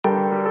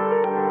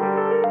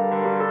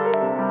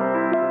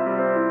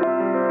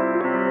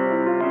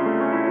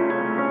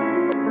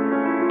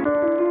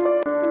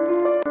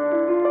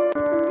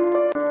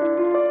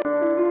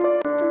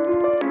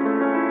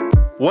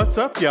What's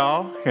up,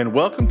 y'all, and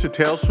welcome to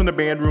Tales from the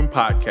Band Room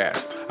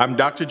podcast. I'm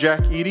Dr.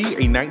 Jack Eady,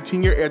 a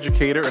 19-year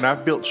educator, and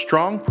I've built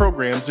strong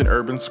programs in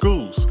urban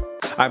schools.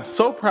 I'm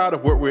so proud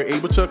of what we're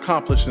able to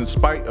accomplish in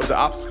spite of the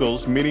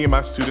obstacles many of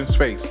my students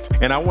faced,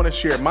 and I want to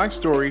share my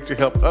story to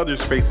help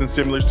others facing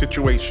similar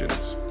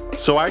situations.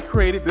 So I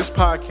created this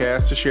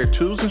podcast to share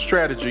tools and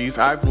strategies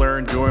I've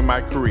learned during my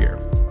career.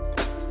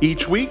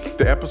 Each week,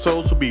 the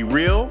episodes will be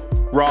real,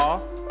 raw,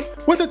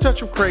 with a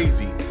touch of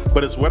crazy,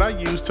 but it's what I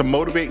use to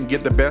motivate and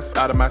get the best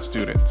out of my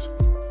students.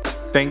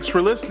 Thanks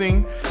for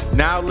listening.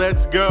 Now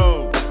let's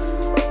go.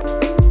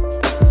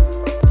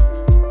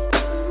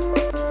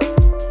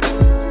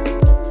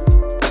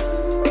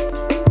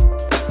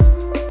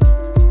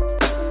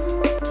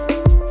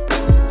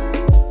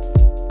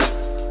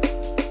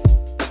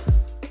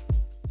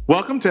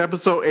 Welcome to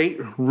episode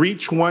 8,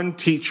 Reach One,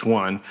 Teach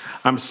One.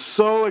 I'm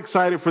so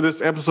excited for this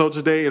episode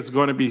today. It's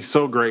going to be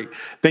so great.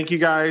 Thank you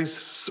guys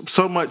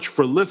so much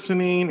for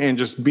listening and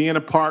just being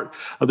a part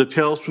of the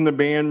Tales from the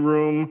Band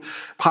Room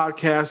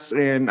podcast.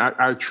 And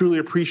I truly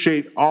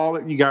appreciate all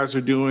that you guys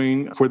are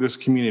doing for this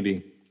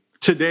community.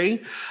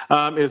 Today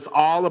is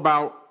all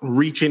about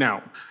reaching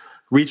out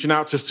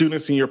to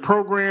students in your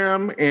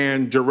program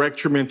and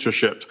direct your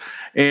mentorship.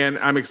 And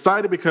I'm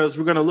excited because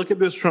we're going to look at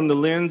this from the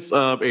lens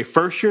of a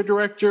first-year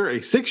director,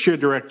 a sixth-year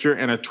director,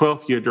 and a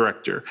 12th-year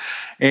director.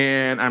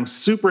 And I'm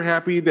super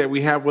happy that we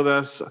have with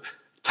us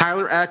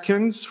Tyler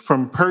Atkins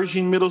from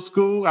Pershing Middle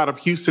School out of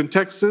Houston,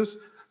 Texas,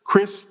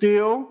 Chris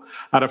Steele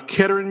out of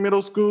Kettering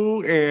Middle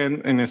School,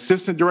 and an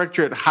assistant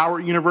director at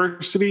Howard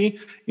University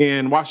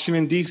in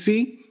Washington,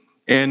 D.C.,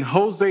 and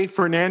Jose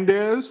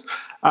Fernandez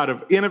out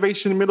of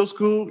Innovation Middle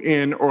School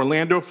in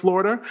Orlando,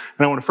 Florida. And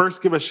I want to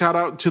first give a shout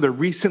out to the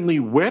recently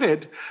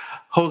wedded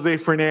Jose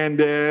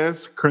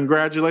Fernandez.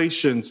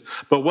 Congratulations.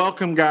 But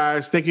welcome,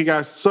 guys. Thank you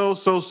guys so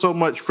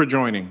much for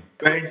joining.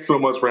 Thanks so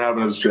much for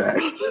having us,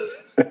 Jack.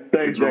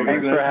 Thanks for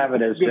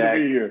having us, Jack. Good to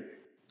be here.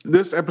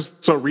 This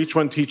episode, Reach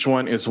One, Teach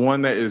One, is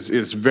one that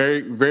is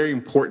very, very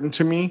important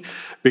to me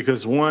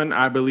because, one,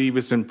 I believe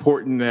it's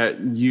important that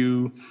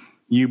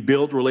you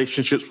build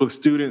relationships with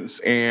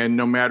students, and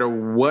no matter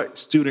what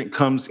student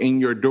comes in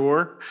your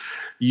door,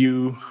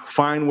 you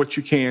find what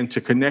you can to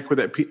connect with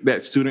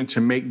that student to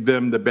make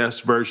them the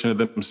best version of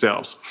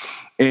themselves.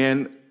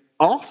 And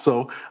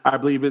also, I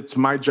believe it's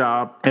my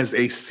job as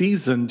a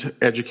seasoned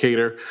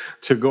educator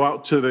to go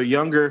out to the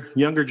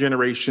younger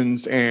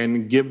generations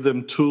and give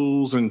them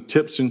tools and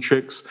tips and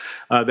tricks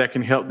that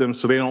can help them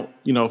so they don't,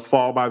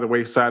 fall by the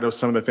wayside of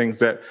some of the things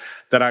that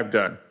I've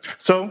done.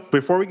 So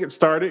before we get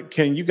started,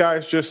 can you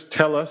guys just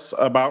tell us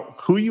about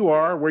who you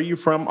are, where you're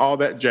from, all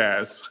that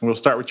jazz? And we'll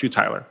start with you,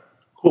 Tyler.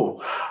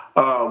 Cool.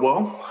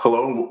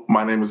 Hello.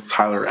 My name is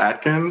Tyler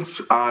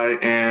Atkins. I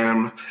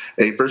am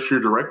a first-year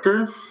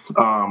director,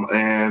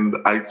 and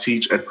I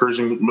teach at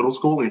Pershing Middle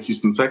School in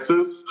Houston,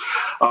 Texas.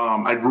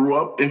 I grew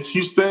up in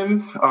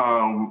Houston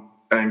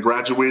and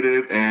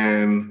graduated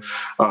in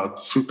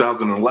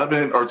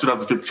 2011 or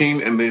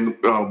 2015, and then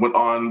went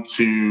on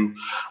to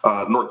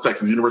North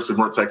Texas, University of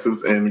North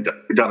Texas, and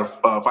got a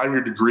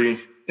 5-year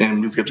degree in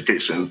music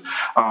education.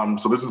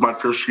 So this is my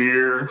first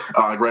year.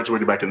 I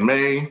graduated back in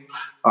May.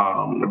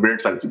 I'm very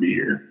excited to be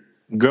here.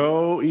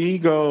 Go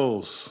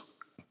Eagles.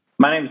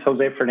 My name is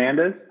Jose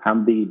Fernandez.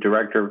 I'm the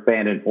director of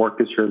band and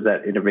orchestras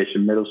at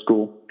Innovation Middle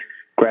School.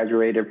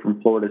 Graduated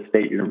from Florida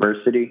State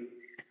University.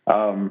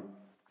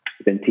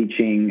 Been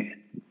teaching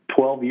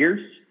 12 years,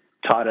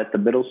 taught at the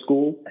middle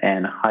school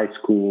and high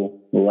school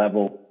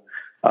level.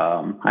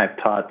 I've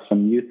taught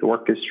some youth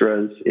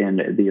orchestras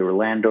in the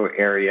Orlando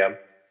area.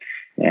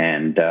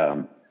 And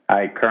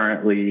I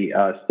currently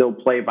still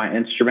play my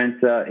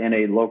instrument in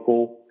a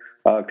local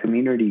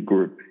community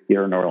group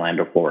here in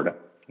Orlando, Florida.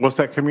 What's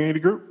that community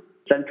group?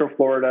 Central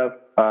Florida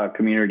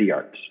Community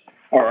Arts.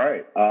 All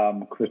right.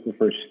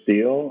 Christopher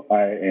Steele.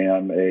 I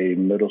am a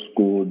middle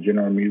school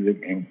general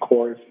music and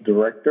chorus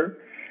director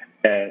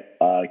at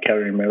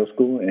Kettering Middle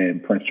School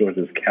in Prince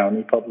George's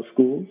County Public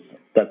Schools.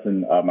 That's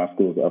in my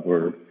school's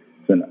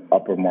in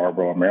Upper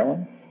Marlboro,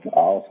 Maryland. I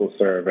also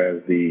serve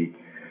as the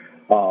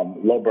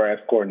low brass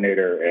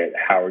coordinator at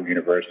Howard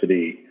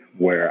University,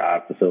 where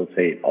I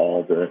facilitate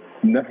all the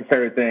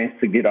necessary things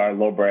to get our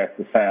low brass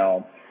to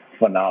sound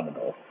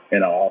phenomenal.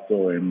 And I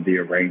also am the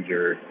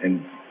arranger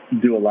and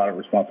do a lot of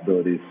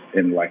responsibilities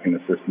in like an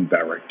assistant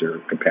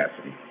director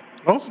capacity.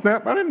 Oh,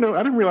 snap. I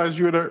didn't realize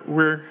you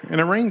were an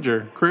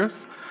arranger,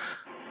 Chris.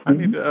 I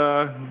need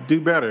to do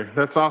better.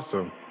 That's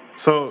awesome.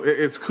 So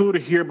it's cool to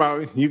hear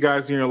about you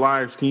guys in your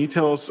lives. Can you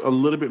tell us a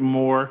little bit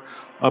more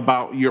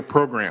about your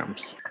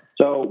programs?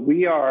 So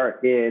we are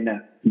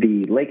in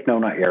the Lake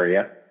Nona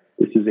area.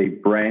 This is a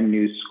brand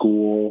new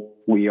school.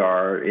 We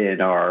are in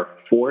our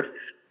 4th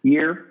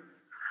year.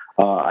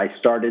 I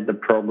started the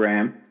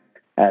program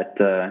at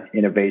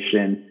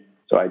Innovation,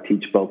 so I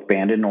teach both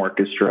band and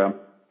orchestra.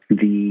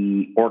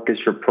 The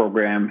orchestra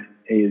program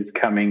is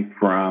coming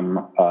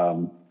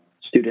from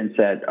students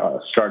that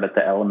start at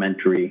the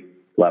elementary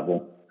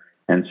level.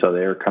 And so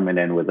they're coming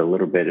in with a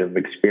little bit of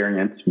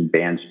experience.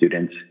 Band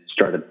students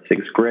start at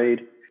 6th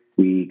grade.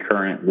 We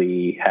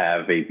currently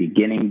have a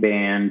beginning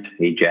band,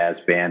 a jazz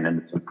band,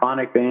 and a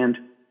symphonic band.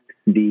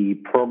 The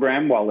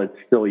program, while it's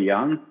still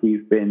young,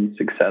 we've been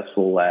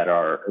successful at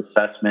our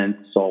assessment,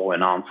 solo,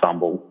 and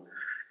ensemble.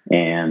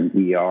 And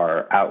we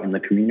are out in the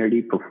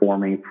community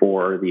performing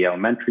for the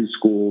elementary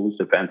schools,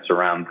 events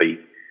around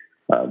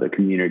the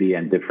community,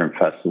 and different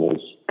festivals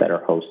that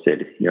are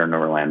hosted here in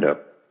Orlando.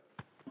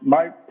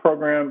 My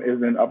program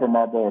is in Upper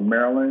Marlboro,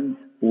 Maryland.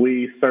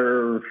 We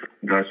serve,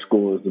 our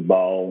school is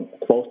about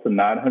close to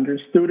 900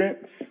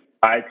 students.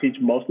 I teach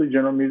mostly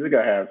general music.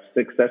 I have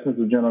 6 sessions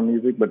of general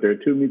music, but there are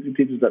 2 music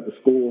teachers at the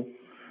school.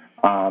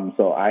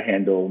 So I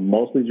handle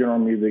mostly general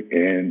music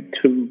and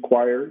 2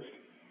 choirs,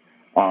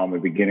 a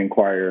beginning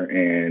choir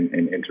and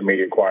an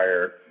intermediate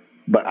choir.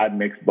 But I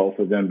mix both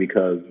of them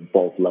because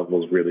both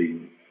levels really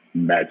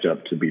match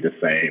up to be the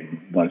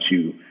same once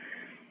you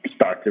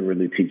start to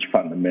really teach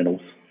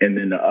fundamentals. And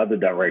then the other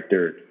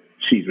director,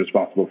 she's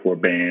responsible for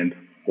band,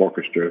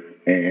 orchestra,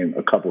 and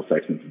a couple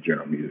sections of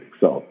general music.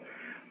 So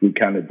we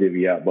kind of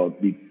divvy out,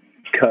 but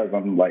because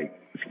I'm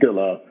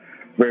still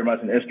very much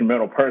an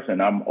instrumental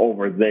person, I'm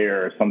over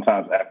there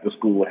sometimes after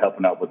school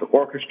helping out with the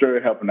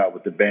orchestra, helping out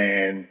with the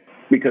band,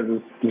 because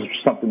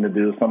it's something to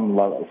do, something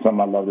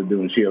I love to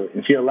do, and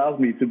she allows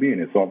me to be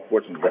in it. So I'm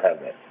fortunate to have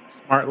that.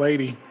 Smart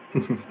lady.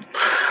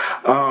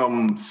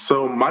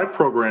 So my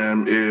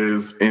program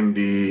is in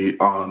the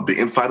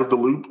inside of the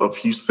loop of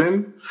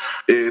Houston.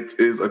 It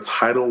is a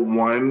Title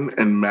I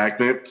and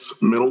magnet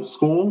middle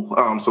school.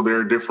 So there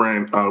are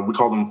different, we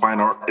call them fine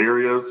art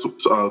areas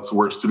to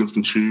where students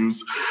can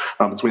choose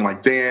between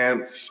like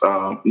dance,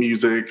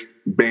 music,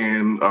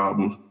 band,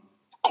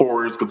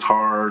 chorus,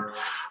 guitar,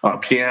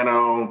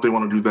 piano, if they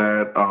want to do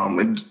that,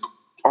 and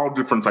all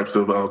different types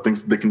of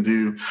things that they can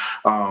do.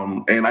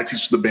 And I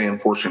teach the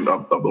band portion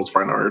of those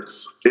fine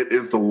arts. It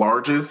is the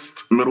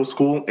largest middle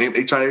school in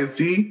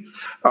HISD.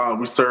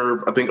 We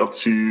serve, I think, up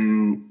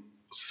to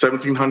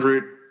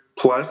 1,700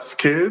 plus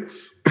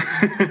kids.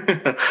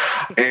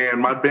 And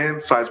my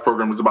band size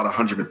program is about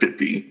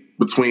 150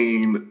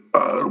 between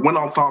wind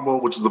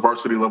ensemble, which is the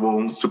varsity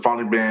level,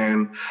 symphonic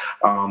band,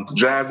 the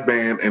jazz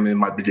band, and then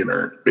my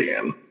beginner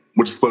band,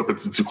 which is split up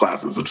into 2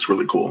 classes, which is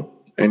really cool.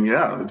 And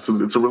yeah, it's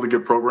a really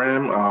good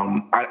program.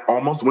 I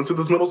almost went to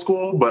this middle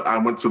school, but I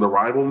went to the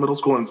rival middle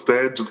school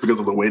instead just because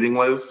of the waiting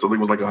list. So I think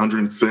it was like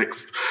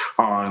 106th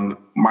on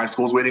my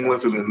school's waiting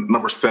list and then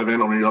number 7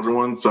 on the other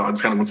one. So I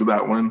just kind of went to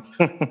that one.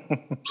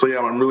 So yeah,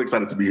 I'm really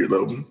excited to be here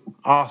though.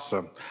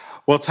 Awesome.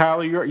 Well,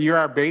 Tyler, you're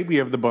our baby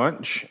of the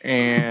bunch,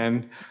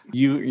 and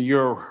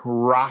you're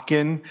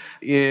rocking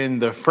in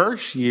the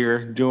first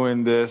year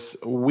doing this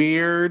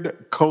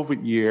weird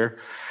COVID year.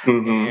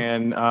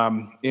 Mm-hmm.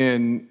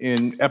 And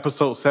in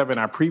episode 7,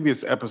 our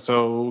previous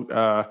episode,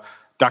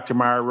 Dr.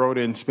 Meyer wrote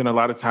in, spent a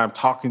lot of time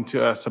talking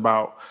to us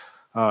about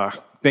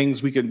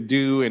things we could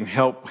do and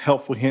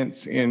helpful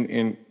hints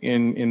in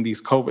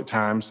these COVID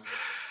times.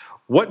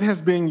 What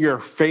has been your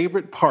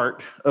favorite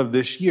part of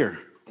this year?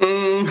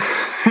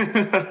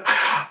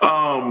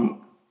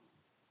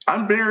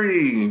 I'm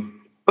very,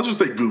 let's just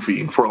say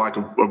goofy for lack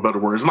of better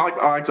words. I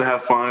like to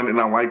have fun and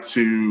I like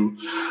to,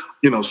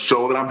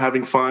 show that I'm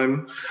having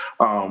fun.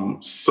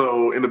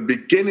 So in the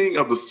beginning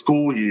of the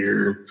school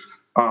year,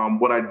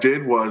 what I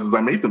did was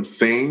I made them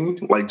sing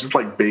just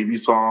baby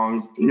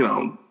songs,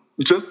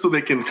 just so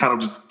they can kind of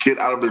just get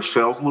out of their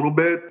shells a little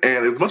bit.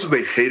 And as much as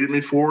they hated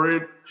me for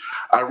it,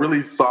 I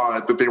really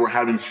thought that they were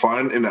having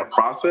fun in that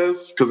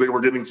process because they were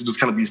getting to just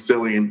kind of be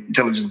silly and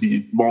kind of just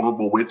be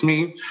vulnerable with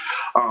me.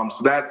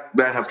 So that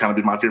has kind of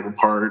been my favorite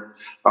part.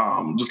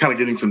 Just kind of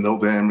getting to know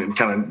them and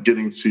kind of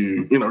getting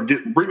to,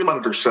 bring them out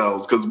of their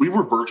shells, because we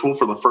were virtual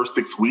for the first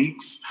 6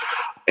 weeks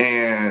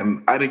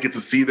and I didn't get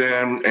to see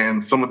them.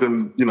 And some of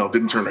them,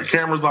 didn't turn their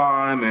cameras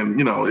on. And,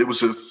 it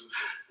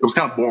was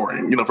kind of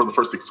boring, for the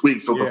first 6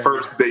 weeks. So the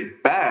first day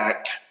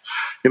back,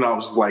 I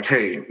was just like,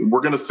 hey, we're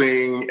going to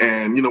sing.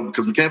 And,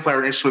 because we can't play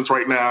our instruments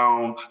right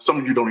now, some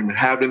of you don't even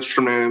have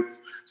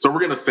instruments. So we're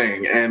going to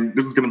sing. And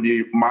this is going to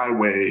be my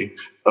way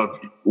of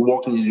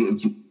welcoming you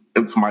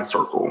into my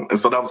circle. And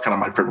so that was kind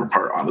of my favorite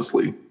part,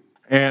 honestly.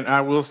 And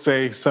I will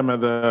say some of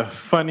the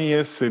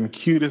funniest and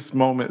cutest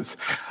moments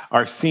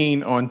are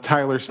seen on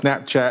Tyler's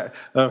Snapchat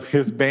of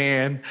his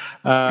band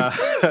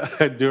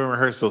during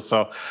rehearsal.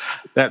 So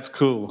that's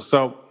cool.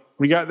 So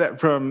we got that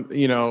from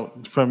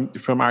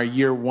our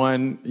year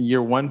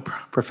one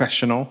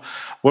professional.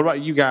 What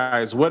about you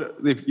guys? What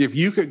if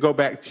you could go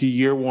back to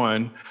year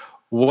one,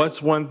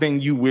 what's one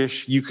thing you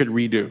wish you could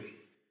redo?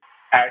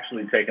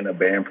 Actually taking a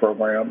band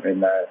program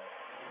and not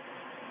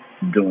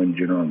doing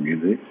general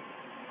music.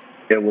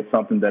 It was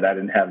something that I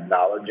didn't have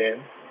knowledge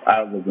in.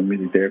 I was a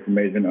music therapy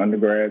major in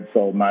undergrad,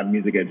 so my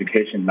music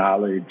education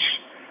knowledge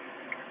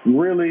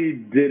really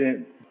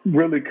didn't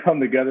come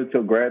together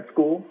till grad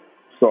school.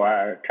 So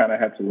I kind of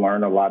had to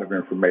learn a lot of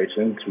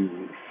information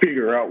to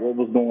figure out what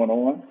was going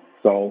on.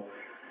 So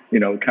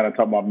kind of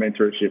talking about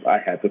mentorship, I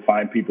had to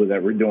find people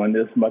that were doing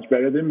this much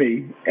better than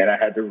me, and I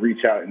had to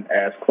reach out and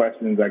ask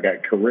questions. I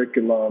got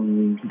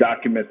curriculum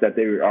documents that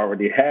they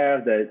already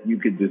have that you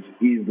could just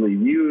easily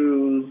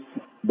use,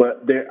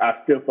 but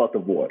I still felt a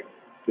void.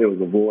 There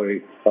was a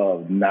void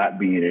of not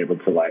being able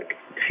to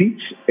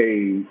teach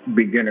a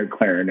beginner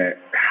clarinet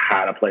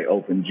how to play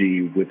open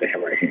G with the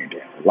right hand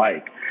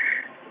down.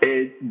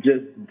 It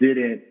just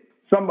didn't.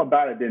 Something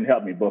about it didn't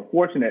help me, but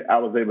fortunate I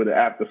was able to,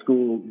 after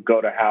school, go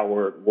to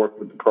Howard, work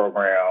with the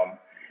program,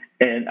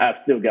 and I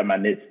still got my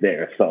niche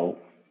there. So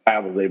I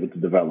was able to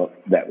develop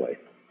that way.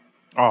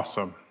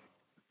 Awesome.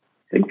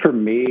 I think for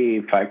me,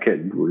 if I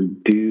could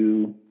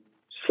do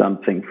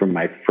something from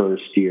my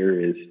first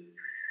year is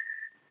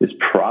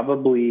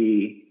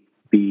probably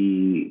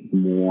be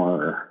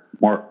more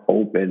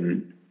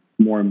open,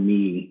 more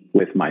me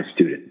with my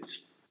students.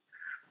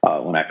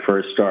 When I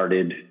first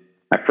started,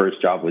 my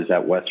first job was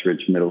at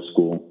Westridge Middle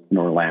School in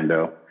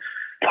Orlando.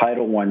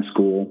 Title I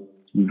school,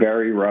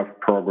 very rough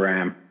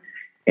program.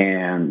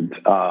 And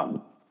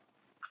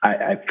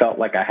I felt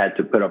like I had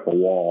to put up a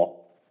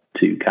wall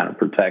to kind of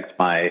protect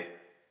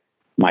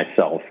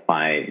myself,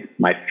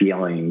 my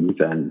feelings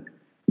and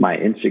my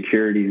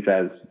insecurities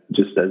as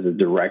a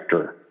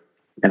director.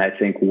 And I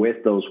think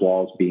with those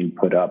walls being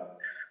put up,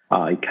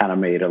 it kind of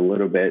made a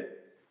little bit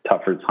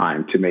tougher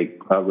time to make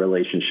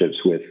relationships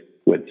with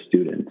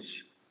students.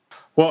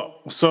 Well,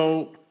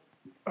 so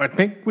I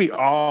think we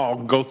all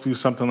go through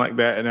something like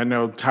that, and I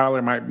know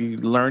Tyler might be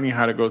learning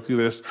how to go through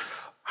this.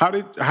 How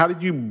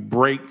did you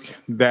break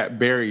that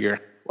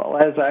barrier? Well,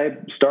 as I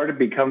started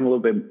becoming a little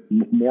bit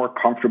more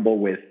comfortable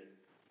with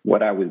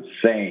what I was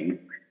saying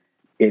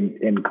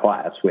in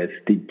class, with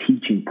the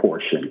teaching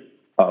portion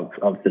of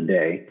the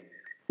day,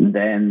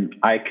 then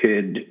I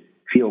could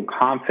feel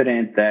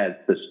confident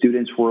that the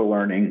students were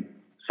learning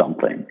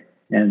something.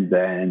 And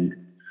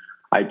then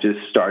I just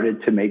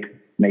started to make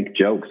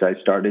jokes. I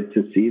started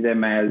to see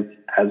them as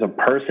a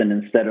person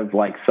instead of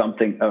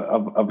something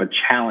of a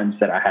challenge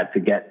that I had to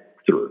get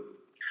through.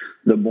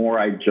 The more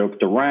I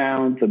joked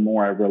around, the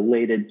more I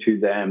related to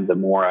them, the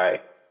more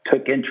I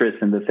took interest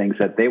in the things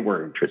that they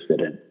were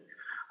interested in.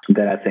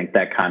 Then I think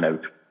that kind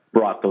of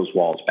brought those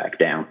walls back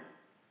down.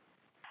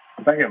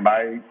 I think in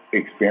my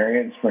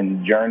experience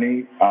from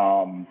Journey,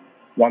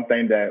 one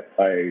thing that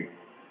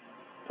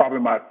probably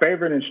my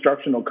favorite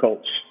instructional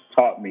coach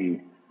taught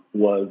me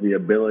was the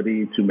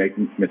ability to make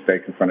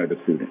mistakes in front of the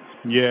students.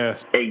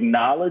 Yes.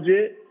 Acknowledge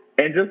it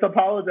and just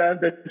apologize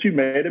that you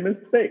made a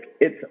mistake.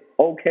 It's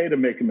okay to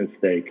make a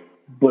mistake,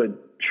 but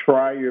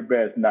try your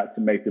best not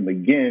to make them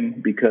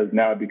again, because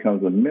now it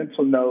becomes a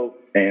mental note.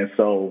 And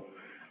so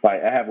I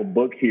have a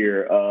book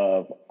here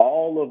of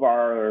all of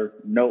our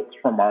notes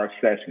from our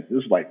sessions.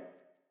 This was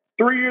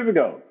 3 years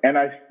ago, and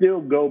I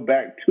still go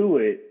back to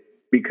it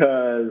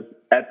because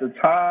at the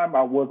time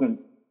I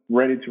wasn't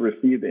ready to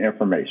receive the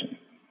information.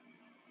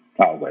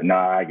 I was like,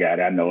 nah, I got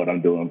it. I know what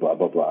I'm doing, blah,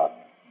 blah, blah.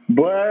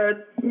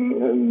 But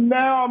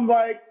now I'm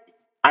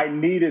I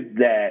needed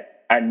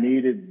that. I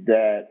needed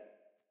that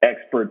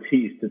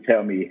expertise to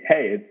tell me,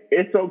 hey,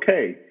 it's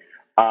okay.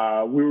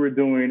 We were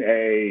doing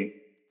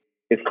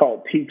it's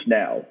called Teach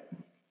Now.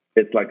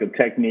 It's a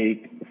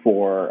technique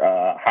for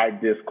high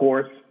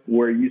discourse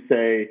where you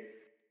say,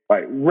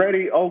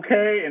 ready,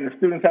 okay, and the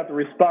students have to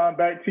respond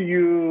back to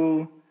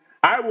you.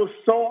 I was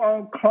so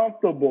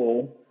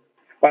uncomfortable.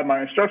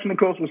 My instructional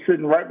coach was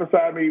sitting right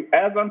beside me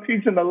as I'm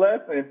teaching the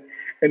lesson,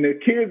 and the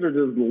kids are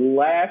just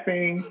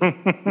laughing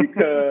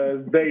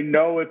because they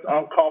know it's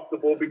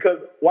uncomfortable.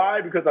 Why?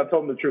 Because I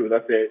told them the truth. I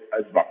said,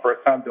 it's my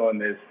first time doing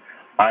this.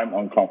 I'm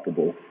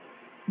uncomfortable.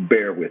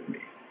 Bear with me.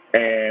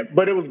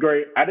 But it was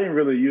great. I didn't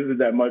really use it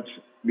that much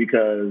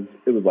because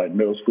it was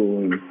middle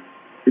school, and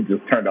it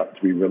just turned out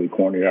to be really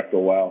corny after a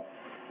while.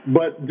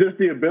 But just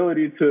the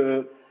ability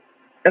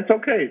it's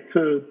okay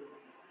to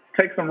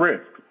take some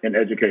risk in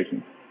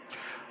education.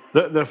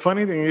 The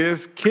funny thing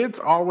is, kids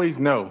always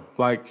know.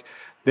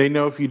 They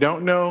know if you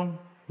don't know.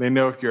 They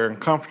know if you're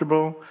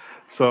uncomfortable.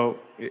 So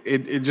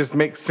it just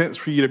makes sense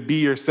for you to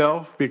be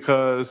yourself,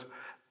 because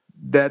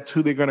that's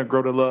who they're going to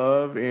grow to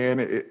love,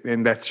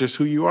 and that's just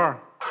who you are.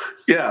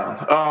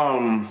 Yeah.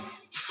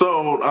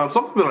 So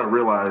something that I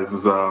realized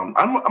is I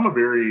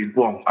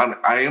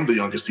am the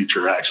youngest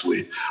teacher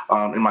actually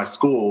in my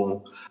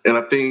school, and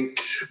I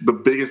think the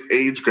biggest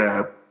age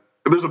gap.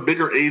 There's a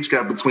bigger age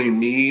gap between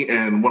me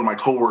and one of my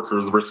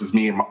coworkers versus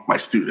me and my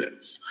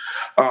students.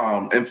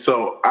 And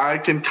so I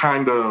can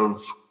kind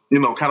of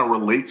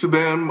relate to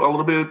them a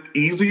little bit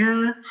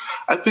easier,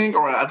 I think.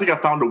 Or I think I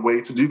found a way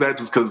to do that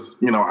just because,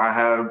 I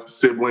have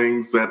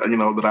siblings that,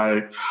 that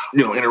I,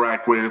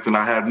 interact with, and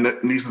I have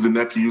nieces and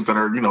nephews that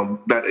are,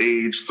 that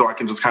age. So I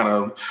can just kind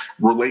of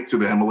relate to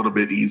them a little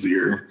bit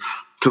easier.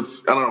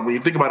 Because, I don't know, when you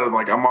think about it,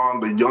 I'm on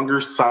the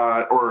younger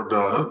side, or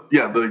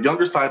the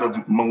younger side of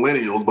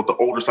millennials, but the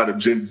older side of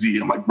Gen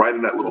Z. I'm right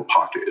in that little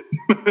pocket.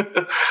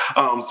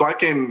 So I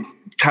can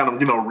kind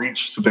of,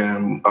 reach to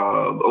them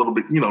a little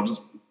bit,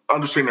 just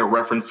understanding their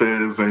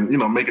references and,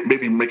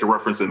 maybe make a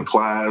reference in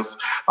class.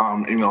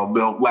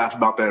 They'll laugh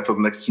about that for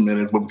the next 2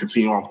 minutes, but we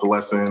continue on with the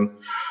lesson.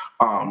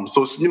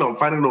 So it's,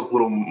 finding those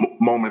little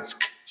moments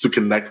to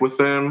connect with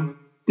them,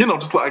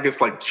 just I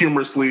guess like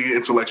humorously,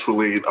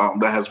 intellectually,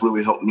 that has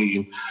really helped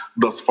me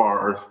thus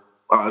far,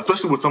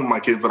 especially with some of my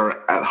kids that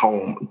are at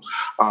home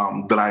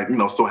that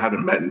I, still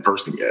haven't met in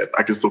person yet.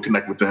 I can still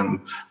connect with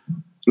them,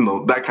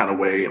 that kind of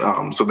way,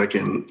 so they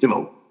can,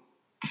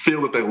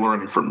 feel that they're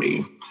learning from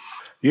me.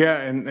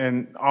 Yeah,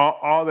 and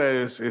all that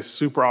is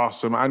super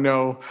awesome. I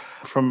know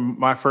from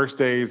my first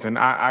days, and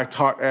I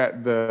taught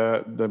at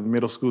the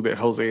middle school that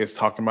Jose is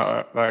talking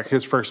about. Like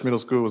his first middle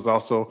school was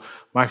also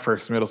my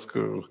first middle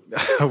school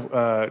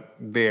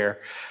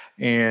there,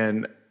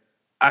 and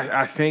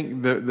I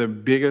think the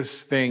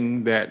biggest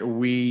thing that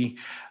we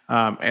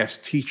as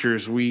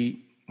teachers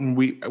we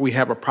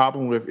have a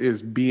problem with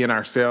is being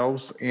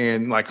ourselves,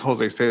 and like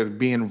Jose says,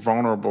 being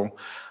vulnerable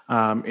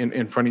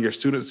in front of your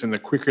students. And the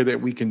quicker that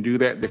we can do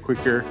that, the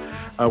quicker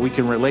we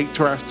can relate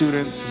to our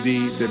students,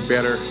 the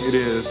better it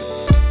is.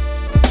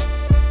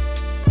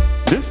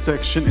 This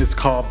section is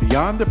called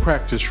Beyond the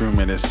Practice Room,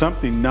 and it's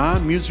something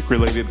non-music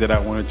related that I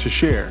wanted to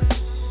share.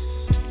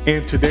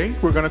 And today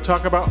we're going to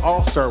talk about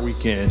All-Star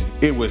Weekend.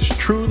 It was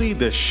truly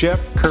the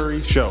Chef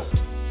Curry show.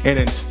 And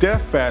in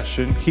Steph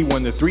fashion, he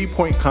won the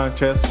three-point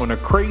contest on a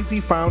crazy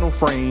final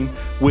frame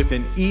with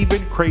an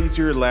even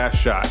crazier last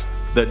shot.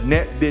 The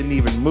net didn't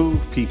even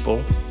move,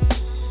 people.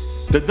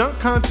 The dunk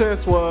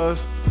contest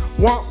was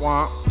womp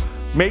womp,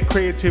 make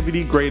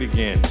creativity great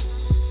again.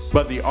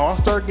 But the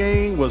All-Star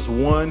game was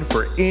one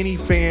for any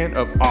fan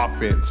of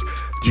offense.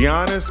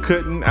 Giannis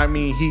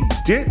he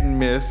didn't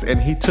miss, and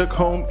he took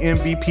home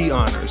MVP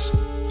honors.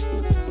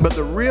 But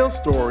the real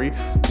story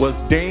was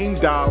Dame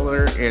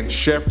Dollar and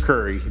Chef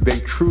Curry. They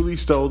truly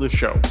stole the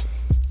show.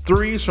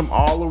 Threes from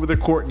all over the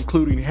court,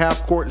 including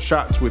half-court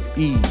shots with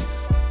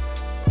ease.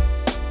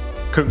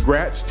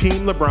 Congrats,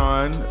 Team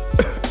LeBron.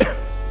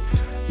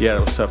 Yeah,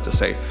 that was tough to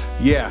say.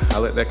 Yeah, I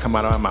let that come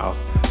out of my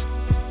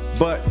mouth.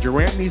 But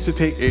Durant needs to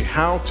take a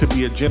How to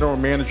Be a General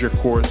Manager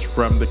course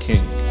from the King.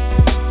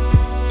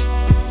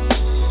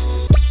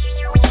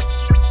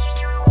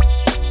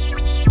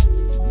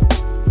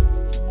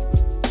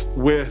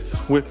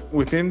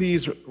 Within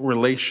these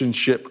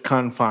relationship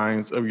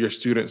confines of your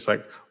students,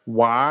 like,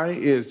 why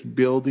is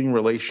building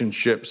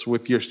relationships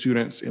with your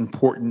students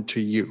important to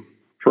you?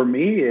 For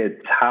me,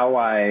 it's how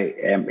I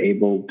am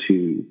able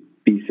to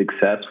be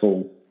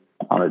successful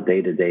on a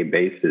day-to-day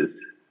basis.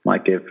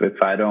 Like if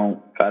I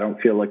don't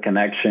feel a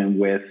connection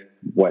with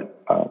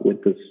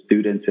with the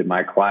students in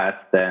my class,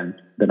 then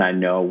I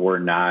know we're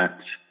not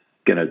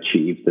going to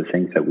achieve the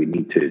things that we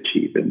need to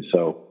achieve. And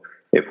so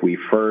if we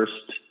first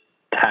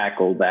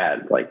tackle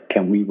that, like,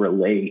 can we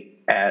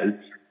relate as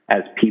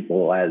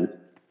people, as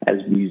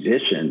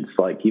musicians?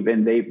 Like,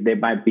 even they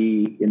might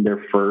be in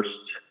their first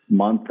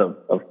month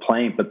of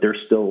playing, but they're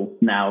still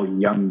now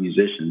young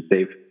musicians.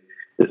 They've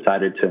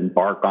decided to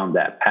embark on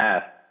that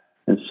path.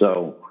 And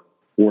so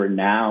we're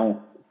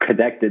now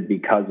connected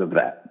because of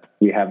that.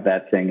 We have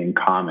that thing in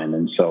common.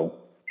 And so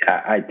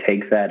I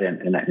take that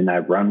and I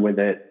run with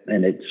it,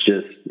 and it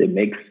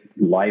makes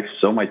life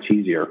so much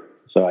easier.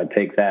 So I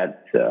take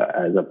that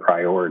as a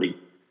priority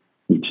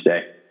each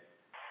day.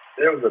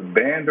 There was a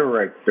band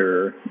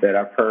director that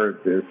I've heard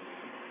this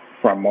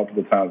from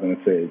multiple times, and it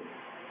said,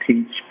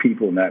 teach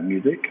people, not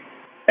music.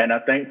 And I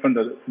think from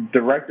the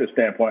director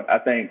standpoint, I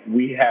think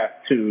we have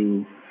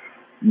to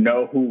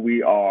know who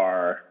we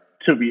are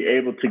to be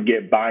able to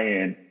get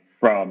buy-in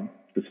from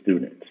the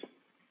students.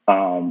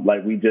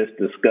 Like we just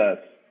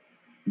discussed,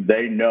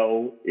 they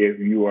know if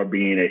you are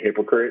being a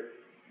hypocrite.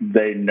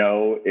 They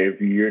know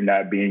if you're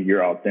not being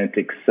your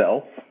authentic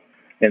self.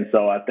 And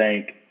so I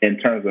think in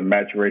terms of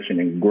maturation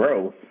and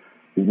growth,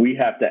 we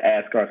have to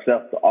ask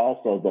ourselves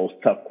also those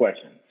tough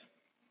questions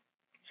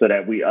so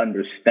that we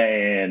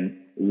understand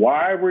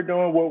why we're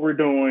doing what we're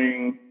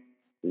doing,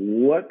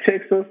 what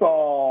ticks us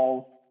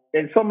off,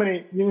 and so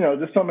many,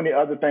 just so many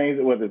other things,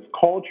 whether it's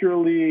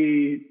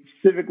culturally,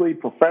 civically,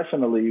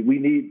 professionally, we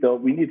need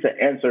to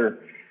answer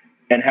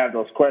and have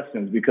those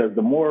questions, because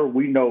the more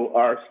we know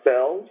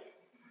ourselves,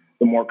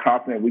 the more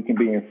confident we can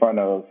be in front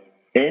of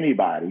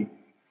anybody,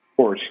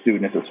 or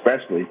students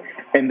especially,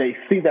 and they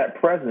see that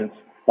presence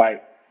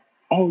like,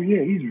 oh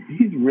yeah,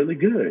 he's really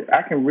good.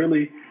 I can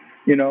really,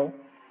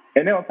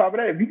 and then on top of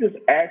that, if you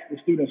just ask the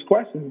students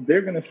questions,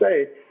 they're going to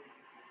say,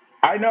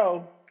 I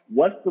know,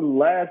 what's the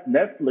last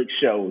Netflix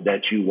show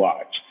that you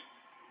watched?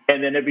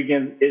 And then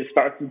it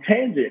starts a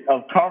tangent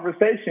of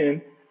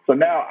conversation. So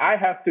now I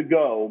have to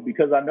go,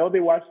 because I know they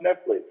watch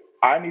Netflix.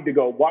 I need to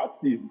go watch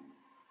these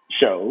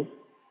shows.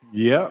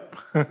 Yep.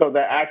 So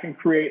that I can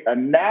create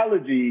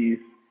analogies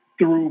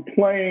through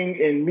playing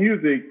in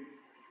music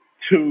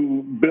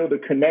to build a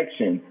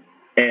connection.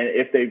 And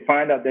if they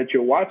find out that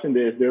you're watching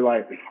this, they're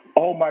like,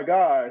 oh my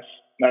gosh.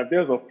 Now, if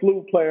there's a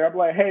flute player, I'm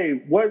like,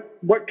 hey,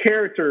 what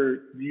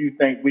character do you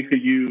think we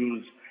could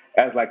use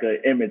as like an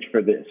image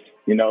for this?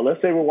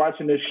 Let's say we're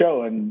watching this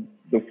show and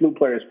the flute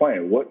player is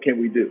playing. What can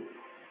we do?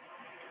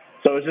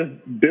 So it's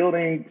just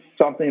building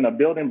something, a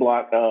building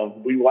block of,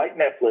 we like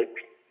Netflix,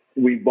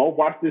 we both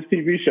watch this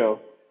TV show,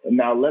 and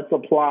now let's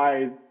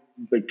apply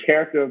the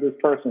character of this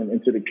person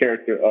into the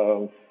character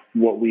of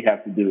what we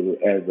have to do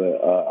as a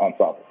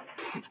ensemble.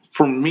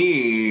 For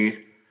me,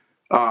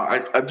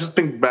 I just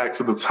think back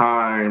to the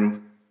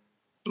time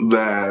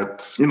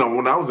that,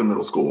 when I was in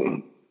middle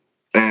school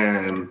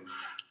and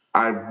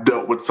I've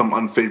dealt with some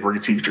unsavory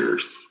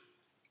teachers.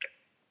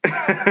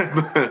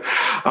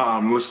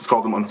 Let's just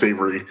call them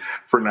unsavory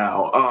for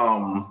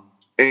now.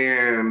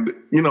 And,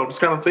 just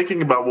kind of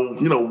thinking about,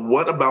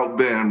 what about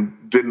them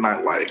didn't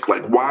I like?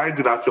 Like, why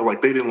did I feel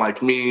like they didn't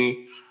like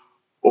me?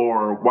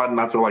 Or why didn't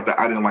I feel like that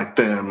I didn't like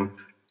them?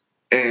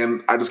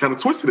 And I just kind of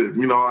twisted it.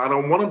 I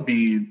don't want to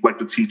be like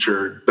the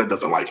teacher that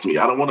doesn't like me.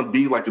 I don't want to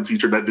be like the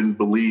teacher that didn't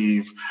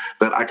believe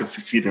that I could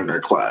succeed in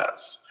their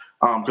class.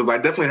 Because I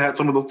definitely had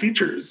some of those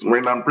teachers, right?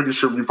 And I'm pretty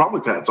sure we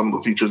probably had some of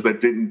those teachers that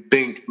didn't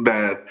think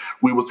that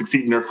we would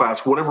succeed in their class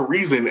for whatever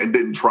reason and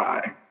didn't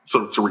try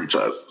to reach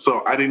us.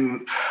 So I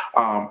didn't,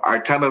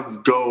 I kind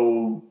of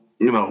go,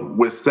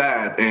 with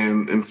that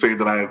and say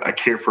that I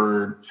care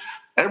for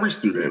every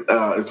student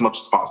as much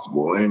as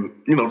possible, and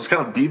just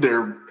kind of be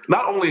there,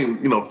 not only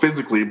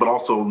physically, but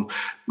also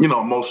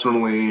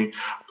emotionally,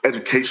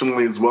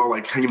 educationally as well.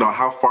 Like,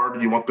 how far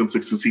do you want them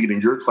to succeed in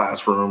your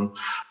classroom,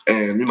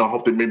 and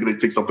hope that maybe they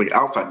take something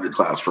outside of your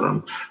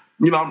classroom.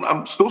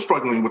 I'm still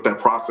struggling with that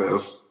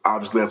process.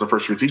 Obviously, as a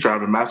first year teacher, I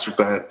haven't mastered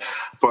that,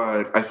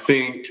 but I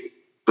think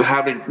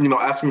having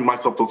asking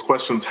myself those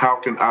questions: how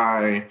can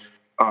I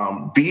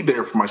be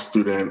there for my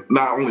student,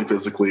 not only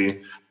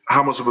physically,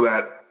 how much of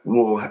that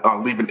will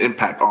leave an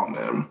impact on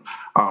them.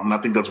 And I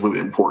think that's really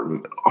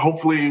important.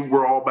 Hopefully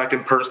we're all back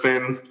in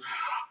person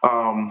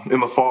in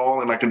the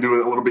fall, and I can do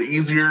it a little bit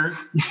easier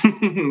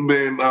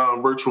than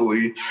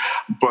virtually.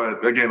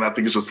 But again, I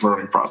think it's just a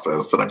learning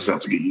process that I just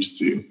have to get used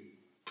to.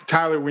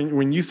 Tyler,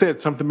 when you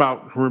said something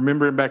about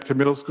remembering back to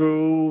middle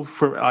school,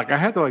 I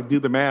had to do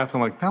the math.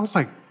 I'm like, that was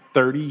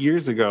 30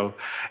 years ago.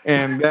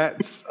 And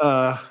that's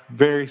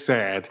very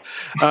sad.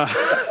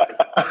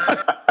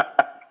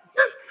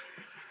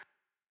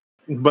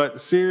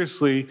 But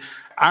seriously,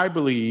 I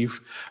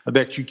believe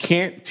that you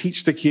can't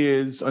teach the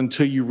kids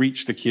until you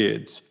reach the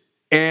kids.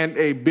 And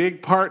a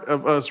big part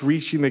of us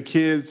reaching the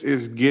kids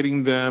is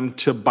getting them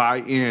to buy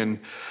in.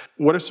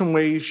 What are some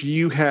ways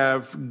you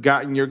have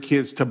gotten your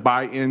kids to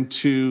buy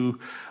into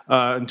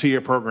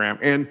your program?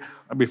 And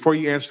before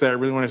you answer that, I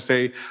really want to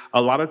say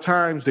a lot of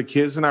times the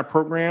kids in our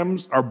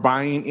programs are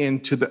buying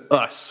into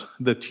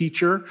the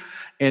teacher,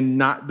 and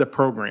not the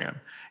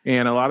program.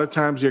 And a lot of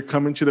times they're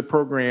coming to the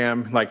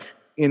program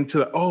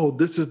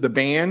this is the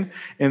band,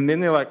 and then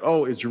they're like,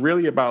 oh, it's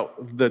really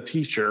about the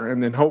teacher,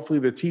 and then hopefully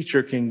the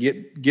teacher can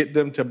get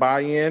them to buy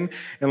in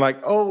and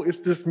oh, it's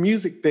this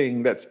music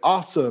thing that's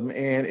awesome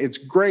and it's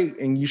great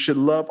and you should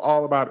love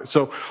all about it.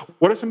 So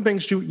what are some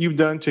things you've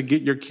done to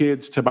get your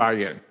kids to buy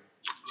in?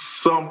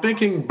 So I'm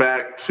thinking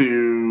back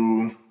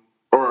to,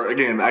 or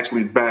again,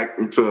 actually back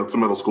to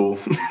middle school,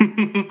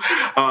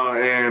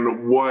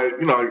 and what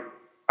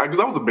because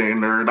I was a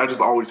band nerd. I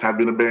just always have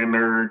been a band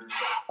nerd,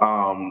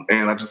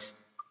 and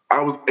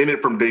I was in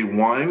it from day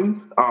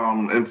one.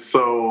 And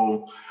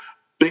so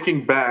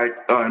thinking back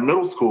in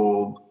middle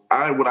school,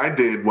 what I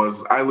did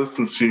was I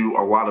listened to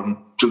a lot of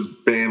just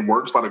band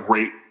works, a lot of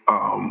great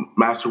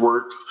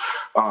masterworks.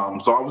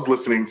 So I was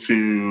listening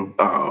to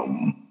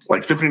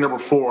Symphony No.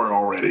 4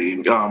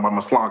 already by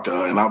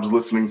Maslanka, and I was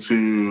listening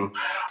to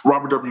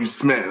Robert W.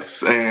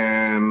 Smith,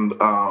 and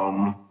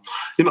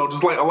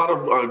just a lot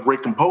of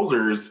great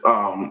composers.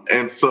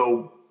 And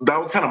so that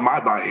was kind of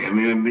my buy-in,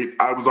 and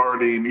I was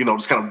already,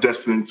 just kind of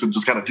destined to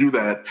just kind of do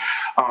that.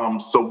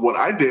 So what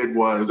I did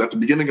was at the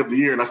beginning of the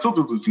year, and I still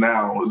do this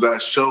now, is that I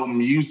show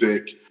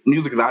music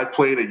that I've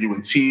played at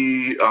UNT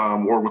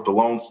or with the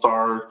Lone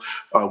Star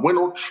Wind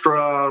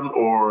Orchestra,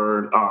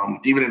 or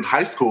even in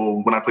high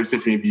school when I played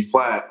symphony in B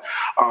flat,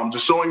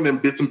 just showing them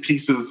bits and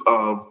pieces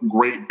of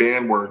great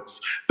band works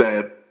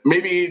that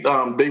maybe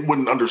they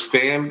wouldn't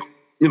understand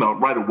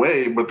right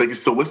away, but they can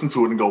still listen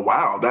to it and go,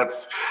 wow,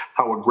 that's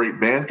how a great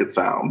band could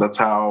sound. That's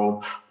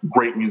how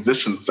great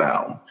musicians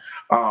sound.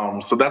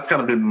 So that's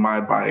kind of been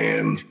my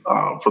buy-in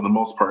for the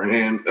most part.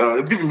 And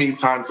it's given me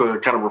time to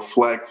kind of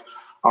reflect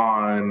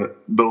on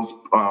those,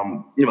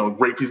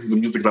 great pieces of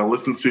music that I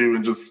listen to,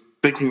 and just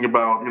thinking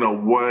about,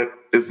 what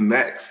is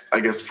next,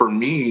 I guess, for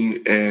me,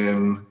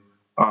 and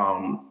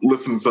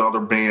listening to other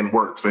band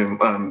works,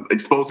 and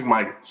exposing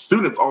my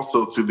students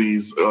also to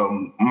these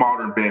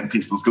modern band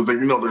pieces, because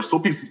there's still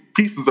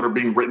pieces that are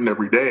being written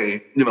every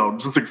day.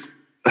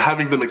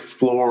 Having them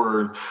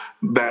explore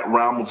that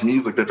realm of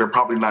music that they're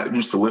probably not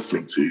used to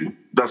listening to.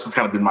 That's just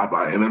kind of been my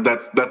buy-in, and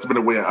that's been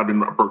a way I've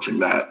been approaching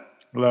that.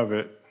 Love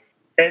it.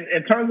 And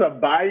in terms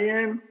of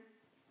buy-in,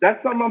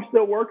 that's something I'm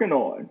still working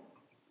on.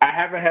 I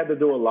haven't had to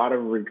do a lot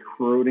of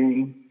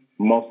recruiting.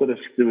 Most of the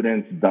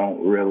students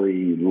don't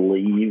really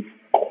leave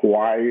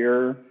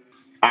choir.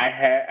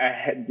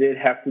 I did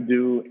have to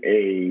do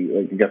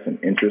an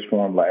interest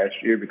form last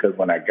year, because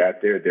when I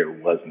got there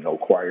was no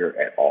choir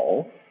at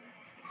all.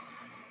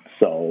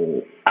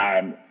 So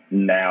I'm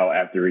now,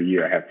 after a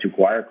year, I have 2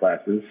 choir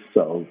classes.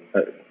 So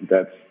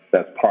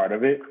that's part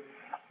of it.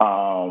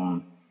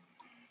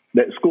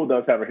 That school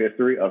does have a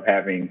history of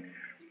having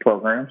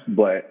programs,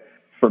 but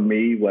for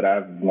me, what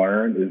I've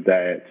learned is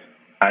that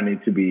I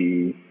need to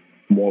be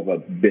more of a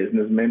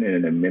businessman and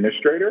an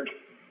administrator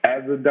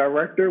as a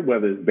director,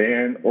 whether it's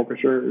band,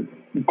 orchestra,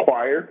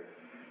 choir.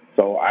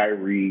 So I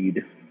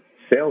read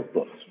sales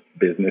books,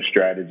 business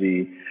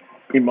strategy,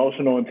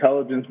 emotional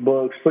intelligence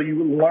books. So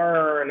you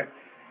learn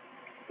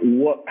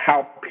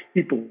how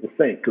people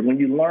think. Because when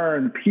you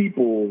learn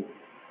people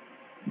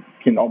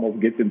can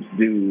almost get them to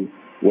do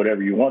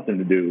whatever you want them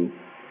to do,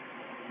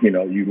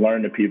 you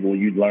learn the people,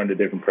 you learn the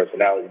different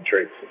personality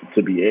traits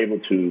to be able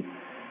to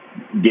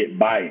get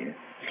buy-in.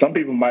 Some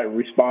people might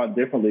respond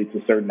differently to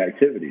certain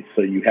activities.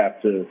 So you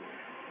have to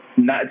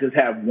not just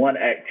have one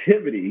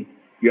activity,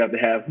 you have to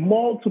have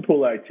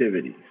multiple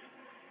activities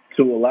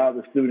to allow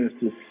the students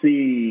to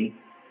see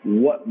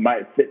what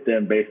might fit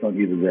them based on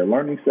either their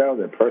learning style,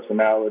 their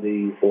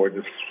personality, or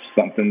just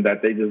something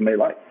that they just may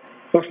like.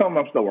 So something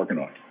I'm still working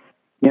on.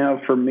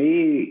 For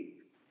me,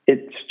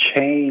 it's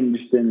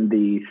changed in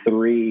the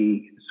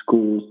 3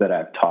 schools that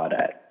I've taught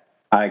at.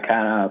 I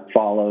kind of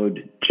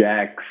followed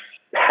Jack's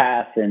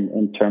path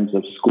in terms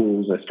of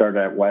schools. I started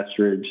at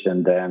Westridge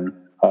and then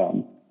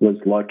was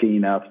lucky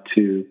enough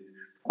to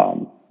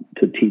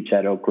teach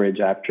at Oak Ridge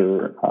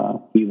after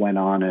he went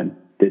on and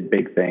did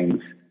big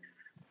things.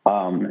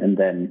 And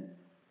then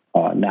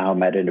now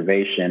I'm at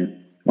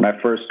Innovation. When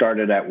I first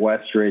started at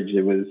Westridge,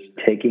 it was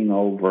taking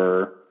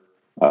over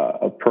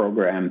a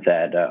program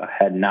that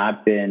had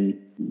not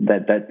been,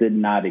 that did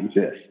not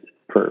exist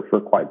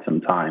for quite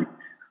some time.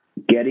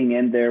 Getting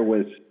in there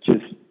was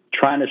just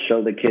trying to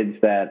show the kids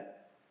that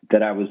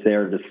I was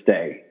there to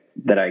stay,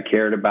 that I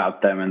cared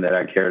about them and that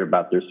I cared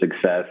about their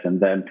success. And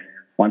then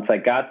once I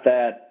got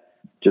that,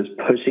 just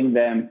pushing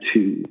them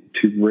to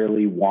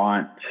really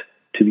want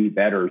to be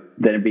better.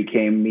 Then it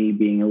became me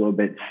being a little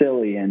bit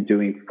silly and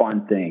doing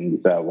fun things.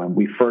 When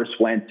we first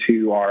went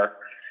to our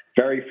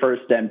very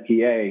first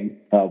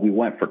MPA, we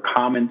went for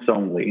Commons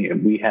only,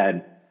 and we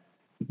had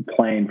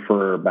playing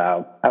for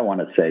about, I want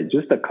to say,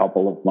 just a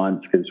couple of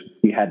months because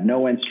we had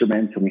no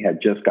instruments and we had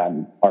just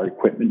gotten our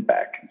equipment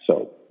back.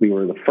 So we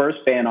were the first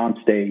band on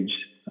stage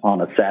on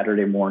a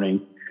Saturday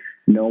morning.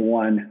 No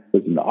one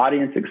was in the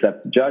audience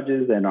except the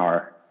judges and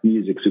our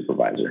music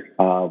supervisor.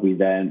 We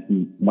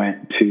then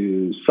went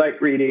to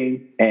sight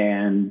reading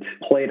and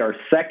played our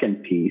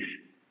second piece.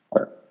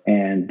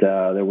 And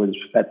there was,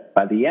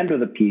 by the end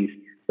of the piece,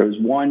 there was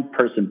one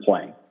person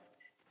playing,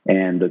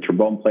 and the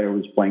trombone player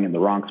was playing in the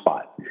wrong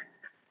spot.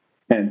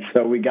 And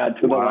so we got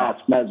to the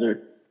last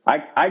measure.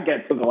 I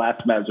get to the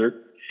last measure,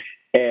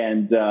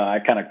 and I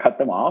kind of cut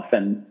them off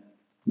and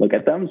look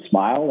at them,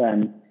 smile,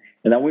 and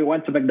then we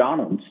went to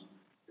McDonald's,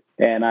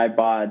 and I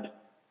bought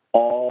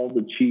all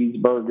the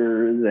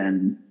cheeseburgers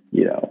and,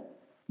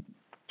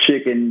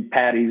 chicken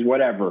patties,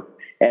 whatever.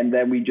 And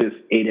then we just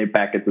ate it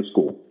back at the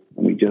school,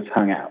 and we just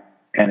hung out.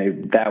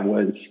 And that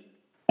was,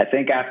 I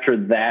think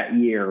after that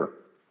year,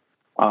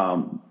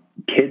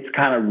 kids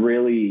kind of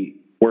really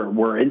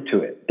were into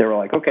it. They were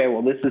like, okay,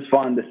 well, this is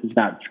fun. This is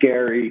not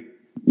scary.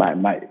 My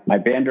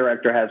band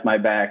director has my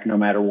back no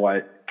matter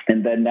what.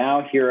 And then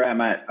now here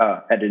I'm at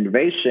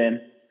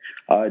Innovation.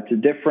 It's a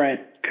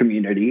different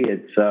community.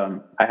 It's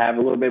I have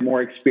a little bit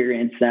more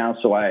experience now,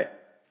 so I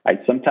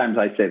sometimes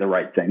I say the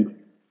right thing.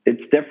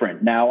 It's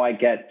different. Now I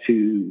get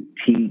to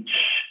teach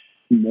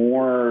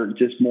more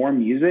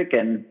music,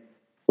 and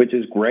which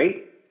is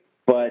great.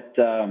 But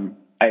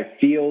I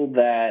feel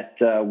that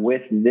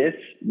with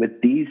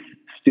these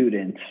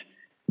students,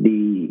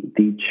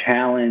 the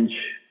challenge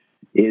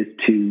is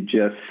to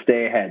just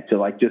stay ahead,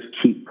 to just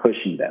keep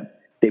pushing them.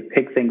 They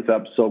pick things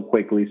up so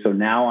quickly. So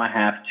now I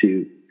have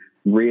to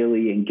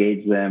really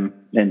engage them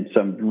in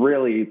some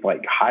really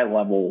high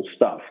level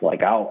stuff.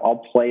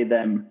 I'll play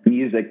them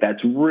music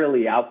that's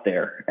really out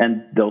there,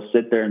 and they'll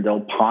sit there and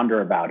they'll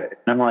ponder about it.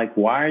 And I'm like,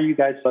 why are you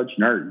guys such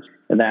nerds?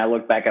 And then I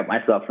look back at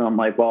myself and I'm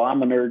like, well,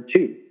 I'm a nerd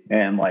too.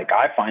 And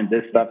I find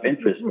this stuff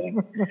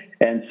interesting.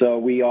 And so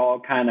we all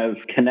kind of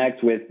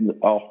connect with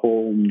a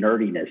whole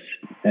nerdiness,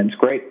 and it's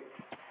great.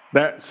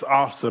 That's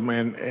awesome.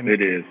 And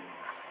it is.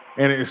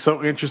 And it's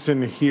so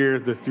interesting to hear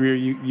the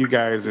 3 of you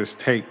guys'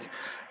 take.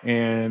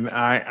 And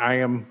I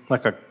am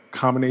like a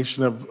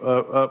combination of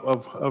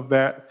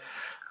that.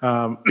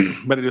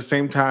 But at the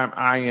same time,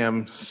 I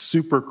am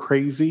super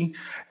crazy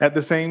at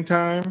the same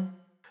time.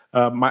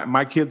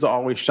 My kids are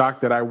always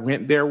shocked that I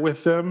went there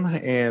with them,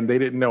 and they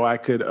didn't know I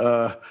could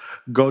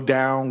go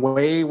down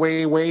way,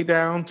 way, way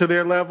down to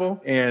their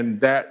level.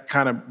 And that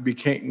kind of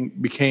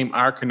became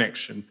our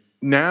connection.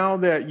 Now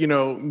that,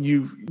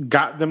 you've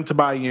got them to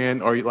buy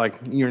in, or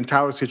you're in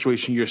Tyler's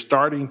situation, you're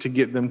starting to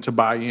get them to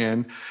buy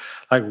in.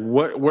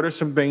 What are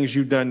some things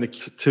you've done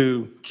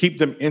to keep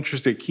them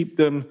interested, keep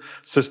them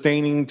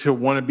sustaining to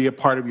want to be a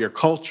part of your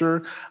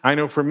culture? I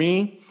know for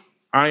me,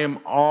 I am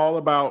all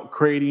about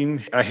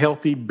creating a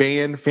healthy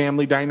band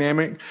family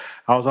dynamic.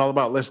 I was all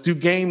about, let's do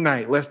game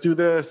night. Let's do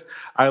this.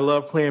 I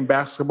love playing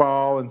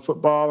basketball and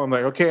football. I'm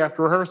like, okay,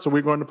 after rehearsal,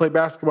 we're going to play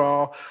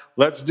basketball.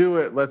 Let's do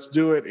it. Let's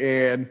do it.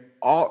 And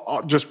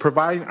all just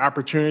providing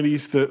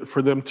opportunities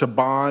for them to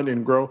bond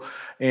and grow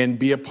and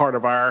be a part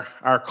of our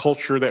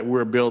culture that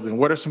we're building.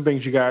 What are some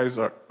things you guys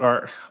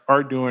are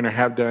doing or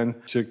have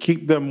done to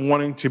keep them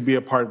wanting to be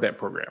a part of that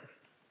program?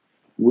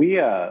 We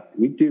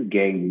do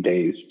game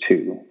days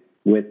too.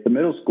 With the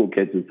middle school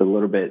kids, it's a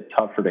little bit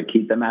tougher to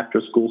keep them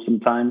after school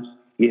sometimes.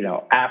 You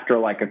know, after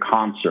like a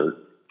concert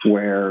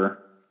where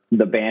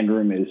the band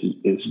room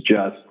is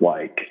just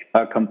like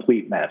a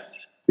complete mess,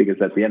 because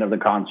at the end of the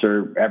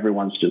concert,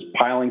 everyone's just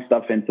piling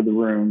stuff into the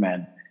room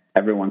and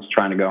everyone's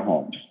trying to go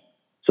home.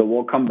 So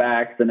we'll come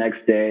back the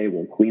next day,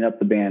 we'll clean up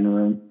the band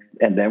room,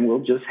 and then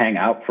we'll just hang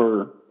out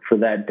for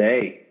that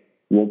day.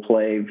 We'll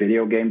play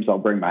video games. I'll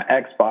bring my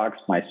Xbox,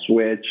 my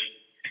Switch.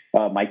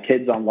 My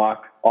kids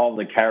unlock all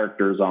the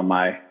characters on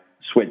my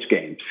Switch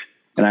games,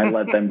 and I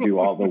let them do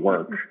all the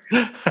work.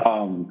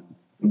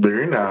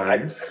 Very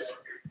nice.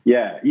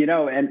 Yeah, you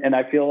know, and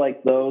I feel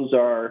like those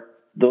are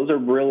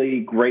really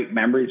great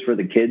memories for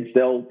the kids.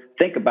 They'll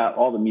think about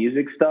all the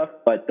music stuff,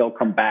 but they'll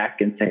come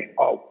back and say,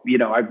 oh, you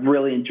know, I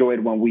really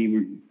enjoyed when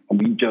we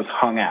just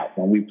hung out,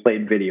 when we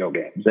played video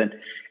games. And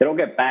it'll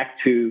get back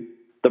to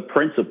the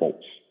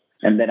principles.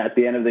 And then at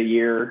the end of the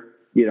year,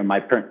 you know, my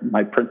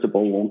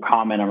principal will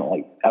comment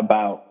on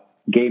about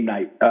game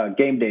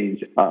days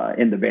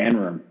in the band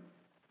room.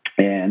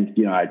 And,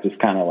 you know, I just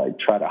kind of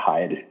try to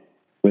hide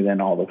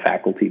within all the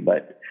faculty,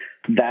 but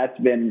that's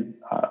been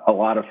a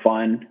lot of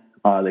fun.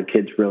 The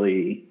kids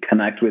really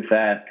connect with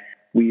that.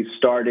 We've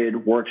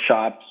started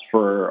workshops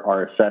for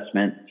our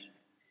assessments,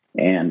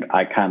 and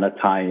I kind of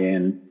tie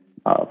in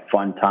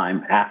fun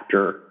time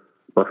after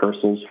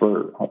rehearsals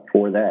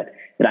for that.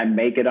 And I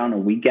make it on a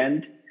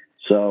weekend,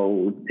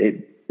 so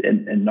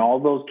and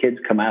all those kids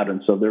come out,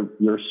 and so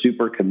they're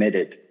super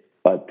committed.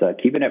 But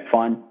keeping it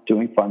fun,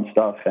 doing fun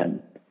stuff,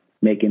 and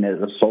making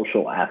it a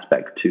social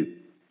aspect too.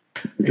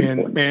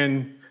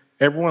 And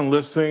everyone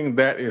listening,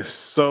 that is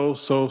so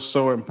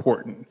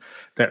important.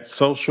 That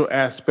social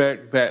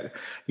aspect, that,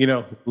 you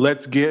know,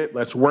 let's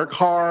work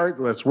hard,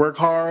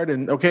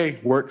 and okay,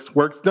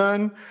 work's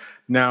done.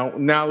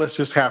 Now let's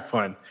just have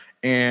fun.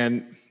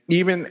 And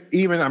even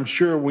I'm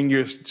sure when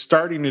you're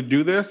starting to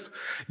do this,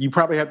 you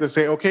probably have to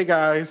say, okay,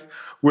 guys,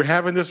 we're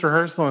having this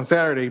rehearsal on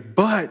Saturday,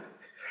 but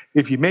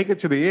if you make it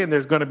to the end,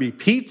 there's going to be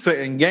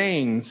pizza and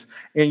games,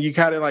 and you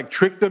kind of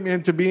trick them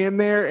into being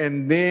there,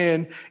 and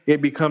then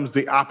it becomes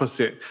the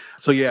opposite.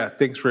 So yeah,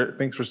 thanks for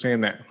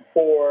saying that.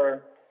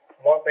 For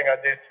one thing I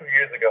did 2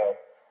 years ago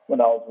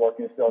when I was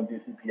working still in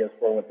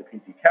DCPS4 with the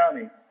PG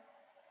County.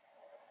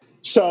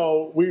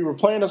 So we were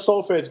playing a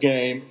solfege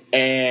game,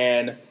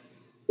 and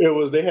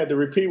they had to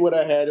repeat what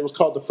I had. It was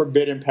called the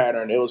Forbidden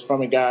Pattern. It was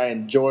from a guy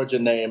in Georgia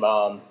named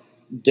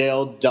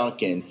Dale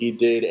Duncan. He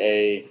did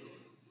a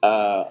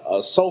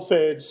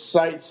solfege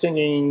sight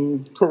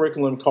singing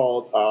curriculum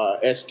called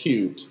S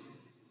Cubed,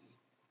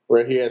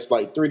 where he has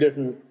 3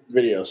 different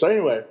videos. So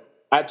anyway,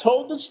 I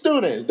told the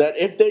students that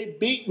if they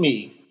beat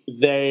me,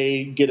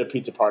 they get a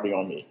pizza party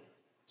on me.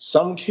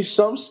 Some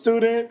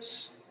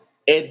students,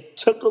 it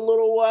took a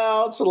little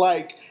while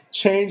to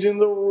changing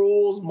the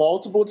rules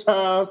multiple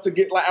times to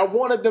get I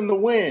wanted them to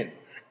win.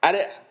 I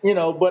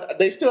didn't, but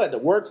they still had to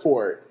work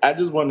for it. I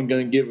just wasn't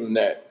going to give them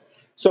that.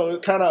 So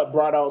it kind of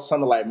brought out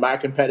some of my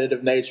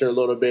competitive nature a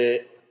little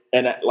bit,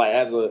 and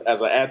as an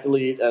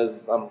athlete,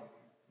 as I'm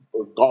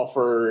a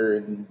golfer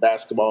and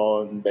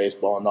basketball and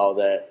baseball and all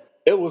that,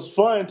 it was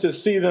fun to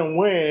see them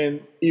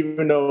win,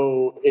 even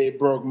though it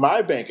broke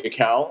my bank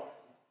account.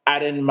 I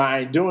didn't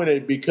mind doing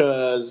it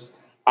because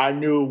I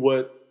knew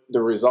what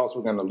the results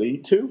were going to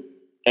lead to,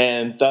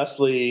 and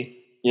thusly,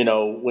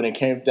 when it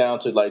came down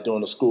to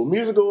doing a school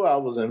musical, I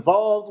was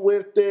involved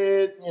with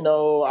it.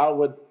 I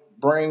would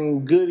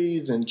bring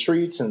goodies and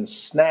treats and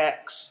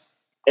snacks,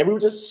 and we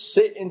would just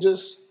sit and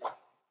just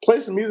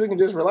play some music and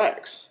just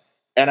relax.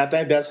 And I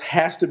think that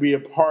has to be a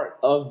part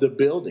of the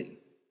building.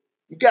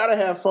 You got to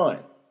have fun.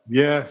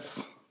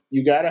 Yes.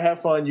 You got to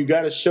have fun. You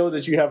got to show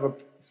that you have a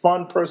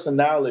fun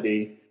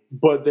personality,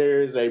 but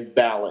there is a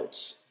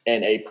balance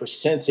and a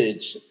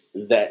percentage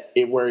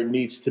where it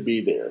needs to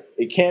be there.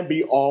 It can't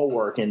be all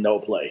work and no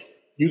play.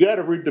 You got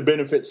to reap the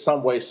benefits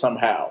some way,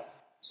 somehow.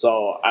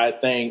 So I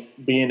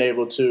think being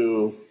able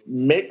to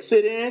mix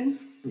it in,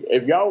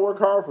 if y'all work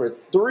hard for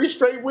 3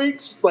 straight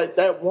weeks, like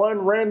that one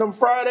random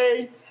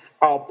Friday,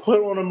 I'll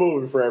put on a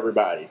movie for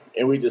everybody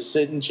and we just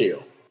sit and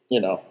chill,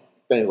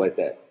 things like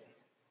that.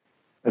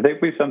 I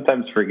think we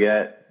sometimes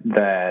forget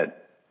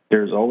that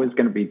there's always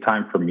going to be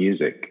time for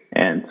music.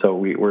 And so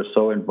we're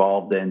so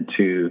involved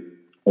into,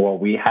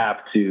 we have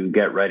to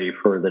get ready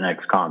for the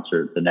next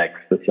concert, the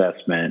next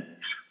assessment.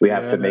 We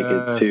have to make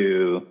it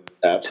to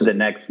the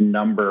next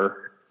number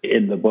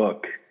in the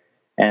book,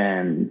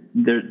 and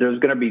there's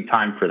going to be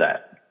time for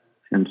that.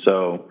 And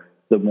so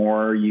the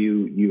more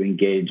you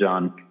engage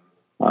on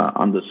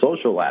the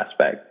social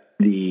aspect,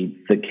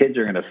 the kids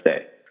are going to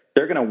stay.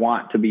 They're going to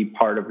want to be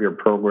part of your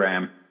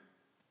program,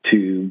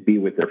 to be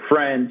with their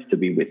friends, to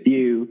be with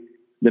you.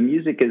 The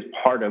music is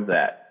part of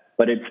that,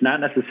 but it's not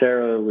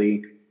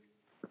necessarily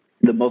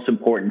the most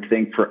important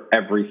thing for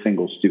every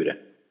single student.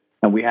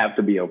 And we have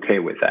to be okay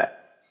with that.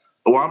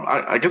 Well,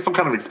 I guess I'm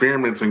kind of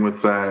experimenting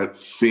with that,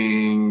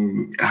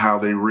 seeing how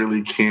they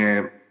really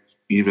can't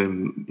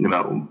even,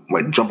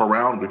 like jump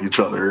around with each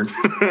other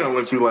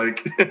unless you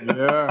like,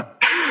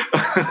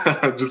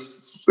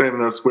 just stand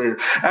in a square.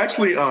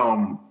 Actually,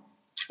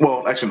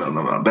 no. That's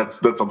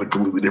something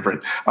completely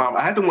different.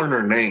 I had to learn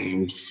their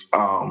names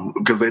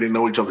because they didn't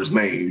know each other's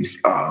names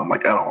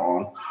like at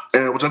all,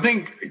 and which I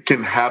think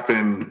can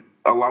happen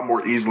a lot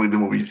more easily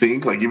than what we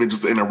think. Like even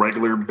just in a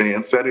regular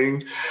band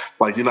setting,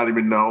 like you not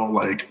even know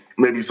like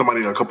maybe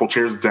somebody a couple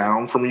chairs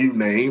down from you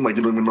name, like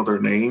you don't even know their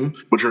name,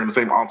 but you're in the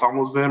same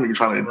ensemble as them and you're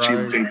trying to achieve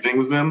the same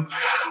thing as them.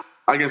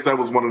 I guess that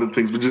was one of the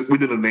things. We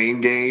did a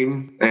name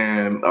game,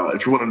 and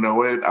if you want to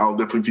know it, I'll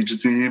definitely teach it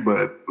to you,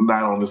 but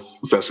not on this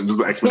session.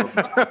 Just ask me.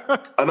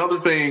 Another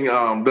thing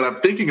that I'm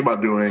thinking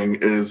about doing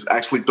is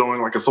actually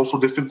throwing like a social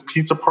distance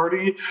pizza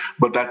party,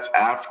 but that's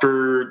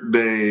after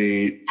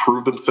they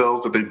prove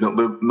themselves that they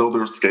know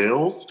their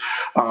scales.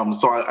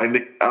 So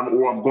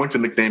I'm going to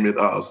nickname it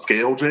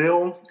Scale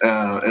Jail,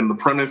 and the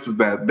premise is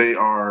that they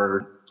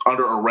are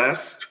under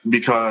arrest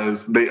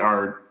because they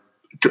are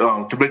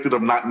convicted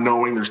of not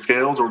knowing their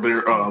scales, or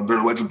they're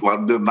alleged of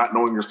not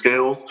knowing their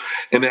scales,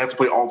 and they have to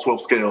play all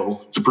 12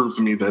 scales to prove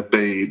to me that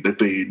they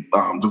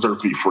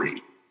deserve to be free,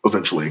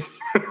 essentially.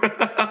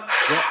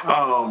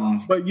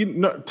 But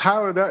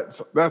Tyler,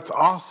 that's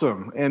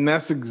awesome, and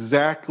that's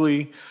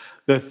exactly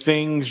the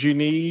things you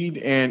need.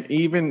 And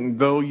even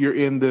though you're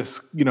in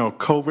this,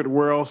 COVID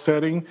world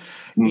setting,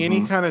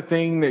 any kind of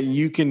thing that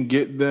you can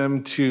get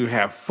them to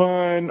have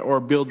fun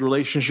or build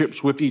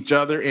relationships with each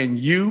other and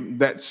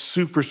that's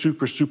super,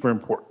 super, super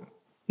important.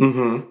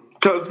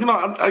 Because,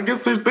 I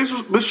guess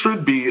there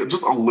should be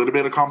just a little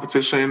bit of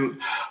competition.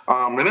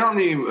 And I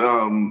mean,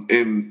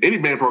 in any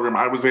band program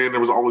I was in, there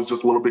was always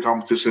just a little bit of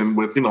competition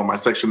with, my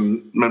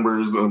section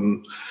members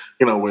and,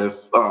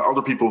 with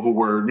other people who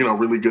were,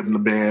 really good in the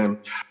band.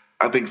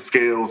 I think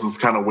scales is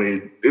going to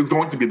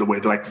be the way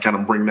that I can kind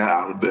of bring that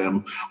out of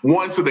them.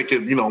 One, so they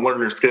can, learn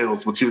their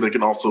scales, but two, they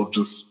can also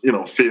just,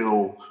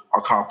 feel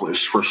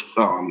accomplished for,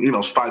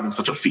 striving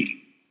such a feat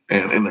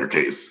in their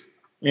case.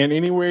 And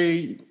any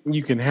way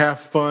you can have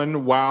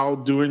fun while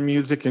doing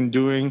music and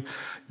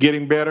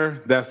getting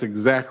better, that's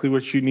exactly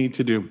what you need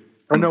to do.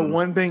 I know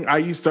one thing I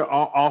used to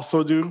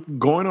also do,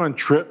 going on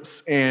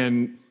trips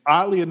and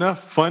oddly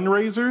enough,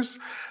 fundraisers,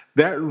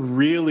 that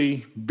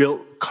really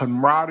built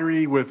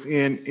camaraderie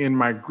in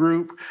my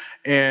group,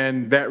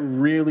 and that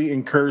really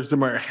encouraged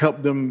them or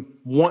helped them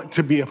want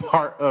to be a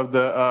part of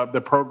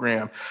the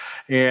program.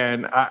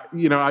 And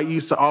I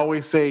used to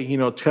always say,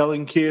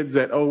 telling kids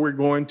that, we're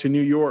going to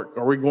New York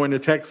or we're going to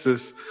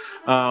Texas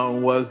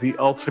was the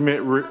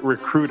ultimate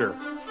recruiter.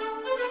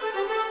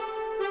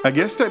 I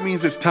guess that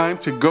means it's time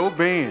to go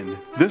band.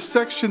 This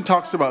section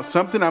talks about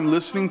something I'm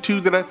listening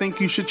to that I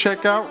think you should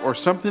check out, or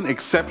something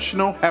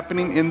exceptional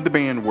happening in the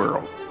band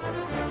world.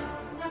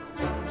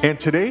 And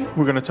today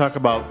we're going to talk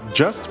about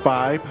Just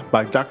Vibe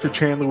by Dr.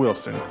 Chandler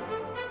Wilson.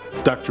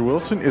 Dr.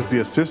 Wilson is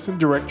the Assistant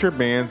Director of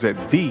Bands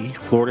at the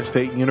Florida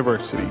State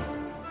University.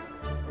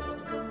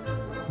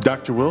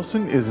 Dr.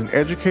 Wilson is an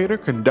educator,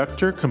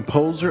 conductor,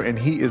 composer, and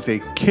he is a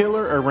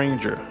killer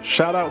arranger.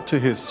 Shout out to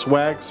his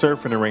swag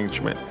surfing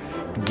arrangement.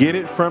 Get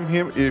it from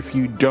him if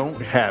you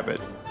don't have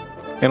it.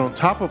 And on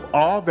top of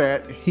all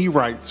that, he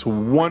writes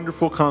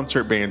wonderful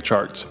concert band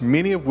charts,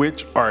 many of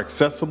which are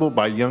accessible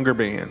by younger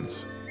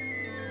bands.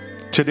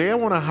 Today I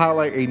want to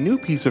highlight a new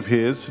piece of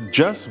his,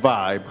 Just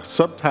Vibe,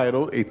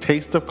 subtitled A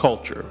Taste of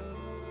Culture.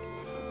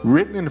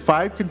 Written in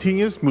 5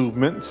 continuous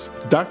movements,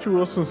 Dr.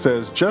 Wilson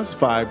says Just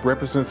Vibe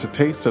represents a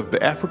taste of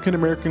the African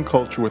American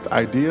culture with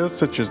ideas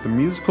such as the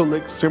musical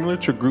licks similar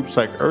to groups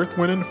like Earth,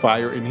 Wind &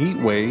 Fire and Heat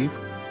Wave,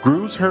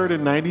 grooves heard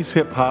in 90s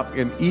hip-hop,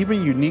 and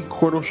even unique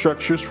chordal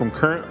structures from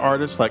current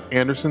artists like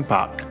Anderson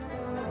 .Paak.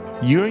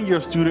 You and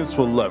your students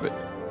will love it.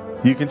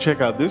 You can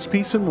check out this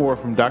piece and more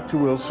from Dr.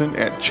 Wilson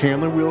at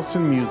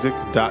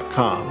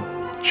ChandlerWilsonMusic.com.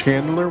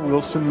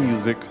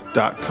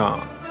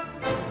 ChandlerWilsonMusic.com.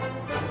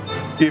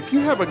 If you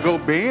have a Go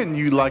band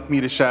you'd like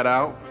me to shout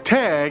out,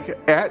 tag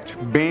at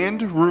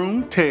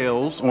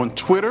BandroomTales on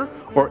Twitter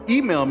or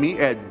email me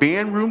at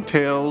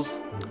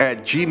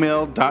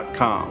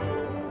bandroomtales@gmail.com.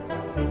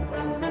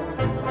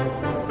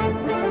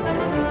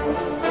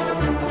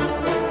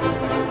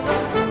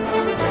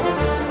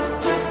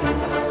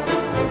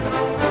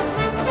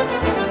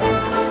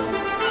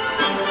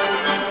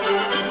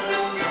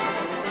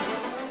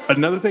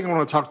 Another thing I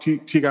want to talk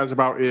to you guys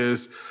about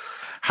is,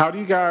 how do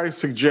you guys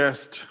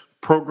suggest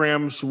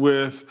programs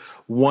with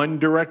one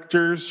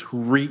directors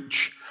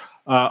reach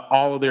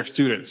all of their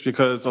students?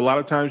 Because a lot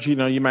of times, you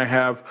might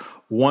have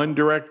one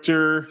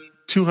director,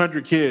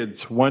 200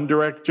 kids, one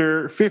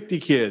director, 50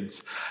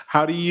 kids.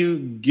 How do you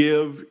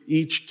give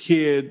each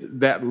kid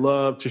that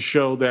love to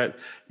show that,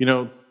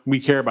 we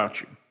care about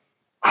you?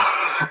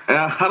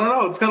 I don't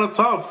know. It's kind of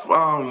tough.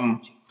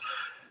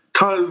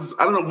 Because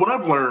I don't know, what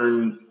I've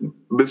learned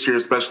this year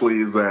especially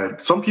is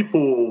that some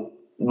people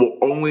will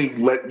only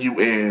let you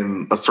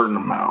in a certain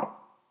amount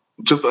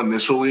just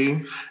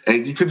initially,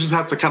 and you could just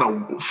have to kind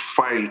of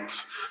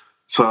fight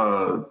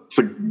to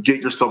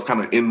get yourself kind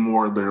of in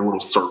more of their little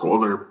circle,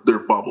 their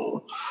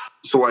bubble.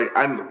 So like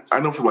I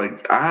know for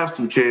like I have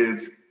some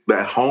kids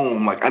at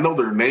home, like I know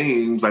their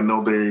names, I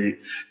know they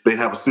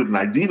have a student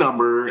ID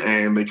number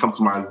and they come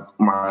to my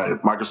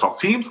Microsoft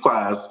Teams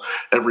class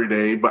every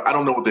day, but I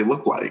don't know what they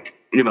look like.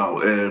 You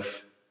know,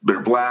 if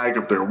they're black,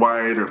 if they're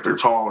white, or if they're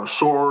tall or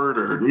short,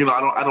 or you know,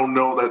 I don't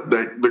know that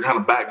their kind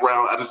of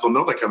background. I just don't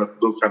know that kind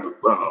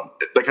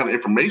of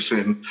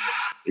information.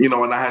 You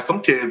know, and I have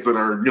some kids that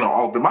are, you know,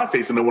 all up in my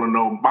face and they want to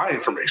know my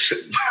information.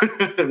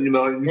 You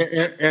know,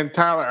 and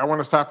Tyler, I want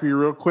to stop you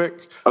real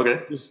quick.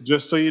 Okay.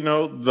 Just so you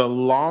know, the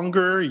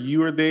longer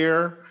you are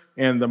there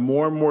and the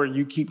more and more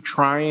you keep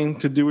trying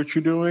to do what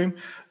you're doing,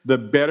 the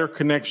better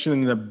connection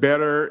and the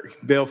better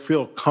they'll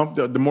feel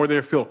comfortable, the more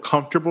they feel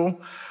comfortable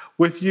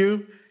with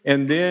you.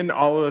 And then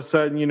all of a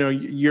sudden, you know,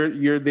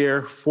 you're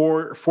there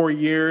for 4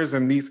 years,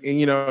 and these,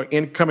 you know,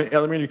 incoming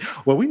elementary.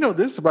 Well, we know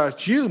this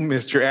about you,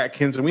 Mr.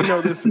 Atkins, and we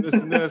know this and this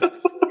and this.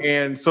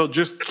 And so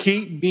just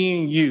keep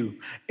being you,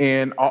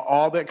 and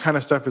all that kind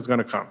of stuff is going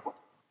to come.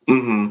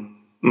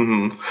 Mm-hmm.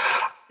 Mm-hmm.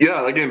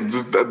 Yeah, again,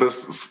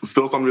 this is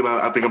still something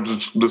that I think I'm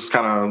just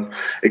kind of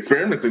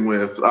experimenting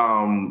with.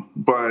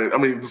 But I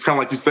mean, it's kind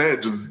of like you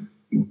said, just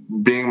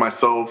being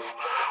myself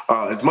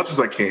as much as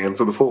I can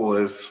to the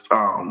fullest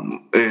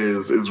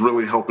is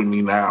really helping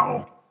me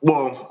now.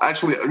 Well,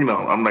 actually, you know,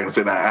 I'm not gonna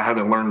say that I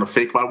haven't learned to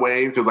fake my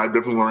way, because I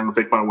definitely learned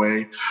to fake my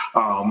way,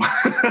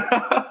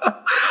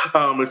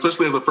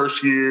 especially as a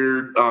first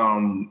year,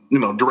 you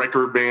know,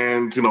 director of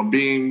bands. You know,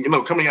 being, you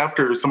know, coming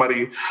after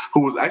somebody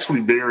who was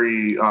actually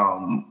very.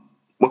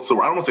 What's the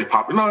word? I don't want to say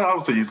popular. No, I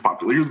would say he's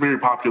popular. He was very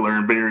popular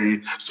and very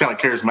just kind of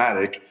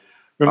charismatic.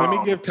 But let me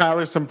give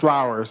Tyler some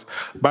flowers.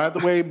 By the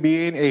way,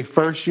 being a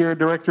first-year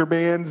director of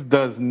bands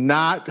does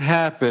not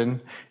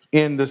happen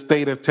in the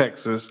state of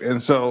Texas.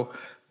 And so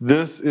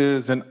this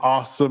is an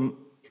awesome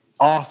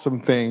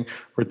thing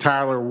for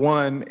Tyler,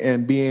 one,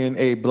 and being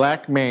a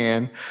black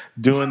man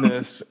doing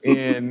this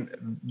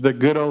in the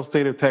good old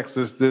state of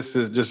Texas. This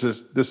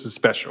is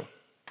special.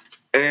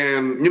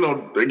 And, you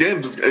know,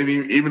 again, just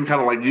even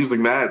kind of like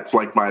using that to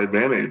like my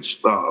advantage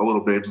a little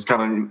bit, just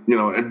kind of, you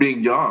know, and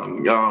being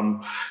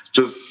young,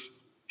 just,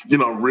 you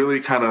know, really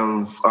kind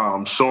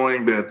of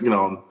showing that, you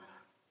know,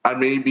 I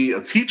may be a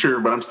teacher,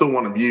 but I'm still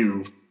one of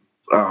you.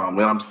 And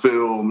I'm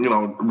still, you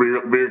know,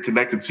 very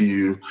connected to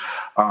you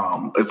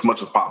as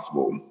much as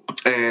possible.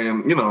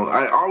 And, you know,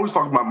 I always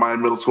talk about my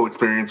middle school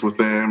experience with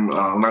them.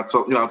 And I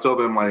tell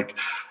them, like,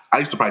 I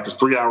used to practice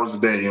 3 hours a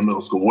day in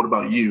middle school. What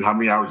about you? How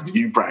many hours do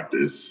you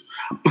practice?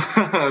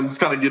 I'm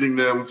just kind of getting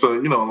them to,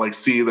 you know, like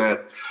see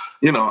that,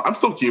 you know, I'm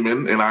still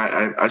human and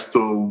I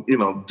still, you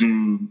know,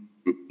 do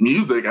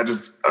music. I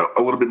just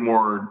a little bit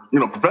more, you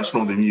know,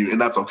 professional than you,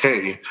 and that's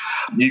okay.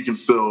 You can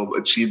still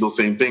achieve those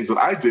same things that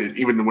I did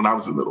even when I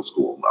was in middle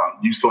school.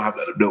 You still have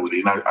that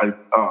ability, and I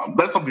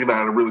that's something that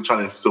I really try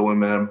to instill in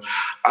them.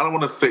 I don't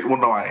want to say, well,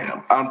 no, I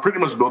am. I'm pretty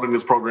much building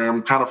this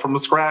program kind of from the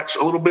scratch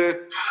a little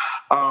bit,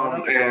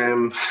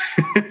 and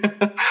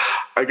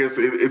I guess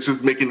it's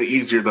just making it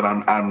easier that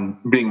I'm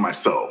being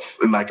myself,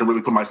 and I can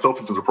really put myself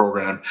into the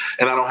program,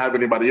 and I don't have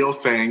anybody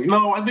else saying,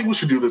 no, I think we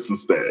should do this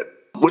instead.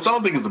 Which I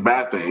don't think is a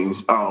bad thing,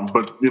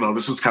 but, you know,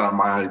 this is kind of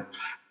my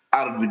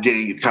out of the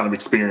gate kind of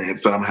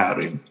experience that I'm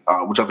having,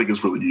 which I think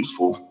is really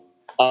useful.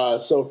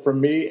 So for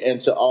me, and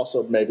to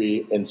also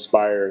maybe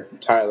inspire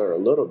Tyler a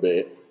little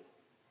bit,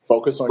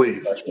 focus on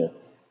your freshmen.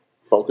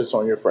 Focus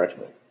on your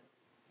freshmen.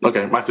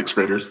 Okay, my sixth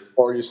graders.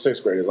 Or your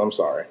sixth graders, I'm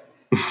sorry.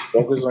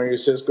 Focus on your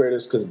sixth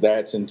graders, because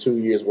that's in 2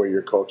 years where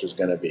your coach is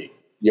going to be.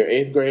 Your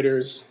eighth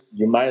graders,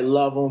 you might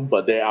love them,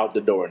 but they're out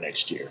the door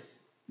next year.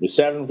 The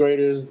seventh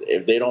graders,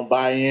 if they don't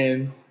buy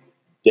in,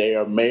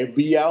 they may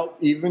be out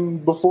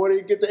even before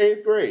they get to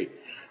eighth grade.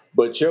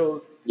 But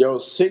your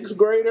sixth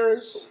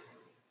graders,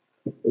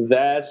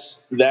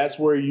 that's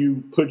where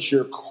you put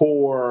your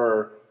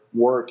core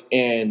work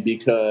in,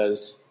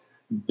 because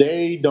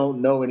they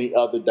don't know any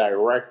other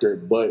director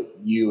but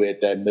you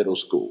at that middle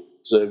school.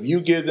 So if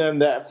you give them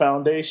that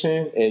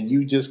foundation and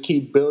you just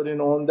keep building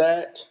on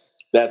that,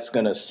 that's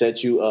going to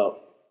set you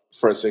up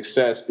for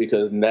success,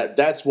 because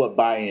that's what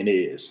buy-in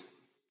is.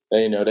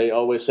 And, you know, they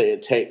always say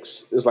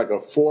it's like a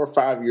 4 or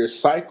 5 year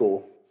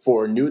cycle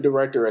for a new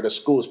director at a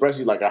school,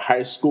 especially like a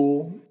high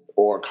school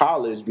or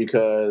college,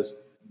 because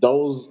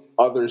those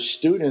other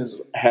students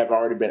have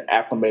already been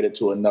acclimated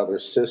to another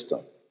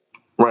system.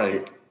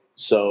 Right.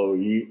 So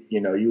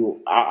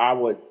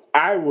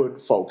I would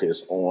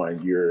focus on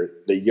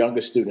the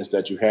youngest students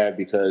that you have,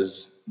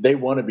 because they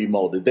want to be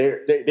molded.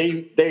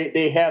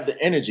 They have the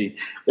energy.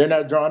 They're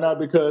not drawn out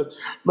because,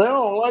 man, I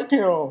don't like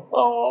him.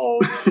 Oh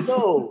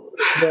no.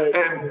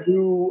 But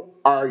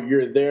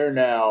you're there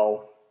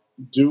now.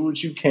 Do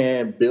what you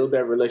can, build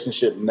that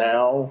relationship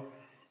now,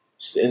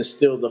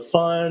 instill the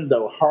fun,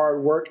 the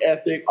hard work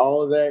ethic,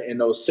 all of that in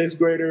those sixth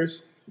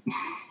graders,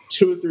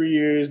 2 or 3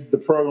 years, the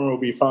program will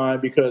be fine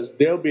because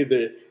they'll be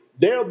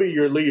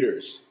your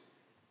leaders.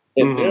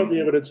 And they'll be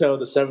able to tell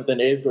the seventh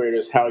and eighth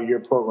graders how your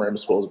program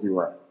is supposed to be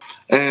run.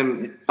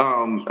 And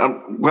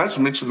I'm glad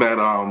you mentioned that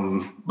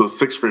the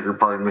sixth grader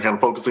part and kind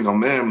of focusing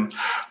on them,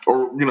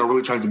 or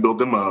really trying to build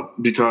them up,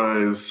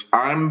 because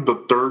I'm the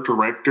third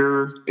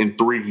director in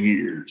 3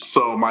 years.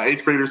 So my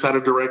eighth graders had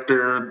a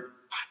director,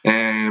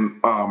 and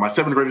my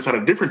seventh graders had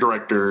a different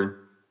director.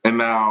 And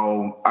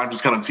now I'm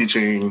just kind of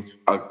teaching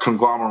a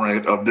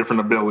conglomerate of different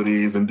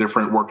abilities and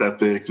different work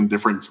ethics and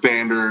different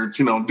standards,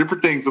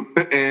 different things.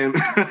 And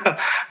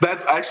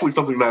that's actually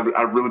something that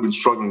I've really been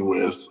struggling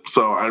with.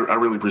 So I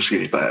really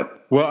appreciate that.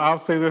 Well, I'll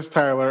say this,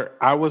 Tyler.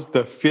 I was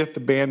the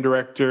 5th band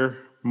director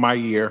my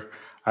year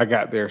I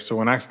got there. So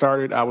when I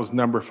started, I was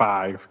number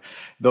 5.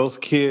 Those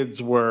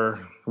kids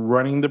were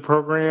running the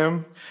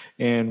program,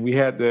 and we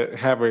had to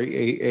have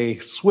a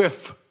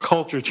swift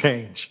culture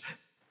change.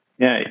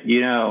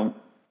 Yeah,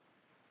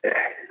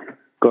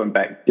 going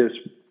back, just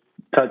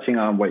touching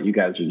on what you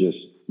guys are just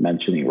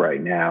mentioning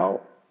right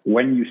now,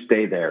 when you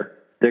stay there,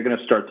 they're going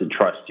to start to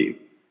trust you.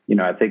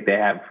 I think they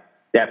have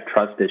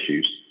trust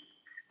issues.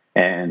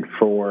 And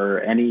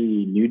for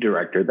any new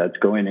director that's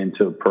going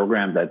into a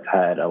program that's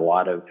had a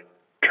lot of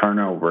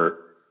turnover,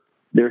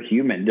 they're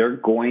human. They're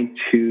going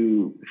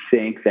to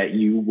think that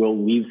you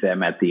will leave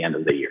them at the end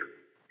of the year.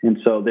 And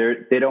so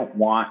they don't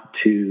want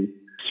to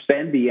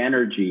spend the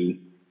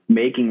energy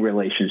making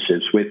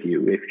relationships with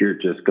you if you're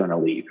just going to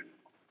leave.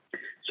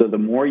 So the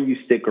more you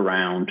stick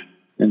around,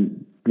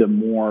 and the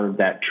more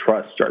that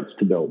trust starts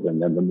to build,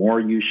 and then the more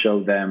you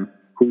show them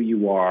who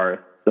you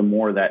are, the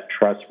more that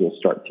trust will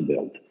start to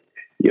build.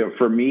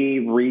 For me,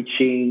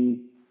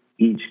 reaching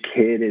each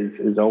kid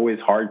is always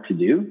hard to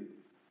do.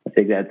 I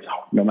think that's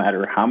no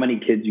matter how many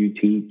kids you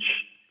teach,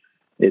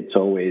 it's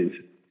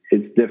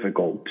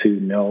difficult to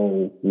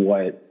know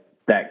what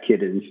that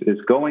kid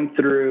is going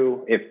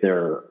through, if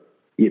they're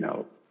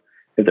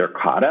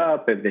caught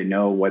up, if they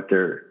know what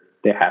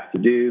they have to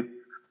do.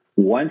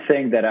 One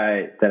thing that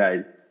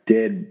I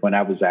did when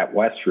I was at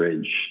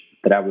Westridge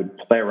that I would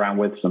play around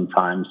with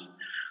sometimes,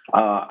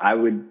 I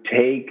would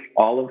take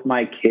all of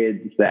my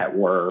kids that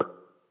were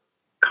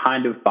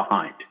kind of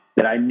behind,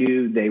 that I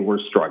knew they were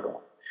struggling.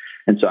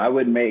 And so I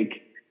would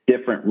make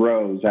different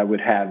rows. I would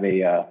have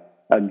a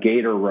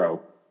Gator row,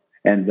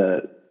 and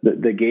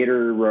the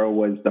Gator row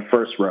was the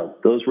first row.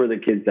 Those were the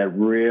kids that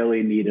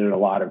really needed a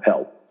lot of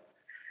help.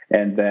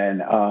 And then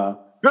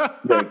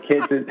the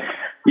kids,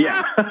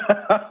 yeah.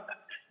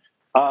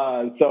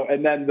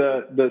 And then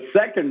the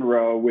second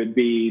row would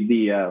be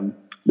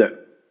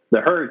the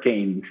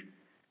Hurricanes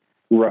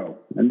row,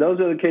 and those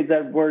are the kids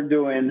that were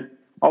doing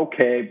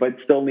okay, but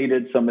still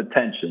needed some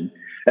attention.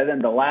 And then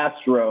the last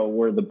row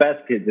were the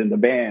best kids in the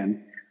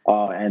band,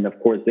 and of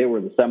course they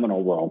were the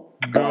Seminole row.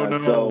 Go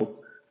Noles.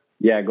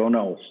 Go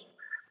Noles.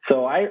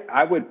 So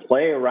I would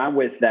play around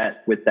with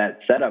that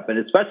setup, and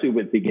especially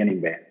with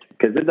beginning band,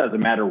 because it doesn't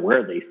matter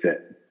where they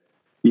sit.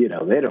 They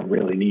don't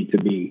really need to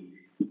be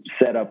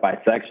set up by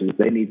sections.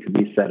 They need to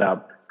be set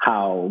up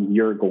how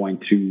you're going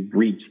to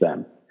reach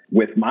them.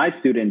 With my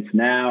students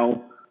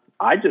now,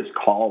 I just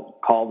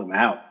call them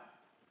out.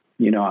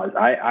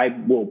 I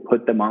will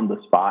put them on the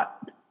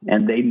spot,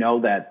 and they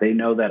know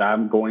that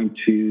I'm going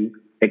to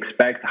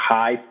expect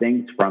high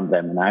things from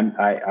them. And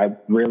I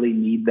really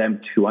need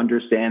them to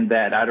understand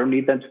that I don't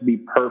need them to be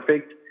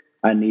perfect.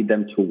 I need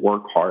them to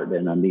work hard,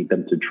 and I need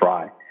them to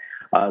try.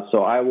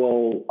 So I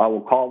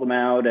will call them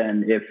out.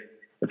 And if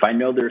I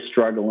know they're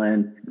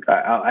struggling,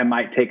 I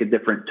might take a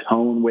different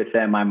tone with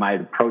them. I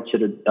might approach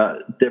it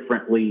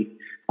differently.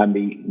 I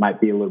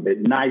might be a little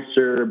bit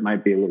nicer,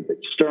 might be a little bit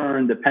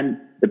stern,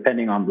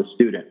 depending on the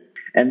student.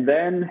 And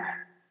then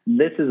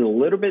this is a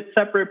little bit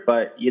separate,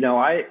 but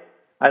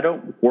I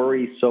don't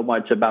worry so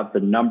much about the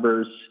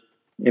numbers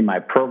in my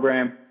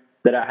program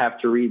that I have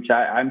to reach.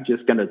 I'm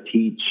just going to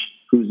teach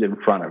who's in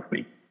front of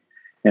me,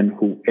 and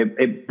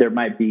if there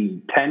might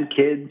be 10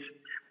 kids.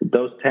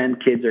 Those 10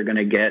 kids are going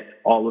to get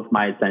all of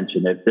my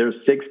attention. If there's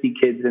 60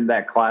 kids in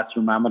that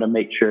classroom, I'm going to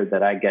make sure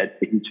that I get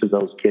to each of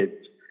those kids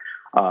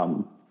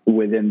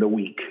within the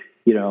week,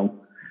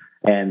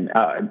 and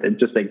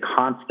just a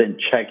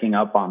constant checking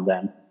up on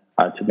them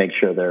to make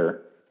sure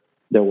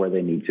they're where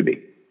they need to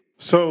be.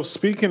 So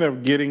speaking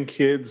of getting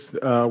kids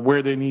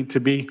where they need to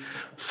be,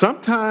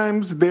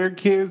 sometimes there are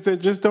kids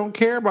that just don't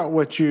care about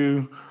what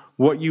you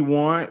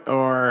want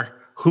or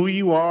who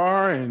you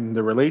are and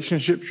the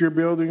relationships you're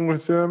building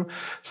with them.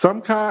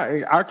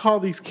 I call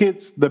these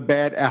kids the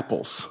bad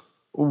apples.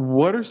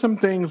 What are some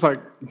things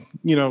like,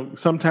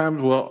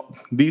 sometimes,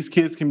 these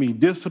kids can be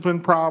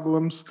discipline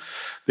problems.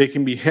 They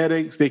can be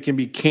headaches. They can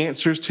be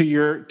cancers to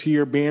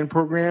your band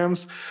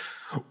programs.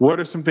 What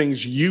are some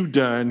things you've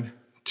done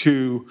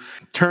to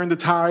turn the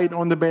tide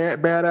on the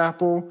bad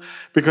apple,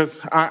 because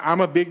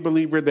I'm a big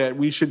believer that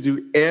we should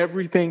do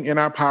everything in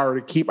our power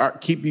to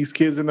keep these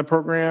kids in the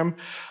program.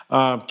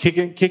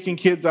 Kicking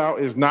kids out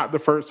is not the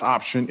first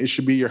option. It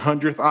should be your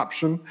 100th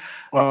option.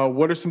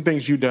 What are some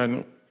things you've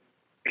done?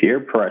 Peer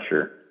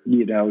pressure.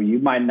 You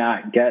might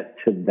not get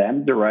to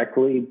them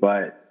directly,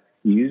 but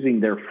using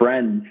their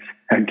friends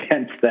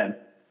against them.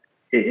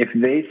 If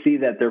they see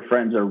that their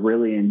friends are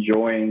really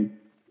enjoying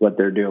what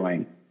they're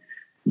doing,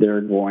 they're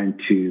going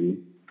to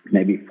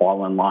maybe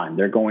fall in line.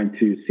 They're going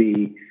to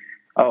see,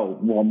 oh,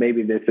 well,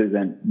 maybe this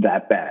isn't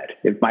that bad.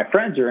 If my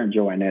friends are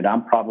enjoying it,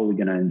 I'm probably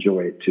going to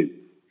enjoy it too.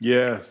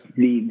 Yes.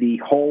 The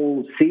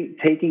whole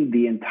taking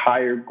the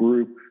entire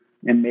group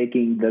and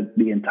making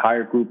the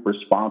entire group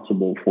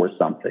responsible for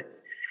something.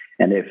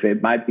 And if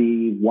it might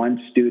be one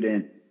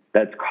student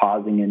that's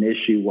causing an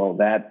issue, well,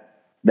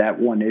 that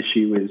one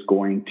issue is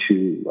going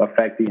to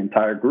affect the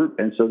entire group,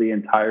 and so the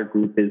entire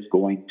group is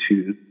going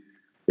to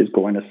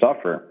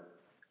suffer.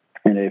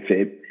 And if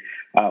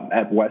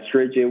at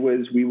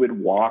Westridge, we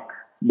would walk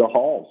the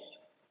halls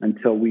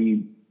until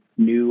we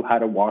knew how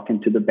to walk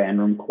into the band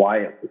room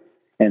quietly.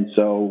 And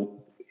so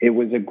it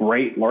was a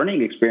great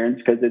learning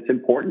experience, because it's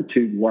important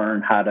to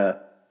learn how to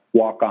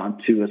walk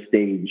onto a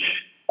stage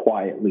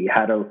quietly,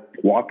 how to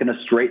walk in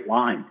a straight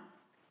line.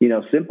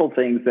 Simple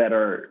things that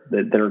are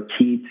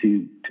key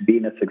to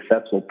being a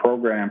successful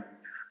program,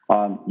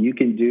 you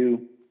can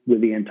do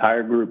with the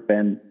entire group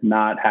and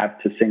not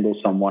have to single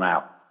someone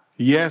out.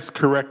 Yes,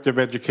 corrective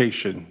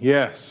education.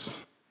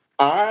 Yes.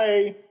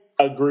 I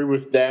agree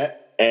with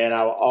that. And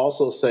I'll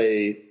also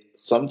say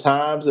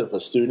sometimes if a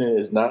student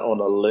is not on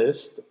a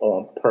list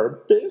on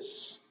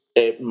purpose,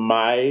 it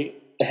might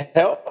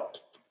help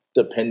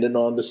depending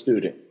on the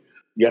student.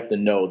 You have to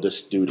know the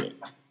student.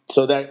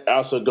 So that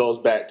also goes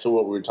back to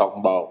what we were talking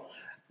about.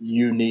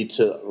 You need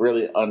to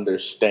really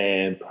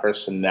understand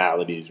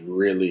personalities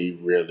really,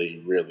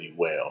 really, really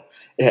well.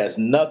 It has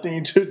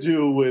nothing to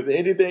do with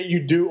anything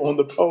you do on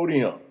the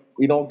podium.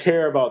 We don't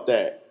care about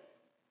that.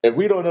 If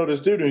we don't know the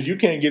students, you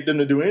can't get them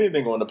to do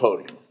anything on the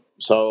podium.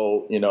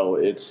 So,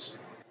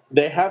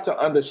 they have to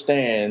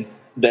understand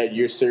that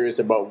you're serious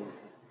about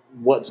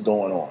what's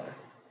going on.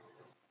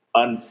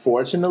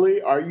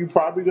 Unfortunately, are you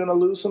probably going to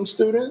lose some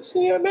students?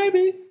 Yeah,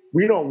 maybe.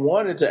 We don't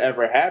want it to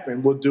ever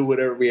happen. We'll do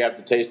whatever we have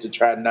to take to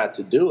try not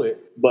to do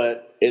it.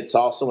 But it's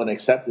also an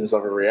acceptance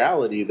of a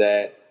reality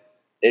that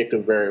it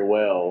could very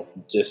well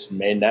just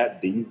may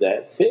not be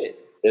that fit,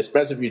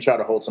 especially if you try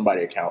to hold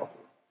somebody accountable.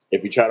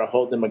 If you try to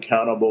hold them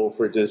accountable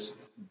for just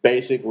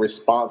basic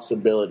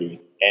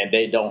responsibility and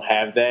they don't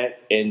have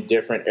that in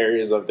different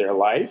areas of their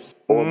life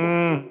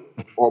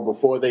or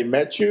before they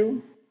met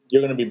you,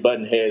 you're going to be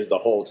butting heads the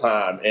whole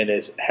time. And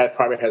it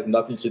probably has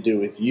nothing to do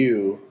with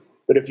you.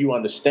 But if you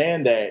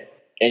understand that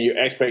and your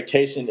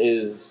expectation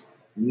is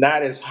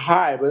not as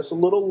high, but it's a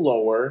little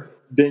lower,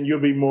 then you'll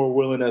be more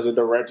willing as a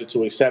director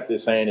to accept it,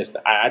 saying,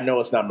 I know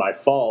it's not my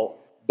fault,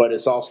 but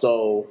it's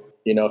also,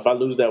 if I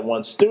lose that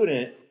one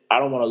student, I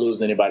don't want to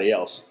lose anybody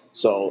else.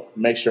 So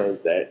make sure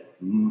that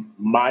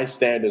my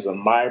standards of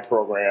my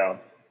program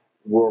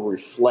will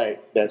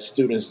reflect that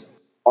students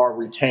are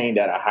retained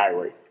at a high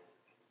rate.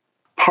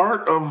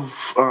 Part of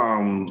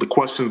the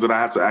questions that I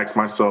have to ask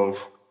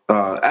myself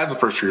as a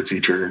first-year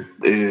teacher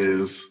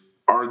is,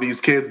 are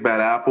these kids bad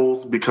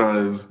apples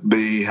because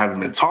they haven't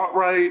been taught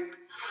right?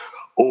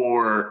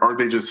 Or are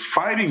they just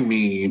fighting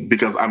me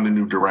because I'm the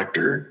new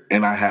director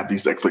and I have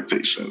these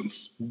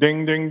expectations?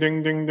 Ding, ding,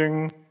 ding, ding,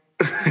 ding.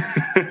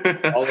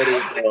 All of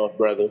it,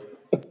 brother.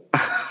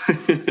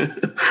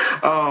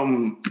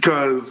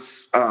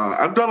 Because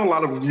I've done a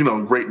lot of,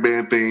 great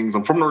band things.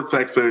 I'm from North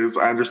Texas.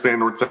 I understand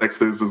North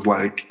Texas is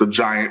like the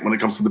giant when it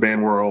comes to the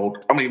band world.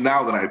 I mean,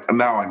 now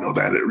I know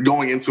that.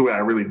 Going into it, I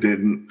really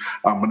didn't.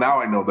 But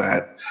now I know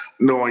that,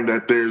 knowing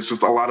that there's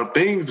just a lot of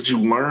things that you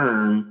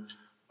learn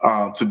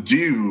to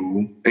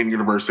do in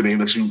university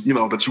and that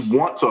that you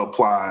want to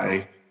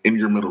apply in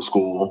your middle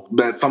school,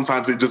 that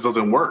sometimes it just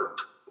doesn't work.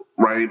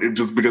 Right? It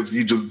just because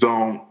you just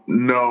don't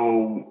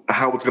know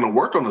how it's going to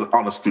work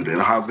on a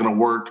student, how it's going to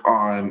work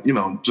on,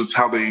 just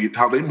how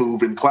they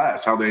move in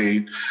class, how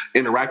they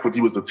interact with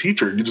you as a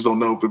teacher. You just don't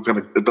know if that's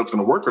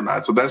going to work or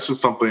not. So that's just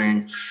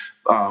something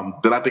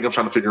that I think I'm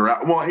trying to figure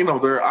out. Well,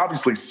 there are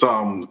obviously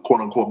some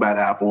quote unquote bad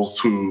apples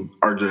who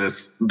are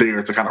just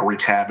there to kind of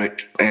wreak havoc,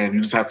 and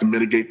you just have to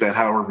mitigate that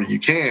however you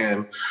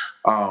can.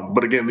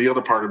 But again, the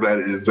other part of that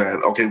is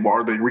that, okay, well,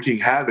 are they wreaking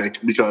havoc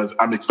because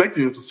I'm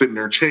expecting them to sit in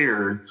their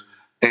chair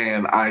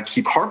and I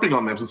keep harping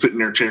on them to sit in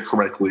their chair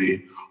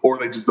correctly, or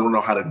they just don't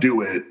know how to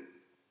do it,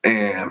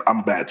 and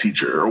I'm a bad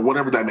teacher, or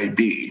whatever that may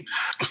be.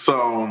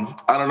 So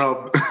I don't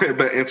know if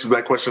that answers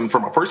that question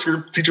from a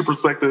first-year teacher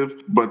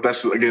perspective, but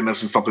that's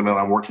just something that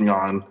I'm working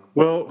on.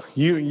 Well,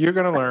 you're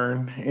going to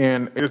learn,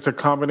 and it's a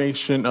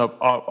combination of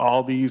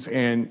all these,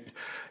 and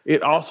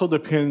it also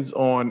depends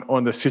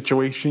on the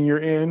situation you're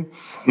in.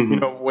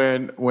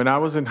 Mm-hmm. When I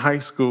was in high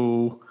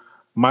school,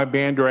 my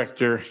band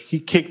director, he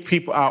kicked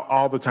people out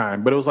all the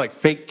time, but it was like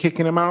fake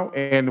kicking them out.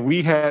 And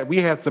we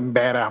had some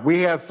bad apples. We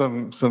had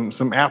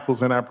some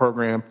apples in our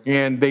program,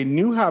 and they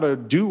knew how to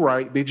do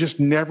right. They just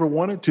never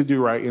wanted to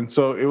do right. And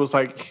so it was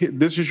like,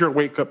 this is your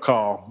wake up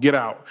call, get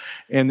out.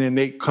 And then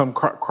they come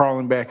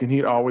crawling back, and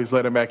he'd always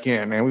let them back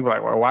in. And we were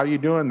like, well, why are you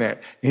doing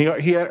that?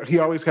 And he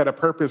always had a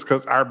purpose,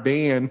 because our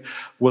band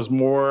was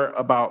more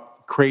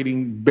about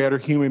creating better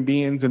human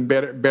beings and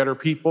better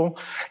people.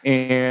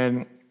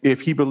 And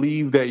if he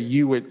believed that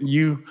you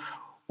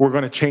were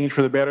going to change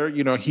for the better,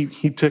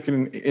 he took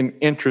an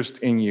interest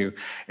in you.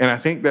 And I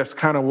think that's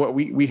kind of what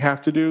we have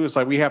to do. Is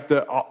like, we have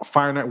to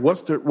find out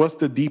what's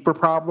the deeper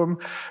problem,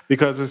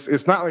 because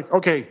it's not like,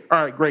 okay,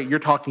 all right, great, you're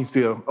talking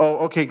still. Oh,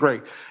 okay,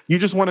 great. You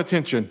just want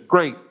attention.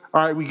 Great.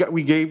 All right,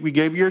 we gave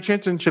you your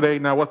attention today.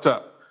 Now what's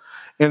up?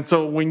 And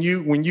so when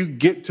you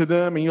get to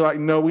them and you're like,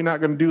 no, we're not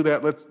going to do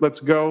that. Let's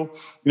go.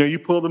 You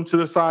pull them to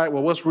the side.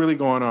 Well, what's really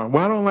going on?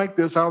 Well, I don't like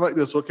this. I don't like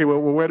this. Okay,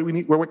 well,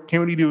 what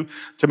can we do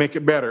to make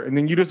it better? And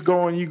then you just go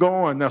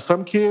on. Now,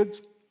 some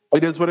kids,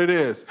 it is what it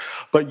is.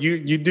 But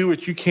you do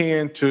what you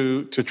can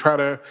to try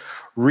to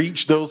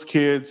reach those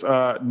kids,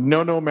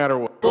 no matter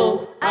what.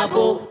 Well,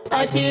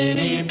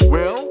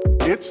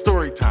 it's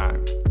story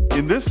time.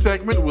 In this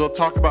segment, we'll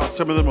talk about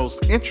some of the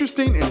most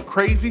interesting and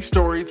crazy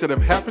stories that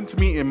have happened to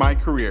me in my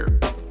career.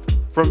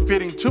 From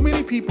fitting too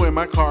many people in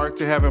my car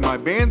to having my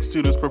band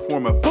students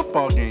perform a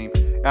football game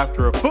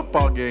after a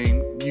football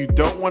game, you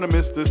don't want to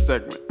miss this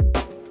segment.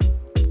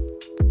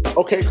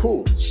 Okay,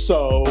 cool.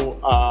 So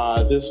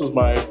this was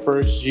my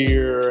first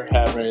year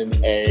having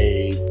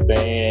a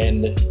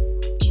band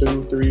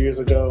 2-3 years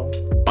ago.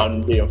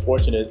 The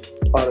unfortunate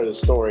part of the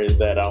story is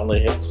that I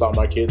only saw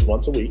my kids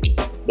once a week,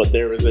 but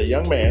there was a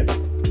young man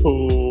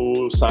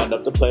who signed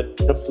up to play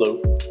the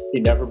flute.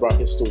 He never brought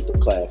his flute to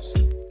class,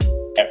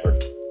 ever.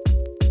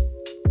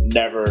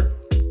 Never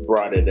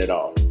brought it at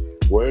all.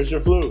 Where's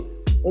your flute?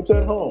 It's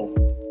at home.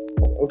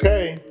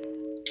 Okay.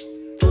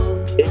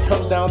 It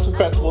comes down to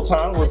festival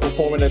time. We're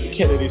performing at the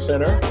Kennedy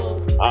Center.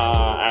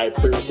 I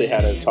previously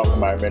had to talk to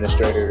my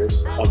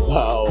administrators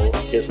about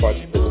his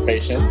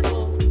participation,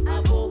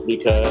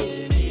 because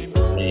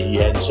he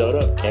hadn't showed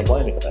up. Can't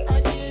play anything.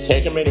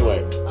 Take him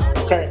anyway.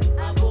 Okay.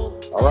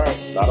 All right,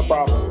 not a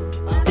problem.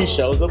 He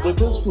shows up with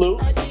his flute,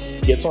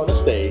 gets on the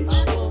stage,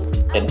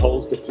 and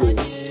holds the flute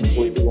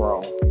completely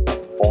wrong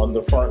on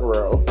the front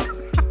row.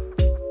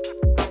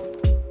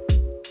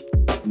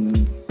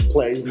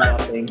 Plays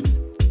nothing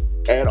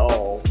at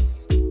all.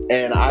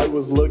 And I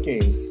was looking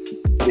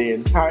the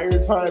entire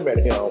time at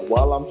him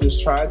while I'm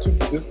just trying to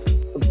just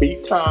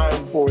beat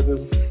time for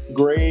this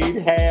grade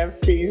half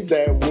piece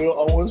that Will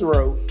Owens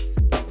wrote.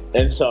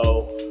 And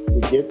so we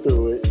get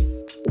through it.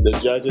 The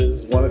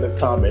judges, one of the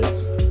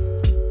comments,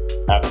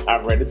 I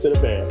read it to the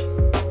band,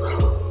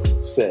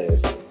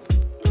 says,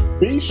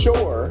 be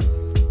sure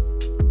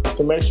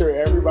to make sure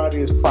everybody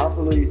is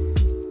properly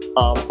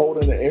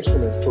holding the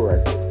instruments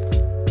correctly.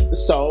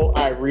 So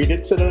I read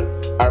it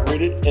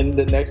in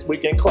the next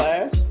week in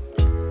class,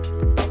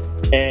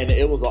 and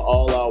it was an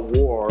all-out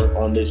war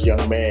on this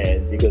young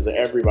man, because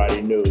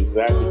everybody knew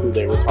exactly who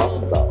they were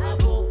talking about.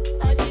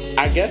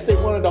 I guess they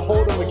wanted to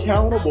hold him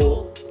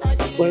accountable.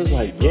 But it was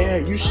like, yeah,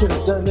 you should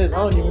have done this.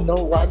 I don't even know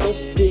why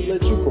Mrs. still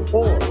let you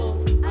perform.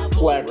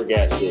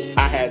 Flabbergasted.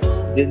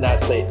 Did not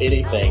say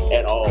anything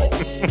at all.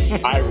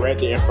 I read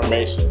the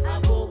information.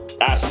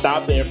 I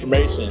stopped the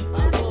information.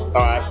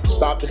 Or I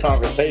stopped the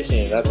conversation.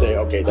 And I said,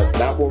 okay, that's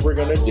not what we're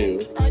going to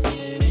do.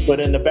 But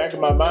in the back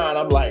of my mind,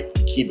 I'm like,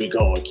 keep it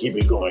going.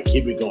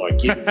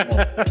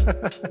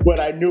 But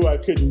I knew I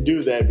couldn't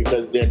do that,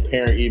 because then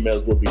parent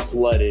emails would be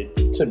flooded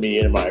to me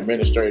and my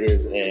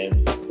administrators,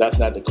 and that's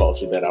not the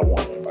culture that I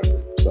wanted in my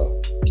group.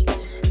 So,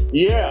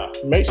 yeah,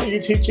 make sure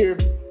you teach your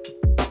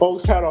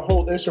folks how to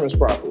hold instruments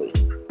properly.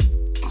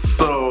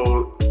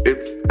 So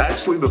it's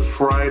actually the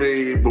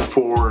Friday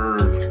before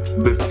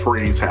this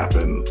freeze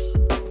happens.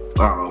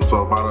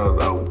 So about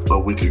a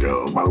week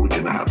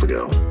and a half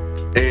ago.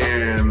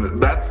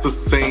 And that's the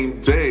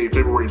same day,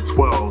 February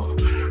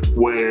 12th,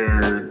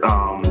 where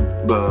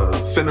the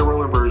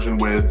Cinderella version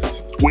with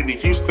Whitney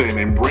Houston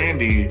and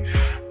Brandy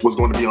was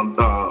going to be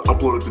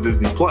uploaded to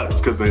Disney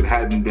Plus, because it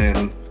hadn't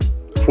been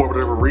for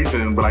whatever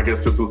reason. But I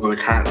guess this was their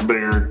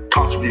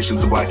contribution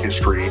to Black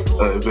history,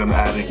 is in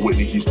adding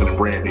Whitney Houston and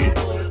Brandy,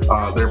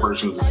 their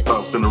versions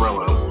of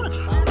Cinderella.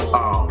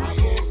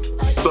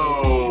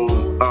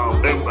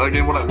 And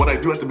again, what I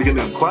do at the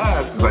beginning of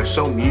class is I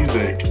show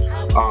music,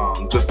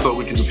 just so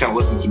we can just kind of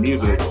listen to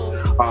music.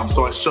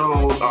 So I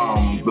show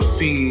the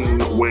scene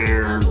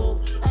where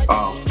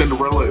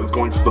Cinderella is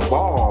going to the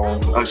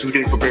ball. She's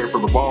getting prepared for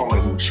the ball,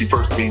 and she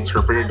first meets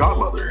her fairy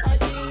godmother.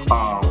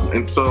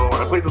 And so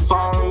I played the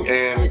song,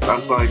 and I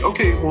was like,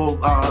 okay, well,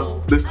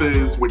 this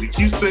is Whitney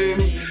Houston.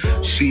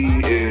 She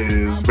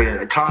is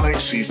very iconic.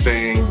 She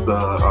sang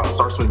the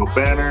Star Spangled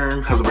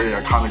Banner, has a very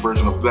iconic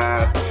version of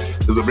that.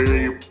 Is a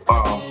very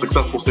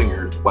successful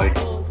singer. Like,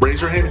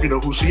 raise your hand if you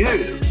know who she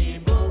is.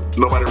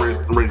 Nobody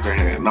raised their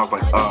hand. And I was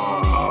like,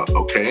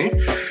 Okay.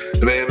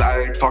 And then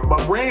I talk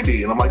about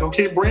Brandy, and I'm like,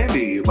 okay,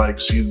 Brandy, like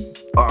she's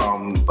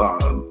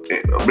a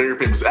very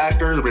famous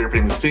actor, a very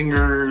famous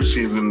singer.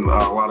 She's in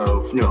a lot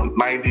of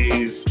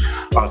 90s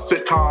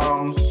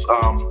sitcoms.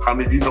 How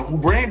many of you know who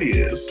Brandy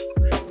is?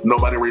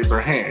 Nobody raised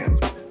their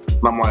hand.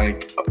 And I'm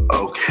like,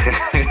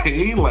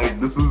 okay, like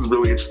this is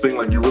really interesting.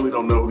 Like you really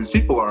don't know who these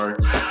people are.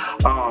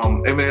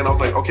 And then I was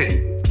like,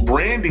 okay,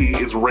 Brandy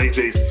is Ray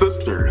J's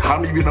sister. How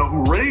many of you know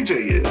who Ray J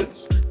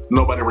is?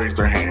 Nobody raised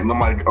their hand. I'm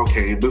like,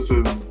 okay, this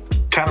is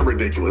kind of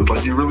ridiculous.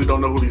 Like you really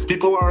don't know who these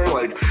people are?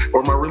 Like,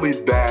 or am I really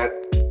that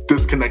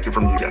disconnected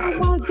from you guys?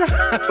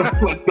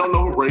 Like, don't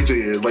know who Ray J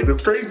is. Like,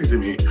 that's crazy to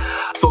me.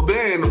 So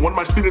then one of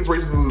my students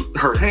raises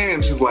her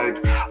hand. She's like,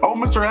 oh,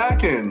 Mr.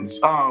 Atkins,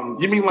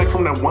 you mean like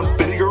from that one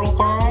City Girls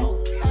song?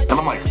 And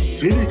I'm like,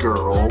 City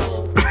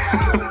Girls?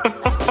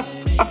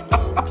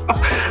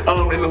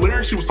 And the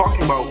lyric she was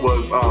talking about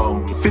was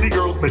City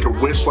Girls make a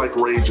wish like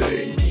Ray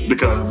J,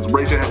 because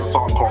Ray J has a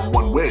song called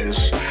One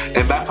Wish,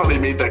 and that's how they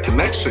made that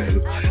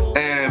connection.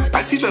 And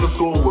I teach at a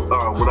school what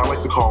I like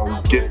to call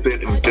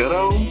gifted and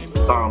ghetto,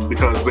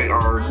 because they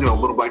are,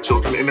 little black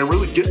children, and they're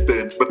really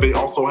gifted, but they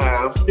also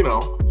have, I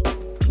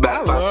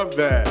love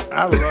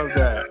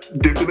that.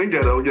 Gifted and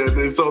ghetto, yeah.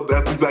 And so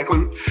that's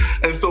exactly.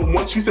 And so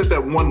once she said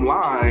that one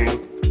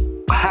line,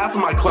 half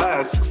of my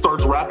class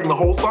starts rapping the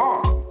whole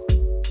song.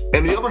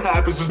 And the other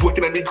half is just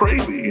looking at me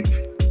crazy.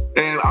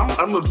 And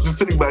I'm just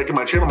sitting back in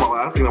my chair and I'm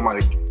laughing. I'm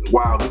like,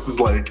 wow, this is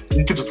like,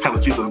 you could just kind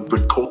of see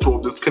the cultural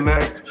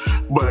disconnect.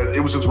 But it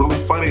was just really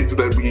funny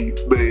that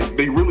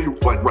they really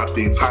like rapped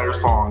the entire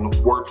song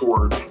word for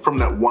word from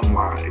that one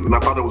line. And I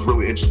thought it was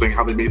really interesting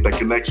how they made that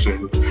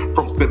connection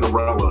from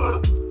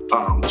Cinderella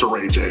to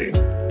Ray J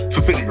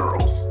to City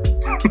Girls.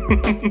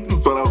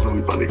 So that was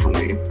really funny for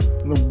me.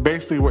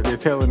 Basically what they're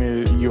telling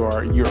you, you're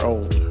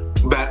old.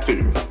 That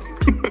too.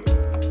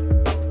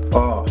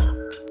 Oh,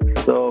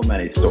 so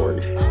many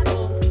stories.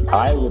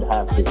 I would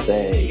have to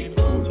say it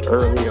was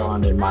early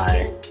on in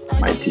my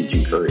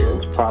teaching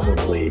career. It's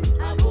probably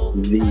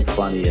the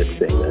funniest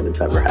thing that has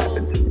ever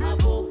happened to me.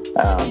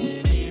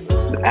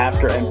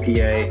 After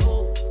MPA,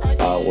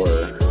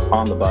 we're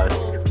on the bus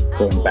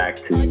going back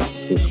to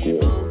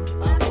school.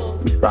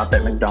 We stop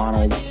at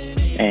McDonald's,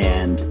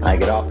 and I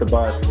get off the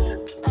bus,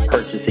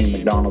 purchasing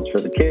McDonald's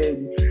for the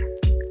kids.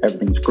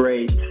 Everything's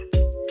great.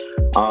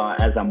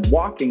 As I'm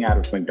walking out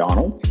of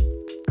McDonald's,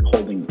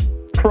 holding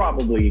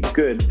probably a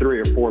good 3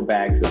 or 4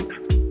 bags of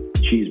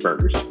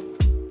cheeseburgers,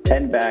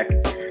 head back,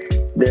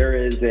 there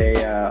is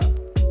a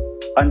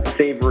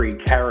unsavory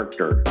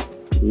character,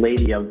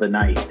 lady of the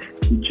night,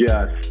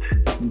 just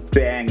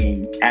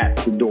banging at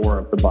the door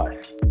of the bus.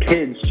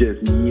 Kids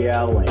just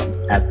yelling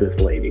at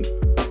this lady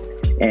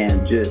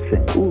and just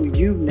saying, "Ooh,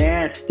 you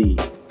nasty.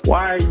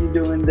 Why are you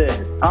doing this?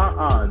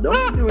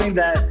 Don't be doing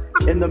that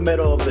in the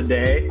middle of the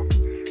day."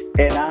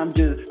 And I'm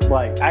just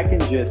like, I can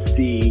just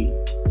see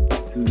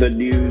the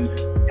news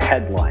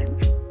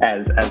headlines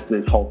as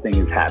this whole thing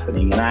is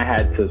happening. And I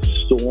had to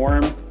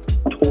storm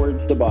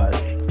towards the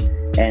bus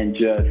and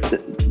just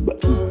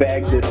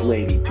beg this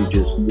lady to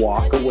just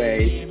walk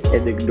away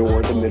and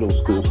ignore the middle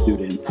school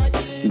students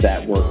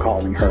that were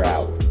calling her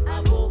out.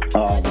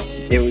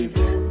 It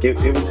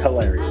was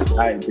hilarious.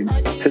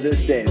 To this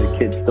day, the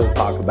kids still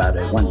talk about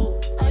it when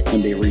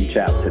they reach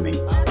out to me.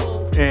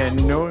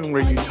 And knowing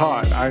where you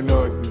taught, I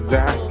know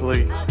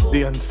exactly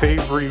the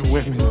unsavory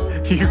women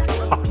you're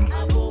talking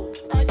about.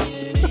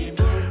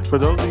 For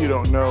those of you who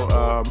don't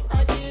know,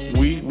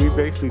 we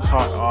basically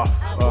taught off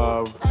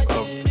of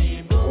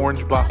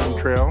Orange Blossom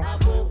Trail,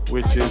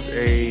 which is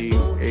a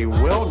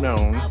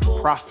well-known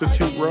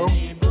prostitute row.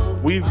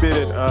 We've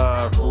been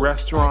at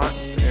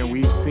restaurants and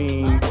we've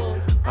seen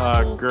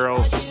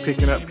girls just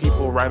picking up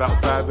people right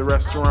outside the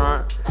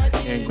restaurant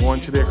and going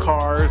to their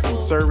cars and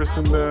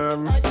servicing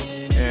them,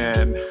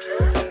 and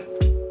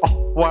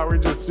while we're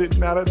just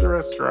sitting out at the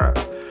restaurant.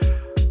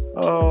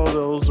 Oh,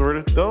 those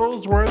were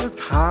the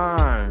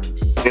times.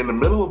 In the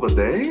middle of the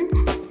day?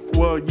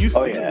 Well, you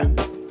see,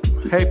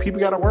 hey, people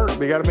got to work.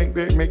 They got to make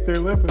their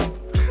living.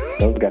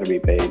 Those got to be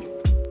paid.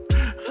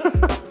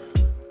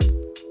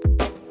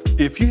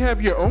 If you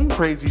have your own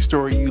crazy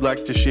story you'd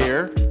like to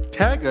share,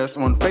 tag us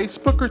on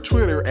Facebook or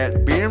Twitter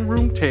at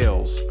Bandroom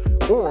Tales,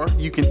 or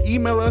you can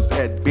email us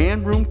at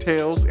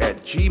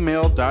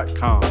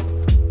bandroomtales@gmail.com.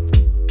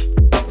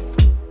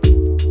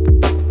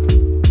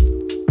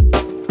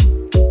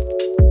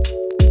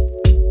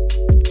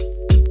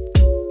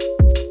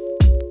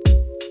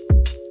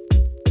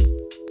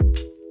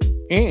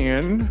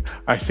 And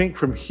I think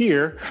from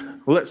here,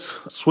 let's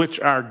switch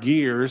our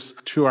gears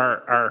to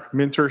our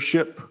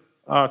mentorship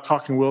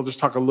talking. We'll just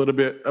talk a little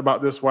bit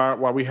about this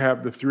while we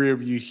have the three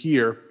of you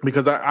here,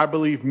 because I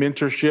believe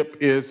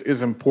mentorship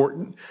is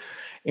important.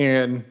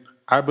 And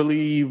I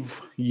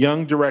believe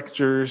young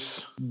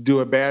directors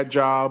do a bad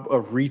job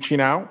of reaching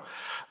out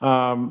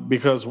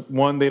because,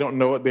 one, they don't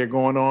know what they're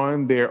going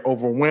on. They're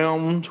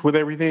overwhelmed with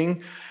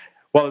everything.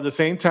 While at the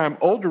same time,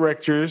 old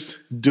directors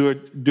do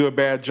a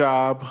bad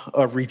job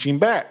of reaching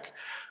back.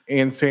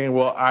 and saying,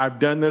 well, I've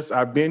done this,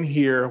 I've been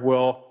here.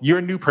 Well, you're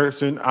a new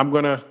person. I'm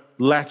going to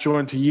latch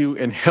on to you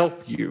and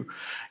help you.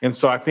 And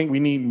so I think we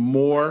need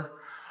more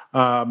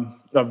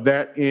of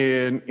that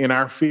in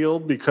our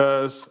field,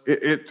 because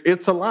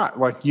it's a lot.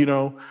 Like,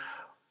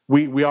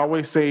 we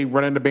always say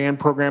running the band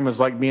program is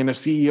like being a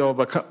CEO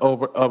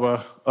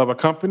of a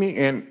company,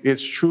 and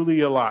it's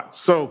truly a lot.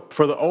 So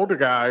for the older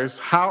guys,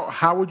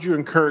 how would you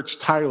encourage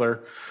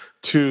Tyler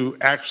to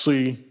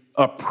actually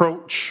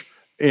approach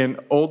an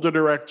older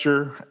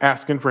director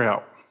asking for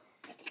help?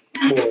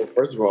 Well,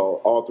 first of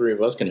all three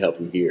of us can help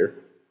you here.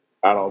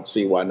 I don't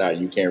see why not.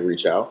 You can't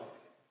reach out.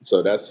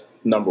 So that's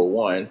number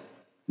one.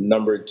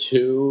 Number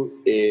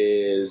two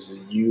is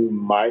you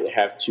might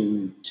have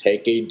to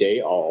take a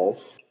day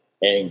off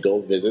and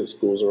go visit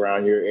schools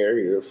around your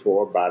area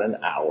for about an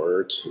hour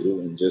or two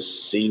and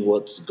just see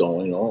what's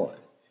going on.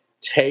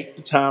 Take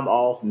the time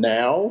off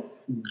now,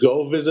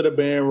 go visit a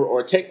band room,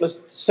 or take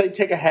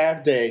a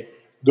half day,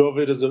 go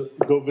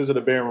visit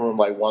a band room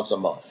like once a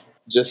month.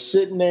 Just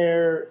sitting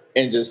there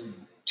and just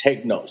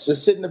take notes.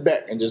 Just sit in the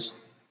back and just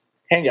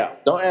hang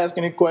out. Don't ask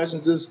any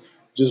questions.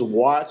 Just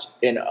watch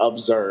and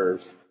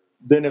observe.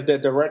 Then if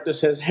that director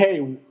says,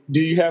 hey,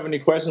 do you have any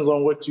questions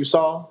on what you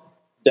saw?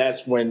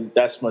 That's when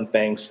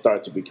things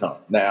start to become.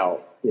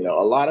 Now,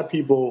 a lot of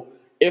people,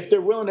 if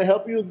they're willing to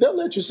help you, they'll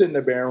let you sit in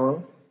the band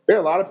room. There are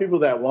a lot of people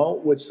that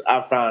won't, which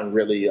I find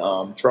really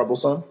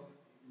troublesome.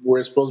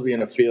 We're supposed to be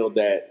in a field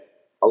that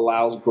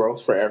allows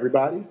growth for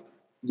everybody.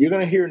 You're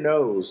going to hear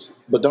no's,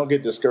 but don't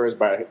get discouraged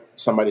by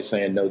somebody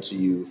saying no to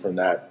you for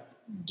not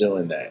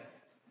doing that.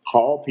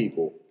 Call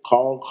people.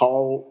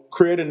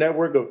 Create a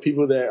network of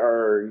people that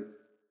are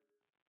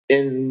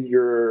in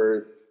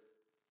your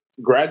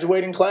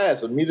graduating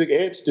class of music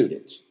ed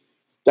students.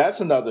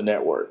 That's another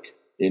network.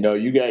 You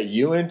got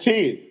UNT.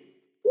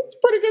 It's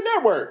a pretty good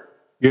network.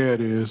 Yeah,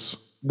 it is.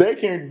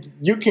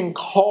 You can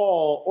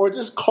call, or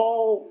just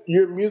call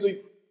your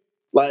music.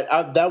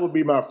 That would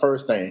be my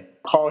first thing.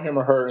 Call him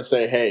or her and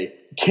say, hey,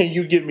 can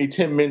you give me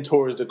 10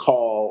 mentors to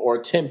call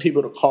or 10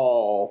 people to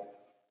call,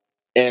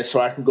 and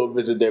so I can go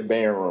visit their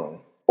band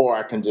room, or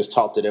I can just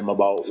talk to them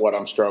about what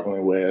I'm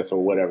struggling with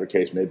or whatever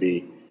case may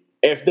be.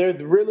 If they're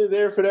really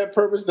there for that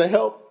purpose to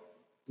help,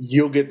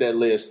 you'll get that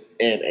list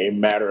in a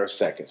matter of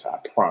seconds. I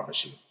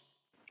promise you.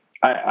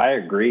 I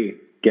agree.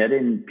 Get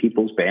in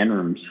people's band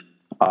rooms,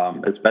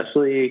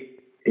 especially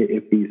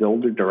if these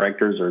older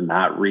directors are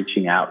not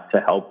reaching out to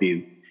help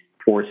you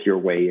force your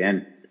way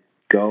in.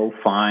 Go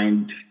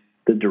find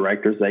the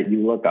directors that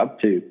you look up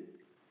to.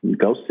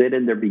 Go sit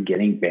in their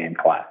beginning band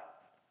class.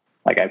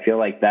 I feel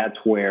like that's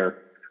where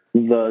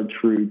the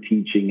true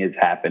teaching is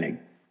happening.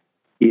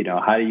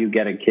 How do you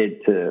get a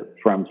kid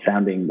from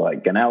sounding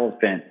like an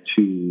elephant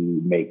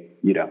to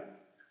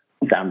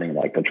sounding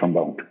like a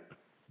trombone?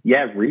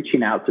 Yeah,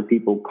 reaching out to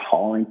people,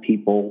 calling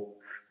people.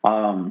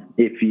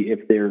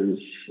 If there's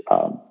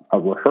a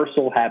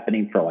rehearsal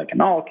happening for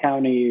an all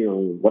county or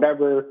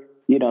whatever,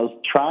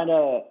 try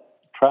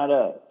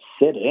to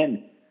sit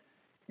in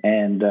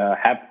and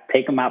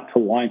take them out to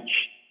lunch,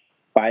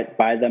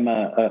 buy them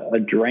a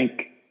drink.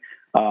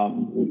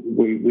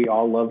 We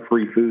all love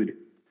free food.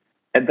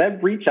 And then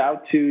reach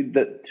out to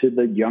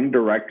the young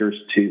directors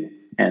too.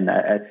 And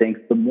I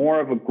think the more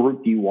of a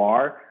group you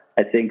are,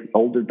 I think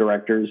older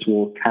directors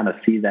will kind of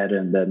see that,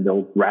 and then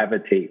they'll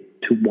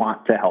gravitate to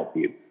want to help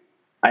you.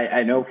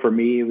 I know for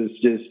me, it was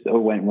just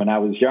when I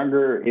was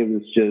younger, it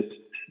was just,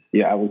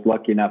 I was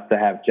lucky enough to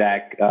have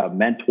Jack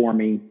mentor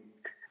me,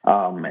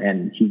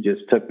 and he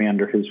just took me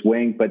under his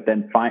wing. But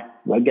then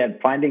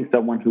finding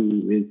someone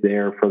who is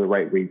there for the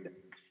right reasons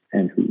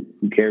and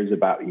who cares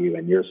about you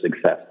and your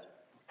success.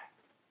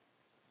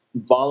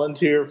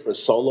 Volunteer for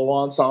solo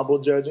ensemble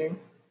judging,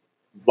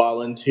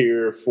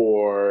 volunteer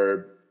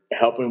for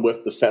helping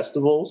with the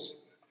festivals,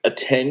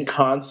 attend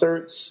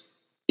concerts,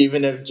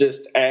 even if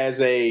just as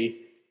a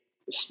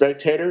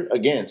spectator.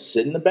 Again,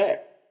 sit in the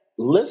back,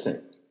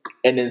 listen,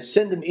 and then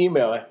send an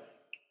email.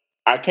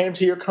 I came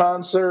to your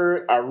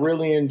concert. I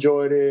really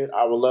enjoyed it.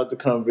 I would love to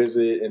come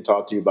visit and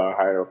talk to you about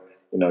how,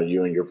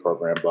 you and your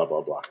program, blah, blah,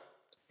 blah.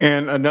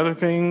 And another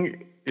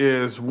thing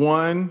is,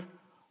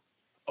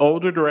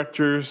 older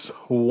directors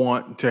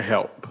want to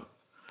help.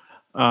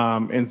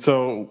 And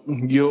so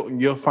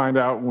you'll find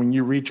out when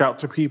you reach out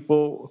to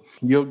people,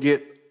 you'll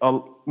get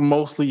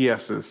mostly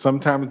yeses.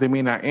 Sometimes they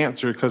may not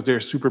answer because they're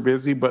super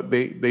busy, but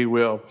they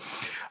will.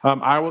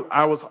 I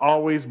was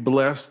always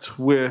blessed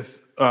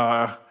with,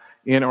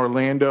 in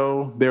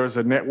Orlando, there was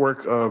a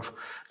network of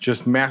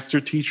just master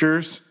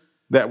teachers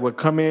that would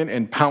come in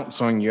and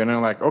pounce on you. And they're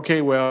like,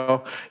 okay,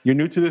 well, you're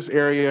new to this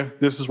area.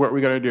 This is what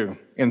we're going to do.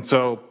 And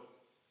so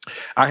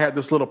I had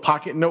this little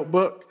pocket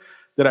notebook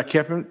that I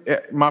kept in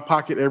my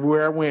pocket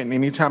everywhere I went. And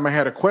anytime I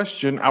had a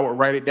question, I would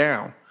write it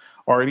down.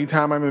 Or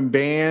anytime I'm in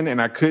band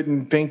and I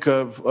couldn't think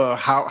of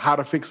how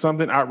to fix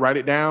something, I'd write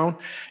it down.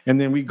 And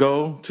then we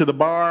go to the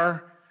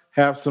bar,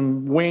 have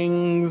some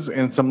wings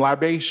and some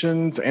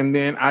libations. And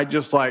then I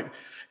just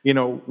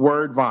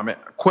word vomit,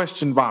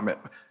 question vomit.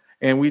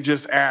 And we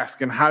just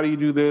ask, and how do you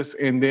do this?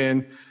 And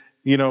then,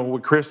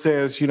 what Chris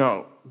says,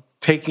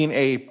 taking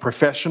a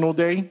professional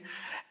day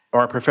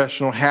or a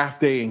professional half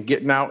day and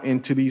getting out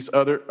into these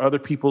other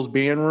people's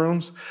band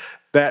rooms,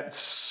 that's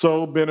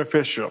so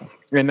beneficial.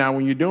 And now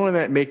when you're doing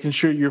that, making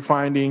sure you're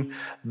finding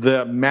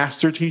the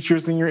master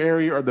teachers in your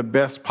area or the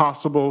best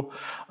possible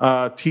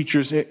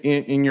teachers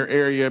in your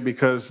area,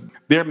 because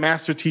they're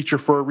master teacher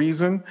for a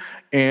reason.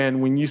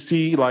 And when you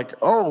see like,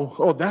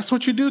 oh, that's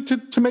what you do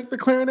to make the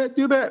clarinet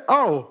do that?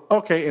 Oh,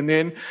 okay. And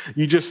then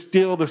you just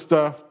steal the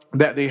stuff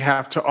that they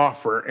have to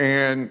offer.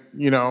 And,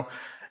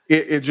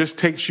 it just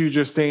takes you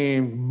just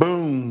saying,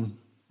 boom,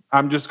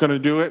 I'm just going to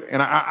do it.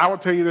 And I will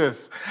tell you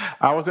this.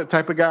 I was that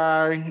type of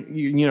guy.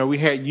 We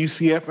had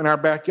UCF in our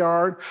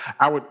backyard.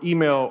 I would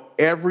email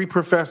every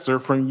professor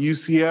from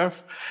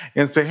UCF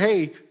and say,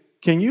 hey,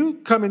 can you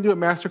come and do a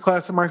master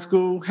class at my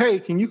school? Hey,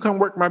 can you come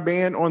work my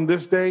band on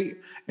this date?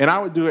 And I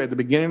would do it at the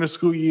beginning of the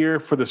school year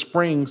for the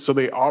spring, so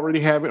they already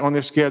have it on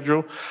their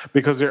schedule,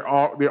 because they're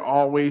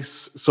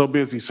always so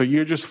busy. So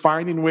you're just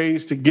finding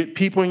ways to get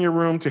people in your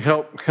room to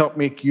help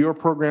make your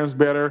programs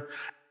better.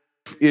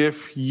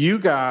 If you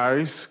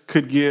guys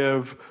could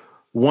give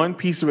one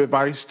piece of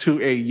advice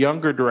to a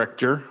younger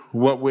director,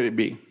 what would it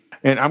be?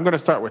 And I'm going to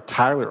start with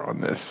Tyler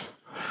on this.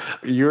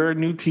 You're a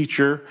new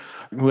teacher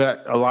with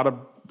a lot of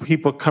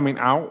people coming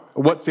out.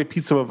 What's a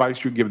piece of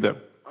advice you give them?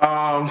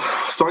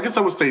 So I guess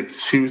I would say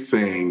two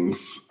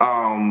things.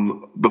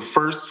 The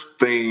first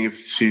thing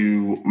is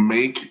to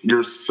make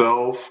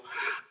yourself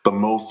the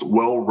most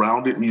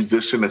well-rounded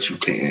musician that you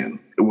can,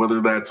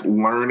 whether that's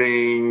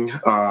learning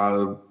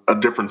a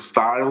different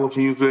style of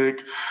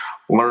music,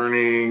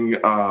 learning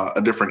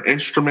a different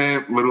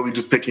instrument, literally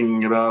just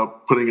picking it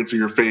up, putting it to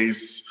your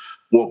face.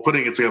 Well,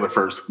 putting it together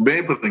first,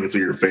 then putting it to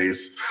your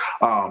face,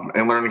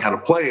 and learning how to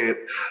play it.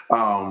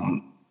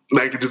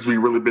 That could just be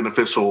really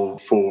beneficial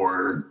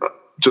for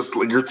just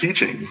like your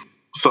teaching.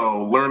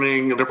 So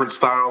learning a different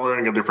style,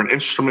 learning a different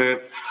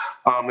instrument.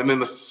 And then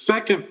the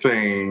second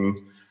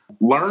thing,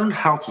 learn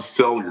how to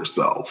sell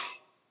yourself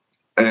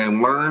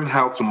and learn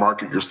how to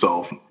market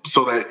yourself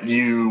so that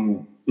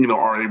you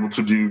are able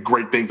to do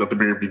great things at the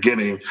very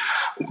beginning.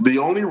 The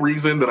only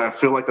reason that I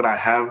feel like that I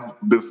have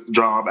this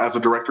job as a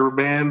director of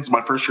bands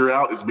my first year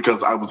out is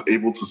because I was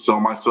able to sell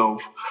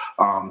myself,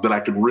 that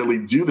I could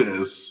really do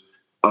this.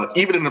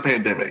 Even in the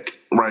pandemic,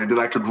 right, that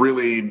I could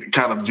really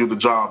kind of do the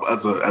job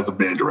as a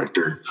band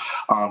director.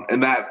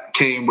 And that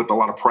came with a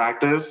lot of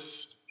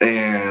practice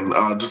and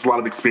just a lot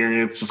of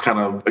experience, just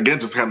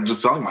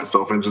selling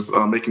myself and just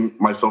making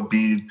myself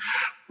be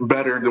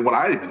better than what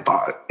I even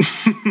thought.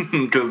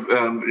 Because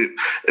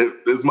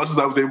as much as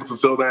I was able to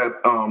sell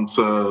that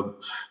to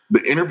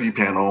the interview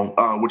panel,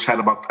 which had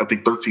about, I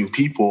think, 13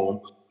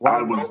 people,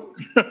 it was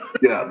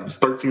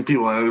 13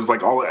 people, and it was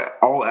like all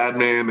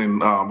admin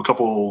and a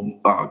couple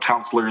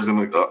counselors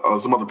and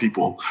some other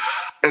people.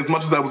 As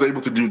much as I was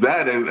able to do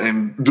that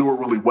and do it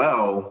really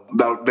well,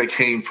 that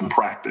came from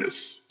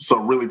practice. So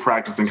really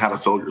practicing how to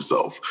sell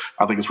yourself,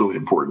 I think, is really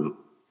important.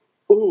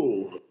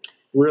 Ooh,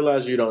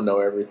 realize you don't know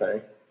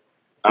everything.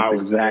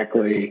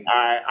 Exactly.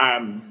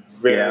 I'm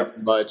very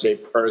much a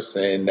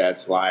person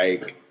that's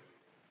like,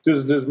 this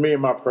is just me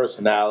and my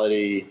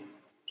personality.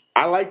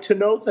 I like to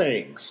know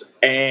things.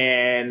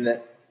 And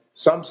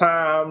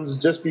sometimes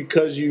just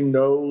because you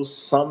know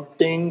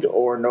something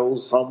or know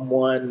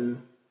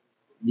someone,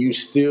 you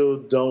still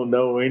don't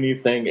know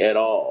anything at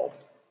all.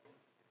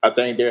 I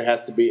think there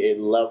has to be a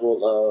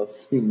level of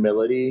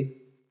humility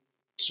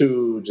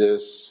to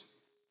just,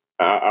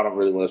 I don't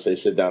really want to say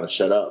sit down and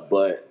shut up,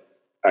 but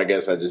I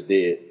guess I just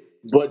did.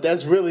 But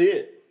that's really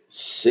it.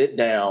 Sit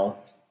down,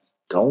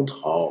 don't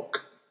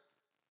talk,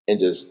 and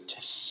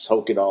just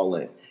soak it all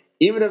in.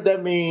 Even if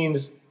that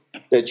means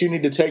that you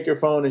need to take your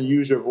phone and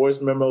use your voice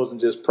memos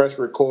and just press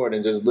record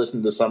and just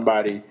listen to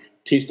somebody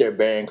teach their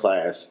band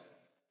class.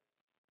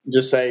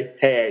 Just say,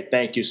 hey,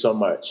 thank you so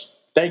much.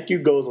 Thank you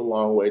goes a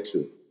long way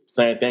too.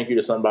 Saying thank you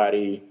to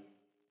somebody,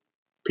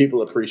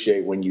 people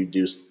appreciate when you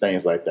do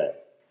things like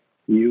that.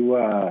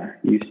 You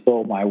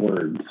stole my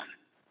words.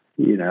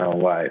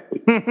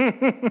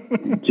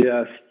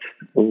 Just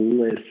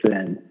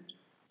listen.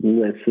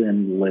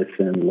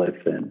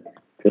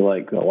 I feel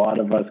like a lot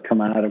of us come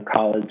out of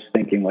college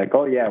thinking like,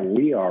 oh yeah,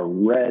 we are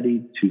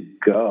ready to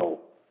go.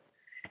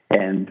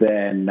 And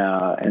then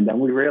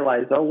we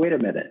realize, oh, wait a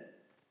minute.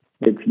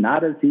 It's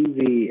not as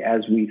easy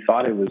as we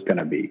thought it was going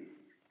to be.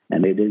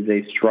 And it is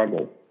a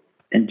struggle.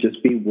 And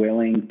just be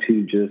willing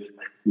to just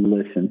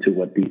listen to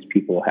what these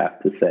people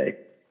have to say.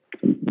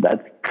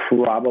 That's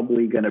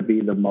probably going to be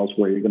the most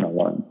where you're going to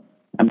learn.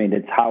 I mean,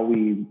 it's how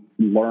we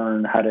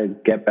learn how to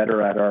get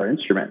better at our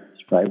instruments,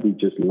 right? We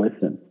just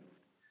listen.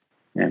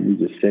 And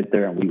we just sit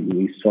there and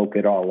we soak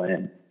it all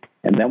in.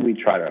 And then we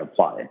try to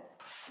apply it.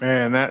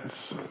 Man,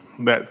 that's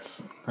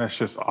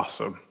just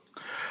awesome.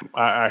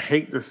 I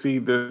hate to see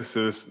this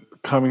is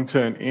coming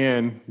to an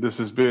end. This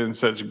has been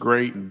such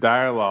great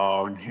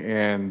dialogue,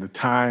 and the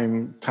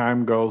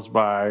time goes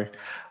by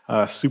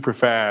super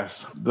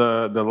fast.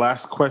 The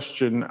last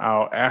question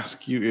I'll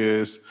ask you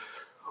is,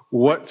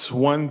 What's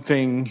one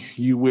thing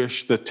you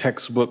wish the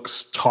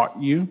textbooks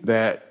taught you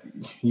that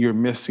you're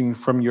missing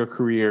from your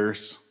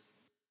careers?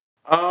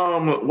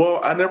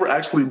 Well, I never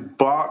actually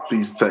bought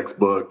these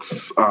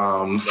textbooks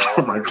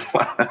for my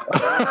class.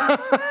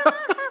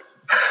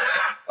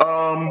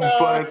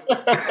 But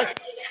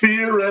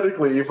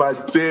theoretically, if I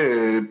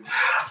did,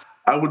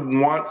 I would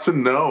want to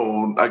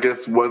know, I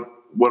guess, what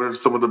are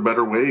some of the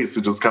better ways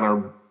to just kind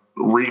of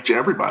reach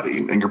everybody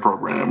in your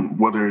program,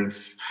 whether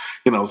it's,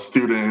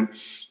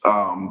 students,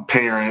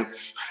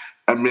 parents,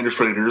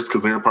 administrators,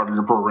 because they're part of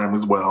your program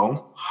as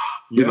well.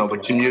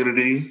 The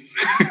community.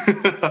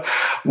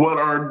 What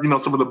are,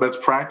 some of the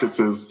best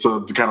practices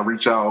to kind of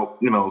reach out,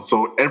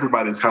 so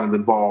everybody's kind of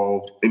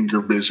involved in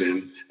your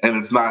vision, and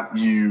it's not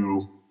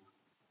you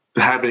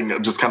having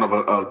just kind of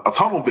a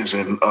tunnel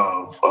vision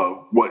of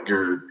what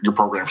your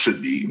program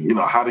should be.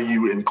 How do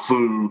you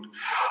include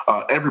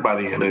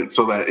everybody in it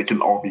so that it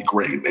can all be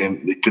great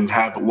and it can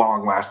have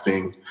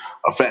long-lasting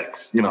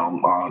effects,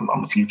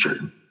 on the future?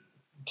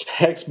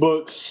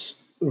 Textbooks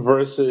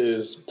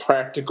versus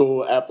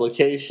practical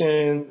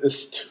application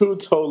is two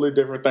totally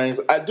different things.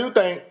 I do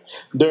think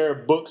there are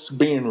books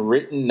being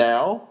written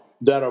now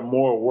that are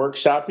more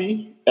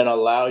workshoppy and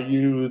allow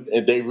you,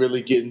 and they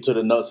really get into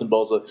the nuts and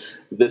bolts of,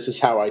 this is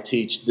how I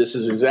teach, this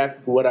is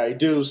exactly what I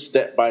do,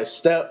 step by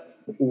step.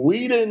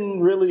 We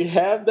didn't really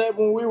have that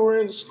when we were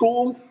in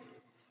school.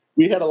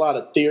 We had a lot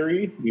of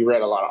theory. We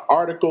read a lot of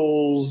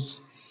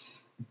articles,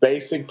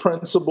 basic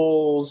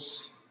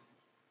principles,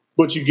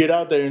 but you get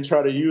out there and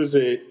try to use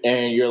it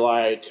and you're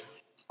like,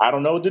 I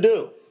don't know what to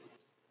do.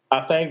 I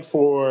think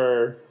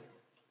for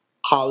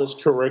college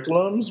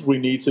curriculums, we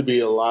need to be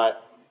a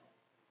lot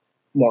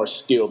more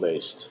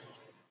skill-based.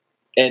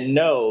 And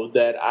know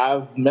that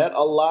I've met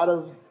a lot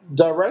of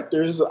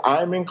directors,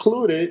 I'm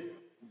included,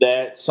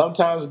 that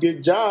sometimes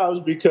get jobs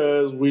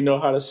because we know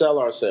how to sell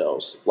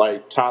ourselves,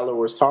 like Tyler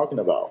was talking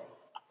about.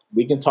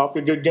 We can talk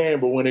a good game,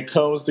 but when it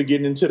comes to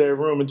getting into that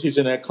room and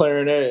teaching that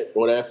clarinet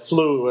or that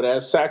flute or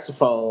that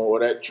saxophone or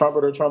that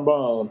trumpet or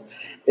trombone,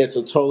 it's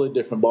a totally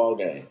different ball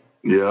game.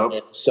 Yeah.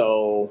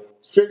 So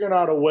figuring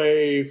out a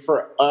way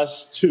for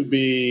us to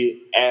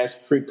be as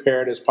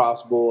prepared as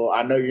possible.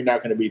 I know you're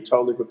not going to be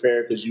totally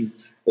prepared because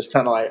it's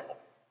kind of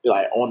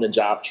like on the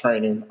job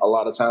training a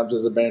lot of times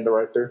as a band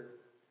director,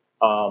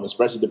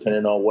 especially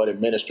depending on what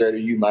administrator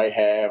you might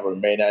have or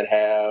may not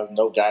have,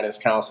 no guidance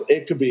counselor.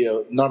 It could be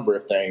a number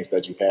of things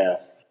that you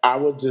have. I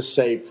would just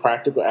say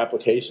practical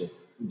application,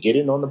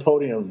 getting on the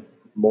podium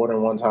more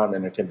than one time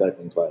in a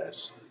conducting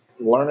class,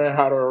 learning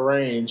how to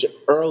arrange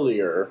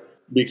earlier,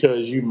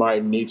 because you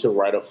might need to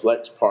write a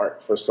flex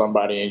part for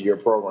somebody in your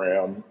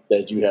program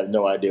that you have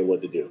no idea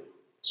what to do.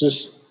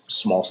 Just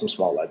some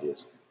small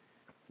ideas.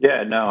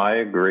 Yeah, no, I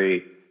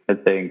agree. I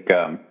think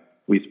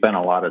we spend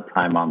a lot of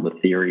time on the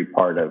theory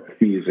part of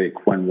music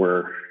when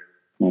we're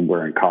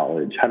in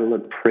college. How to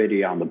look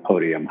pretty on the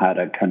podium, how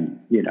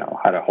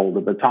to hold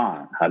a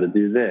baton, how to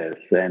do this,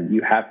 and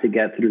you have to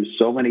get through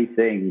so many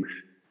things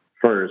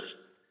first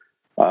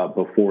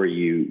before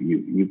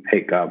you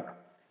pick up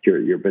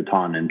your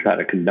baton and try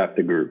to conduct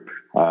a group.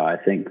 I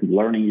think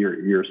learning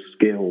your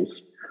skills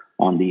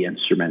on the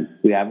instrument.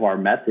 We have our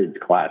methods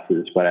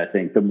classes, but I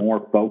think the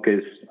more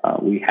focus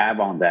we have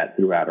on that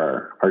throughout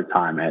our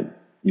time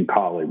in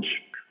college,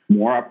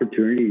 more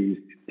opportunities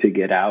to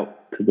get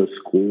out to the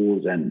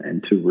schools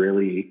and to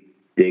really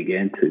dig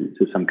into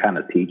some kind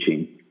of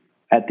teaching.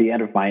 At the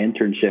end of my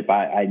internship,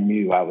 I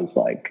knew I was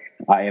like,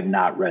 I am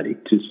not ready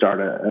to start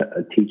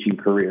a teaching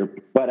career.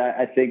 But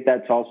I think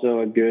that's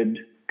also a good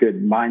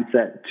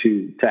mindset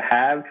to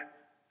have,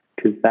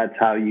 because that's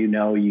how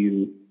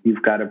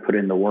you've got to put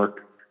in the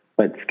work,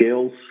 but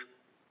skills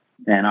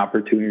and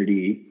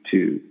opportunity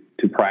to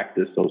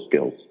practice those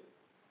skills.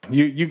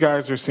 You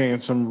guys are saying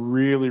some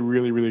really,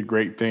 really, really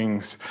great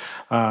things.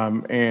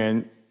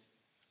 And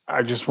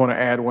I just want to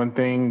add one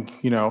thing.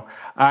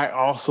 I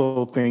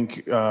also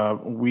think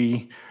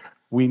we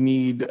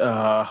need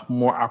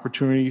more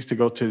opportunities to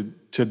go to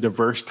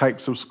diverse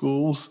types of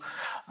schools.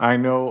 I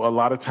know a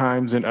lot of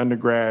times in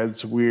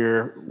undergrads,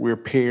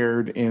 we're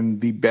paired in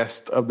the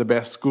best of the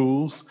best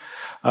schools,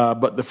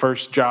 but the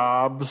first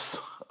jobs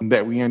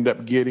that we end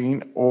up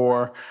getting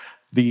or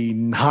the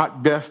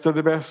not best of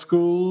the best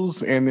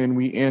schools, and then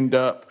we end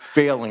up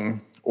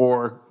failing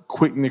or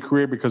quitting the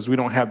career because we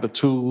don't have the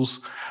tools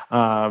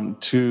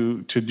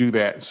to do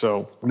that.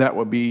 So that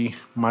would be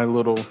my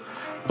little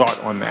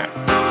thought on that.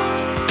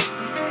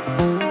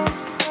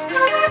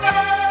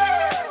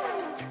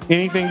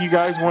 Anything you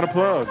guys want to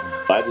plug?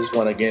 I just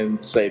want to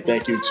again say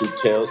thank you to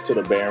Tales to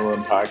the Band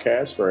Room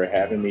podcast for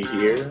having me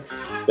here.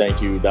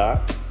 Thank you,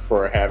 Doc,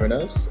 for having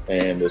us,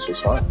 and this was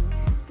fun.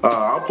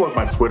 I'll plug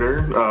my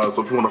Twitter.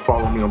 So if you want to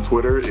follow me on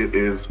Twitter, it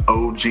is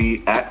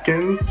OG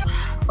Atkins.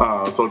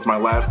 So it's my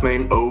last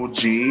name,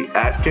 OG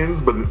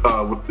Atkins, but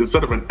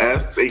instead of an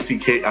S,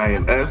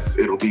 ATKINS,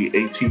 it'll be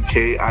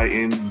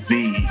ATKINZ.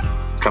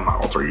 It's kind of my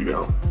alter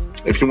ego.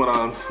 If you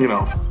want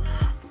to,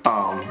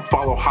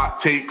 follow hot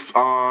takes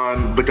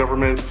on the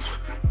government's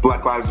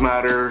Black Lives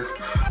Matter,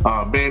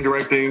 band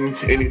directing,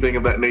 anything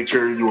of that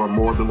nature, you are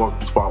more than welcome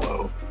to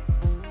follow.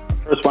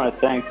 First, want to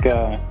thank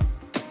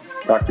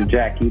Dr.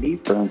 Jack Eady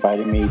for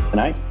inviting me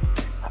tonight.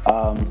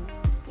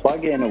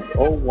 Plug in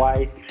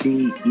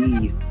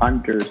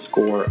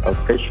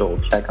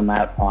OYCE_official. Check them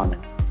out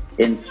on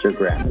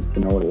Instagram. It's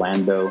an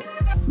Orlando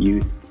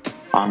youth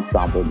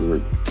ensemble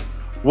group.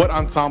 What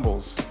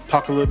ensembles?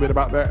 Talk a little bit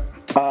about that.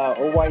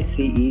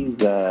 OYCE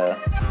is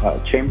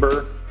a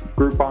chamber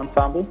group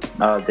ensemble.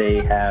 They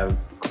have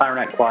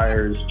clarinet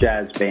choirs,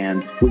 jazz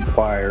bands, flute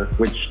choir,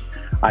 which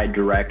I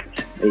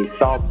direct, a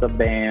salsa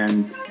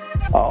band,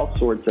 all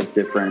sorts of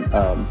different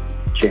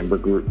chamber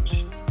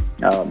groups.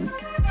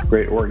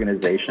 Great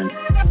organization.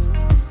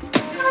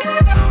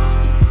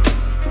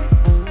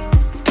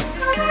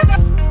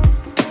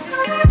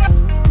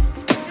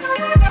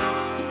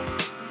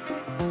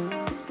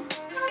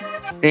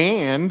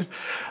 And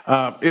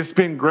it's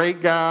been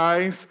great,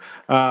 guys.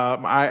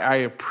 I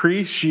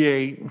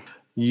appreciate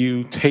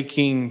you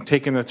taking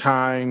the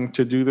time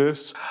to do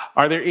this.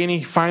 Are there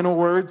any final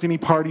words, any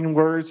parting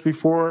words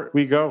before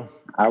we go?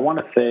 I want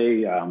to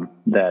say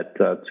that,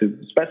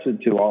 especially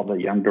to all the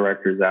young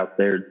directors out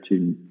there,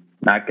 to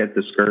not get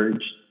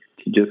discouraged,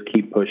 to just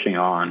keep pushing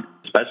on,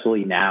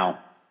 especially now.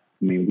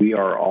 I mean, we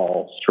are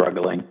all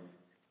struggling.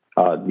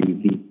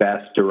 The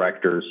best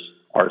directors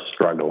are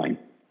struggling.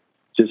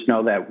 Just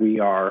know that we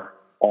are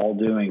all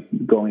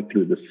going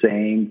through the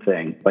same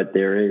thing, but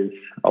there is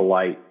a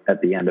light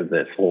at the end of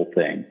this whole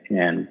thing,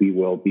 and we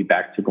will be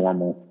back to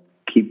normal.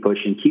 Keep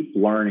pushing, keep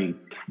learning.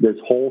 This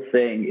whole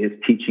thing is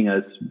teaching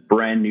us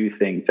brand new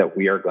things that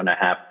we are going to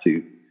have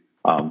to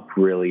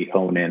really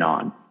hone in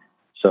on.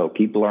 So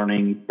keep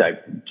learning,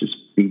 just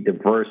be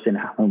diverse in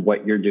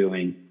what you're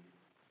doing,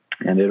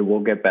 and it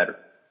will get better.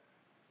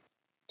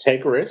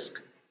 Take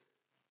risk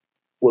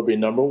would be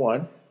number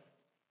one.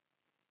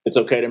 It's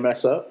okay to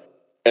mess up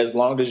as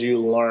long as you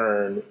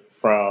learn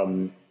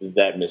from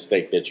that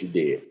mistake that you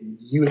did.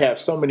 You have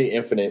so many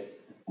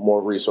infinite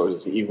more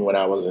resources, even when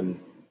I was in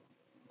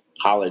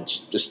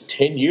college just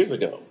 10 years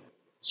ago.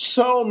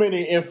 So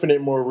many infinite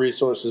more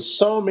resources,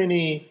 so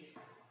many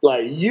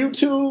like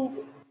YouTube,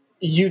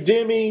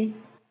 Udemy,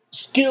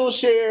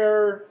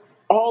 Skillshare,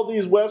 all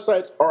these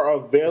websites are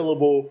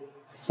available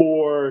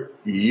for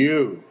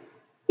you.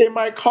 They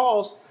might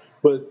cost,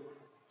 but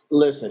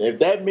listen, if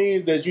that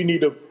means that you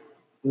need to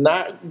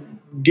not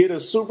get a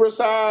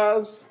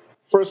supersize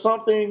for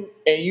something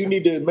and you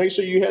need to make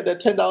sure you have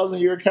that $10 in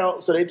your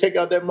account so they take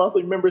out that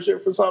monthly membership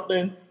for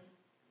something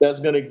that's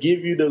going to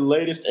give you the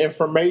latest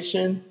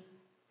information,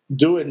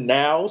 do it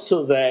now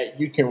so that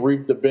you can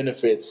reap the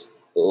benefits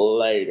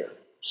later.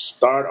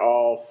 Start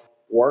off,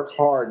 work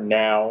hard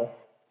now,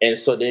 and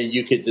so then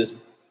you could just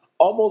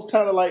almost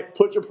kind of like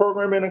put your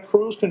program in a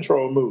cruise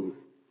control mood.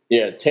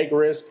 Yeah, take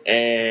risk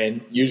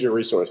and use your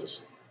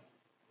resources.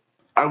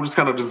 I would just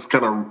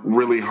kind of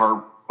really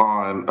harp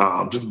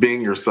on just being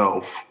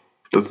yourself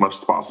as much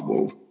as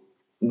possible.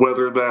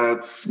 Whether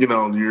that's,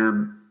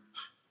 you're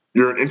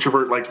an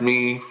introvert like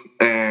me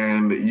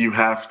and you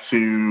have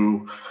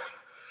to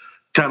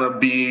kind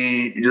of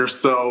be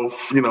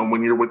yourself,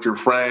 when you're with your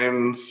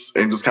friends,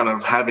 and just kind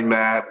of having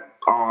that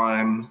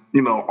on,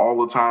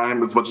 all the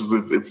time, as much as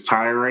it's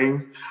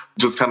tiring,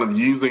 just kind of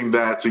using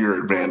that to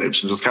your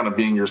advantage and just kind of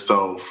being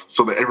yourself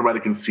so that everybody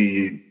can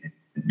see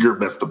your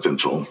best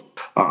potential.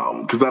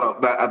 Because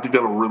I think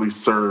that'll really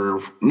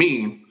serve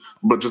me,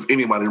 but just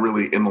anybody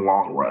really in the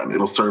long run.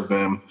 It'll serve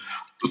them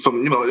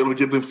it'll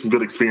give them some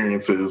good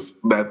experiences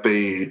that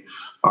they,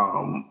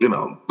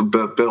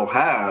 that they'll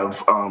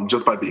have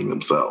just by being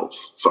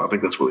themselves. So I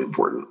think that's really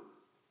important.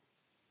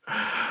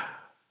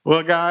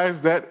 Well,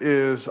 guys, that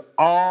is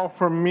all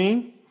from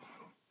me.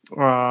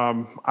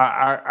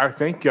 I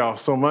thank y'all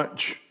so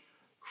much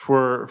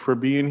for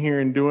being here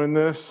and doing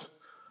this.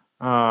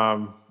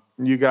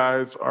 You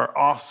guys are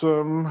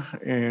awesome,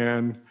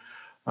 and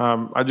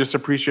I just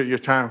appreciate your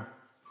time.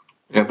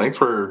 Yeah, thanks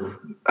for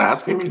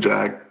asking me,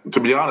 Jack. To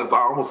be honest, I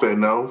almost said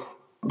no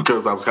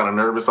because I was kind of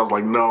nervous. I was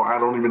like, no, I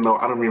don't even know.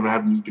 I don't even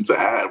have anything to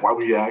add. Why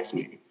would you ask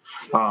me?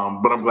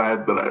 But I'm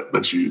glad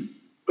that you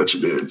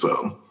did.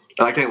 So,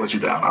 and I can't let you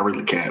down. I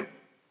really can't.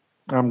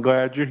 I'm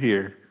glad you're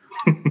here.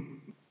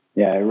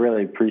 Yeah, I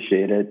really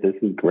appreciate it. This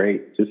is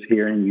great. Just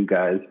hearing you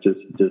guys just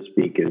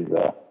speak is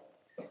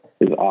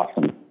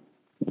awesome.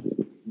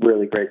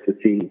 Really great to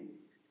see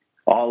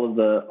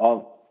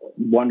all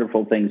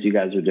wonderful things you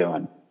guys are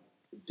doing.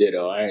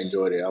 Ditto. I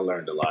enjoyed it. I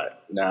learned a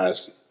lot. Now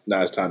it's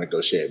time to go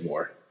shed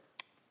more.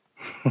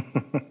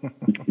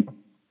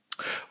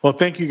 Well,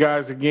 thank you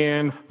guys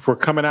again for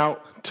coming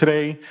out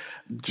today.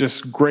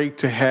 Just great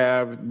to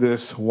have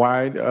this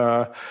wide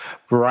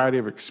variety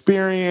of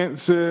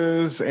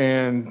experiences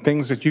and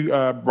things that you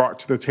brought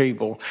to the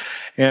table.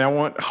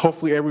 And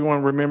hopefully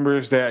everyone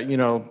remembers that,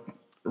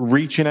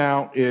 reaching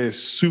out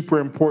is super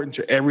important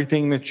to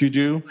everything that you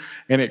do,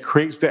 and it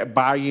creates that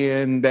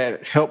buy-in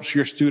that helps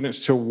your students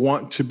to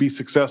want to be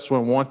successful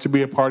and want to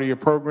be a part of your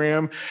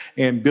program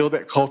and build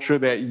that culture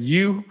that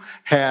you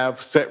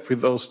have set for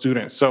those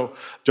students. So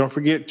don't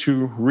forget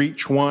to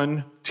reach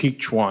one,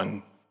 teach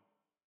one.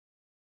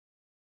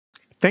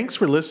 Thanks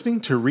for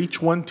listening to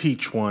Reach One,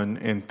 Teach One,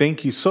 and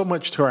thank you so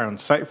much to our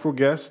insightful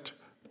guests,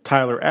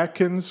 Tyler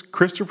Atkins,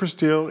 Christopher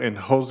Steele, and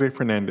Jose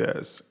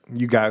Fernandez.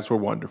 You guys were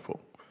wonderful.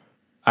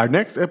 Our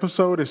next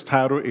episode is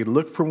titled A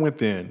Look From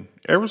Within.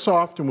 Every so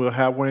often we'll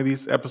have one of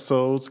these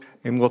episodes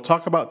and we'll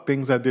talk about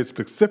things I did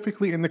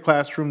specifically in the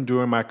classroom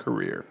during my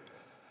career.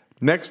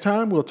 Next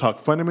time we'll talk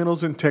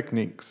fundamentals and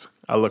techniques.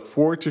 I look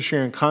forward to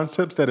sharing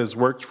concepts that has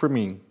worked for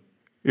me.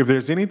 If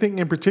there's anything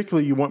in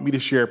particular you want me to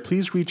share,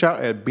 please reach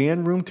out at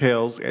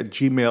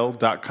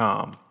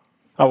bandroomtales@gmail.com.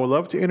 I would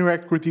love to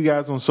interact with you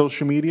guys on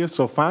social media,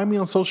 so find me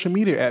on social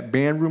media at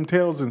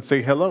bandroomtales and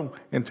say hello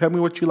and tell me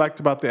what you liked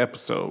about the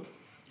episode.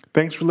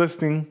 Thanks for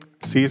listening.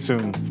 See you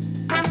soon.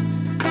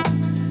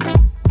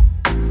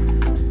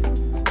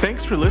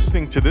 Thanks for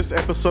listening to this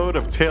episode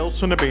of Tales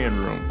from the Band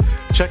Room.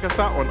 Check us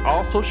out on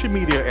all social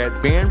media at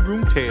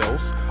Bandroom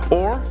Tales,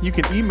 or you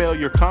can email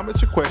your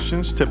comments or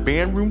questions to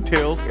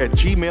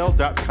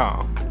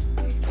bandroomtales@gmail.com.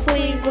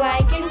 Please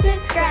like and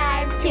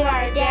subscribe to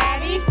our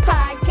Daddy's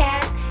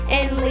podcast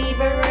and leave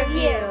a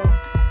review.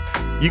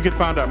 You can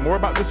find out more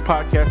about this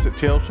podcast at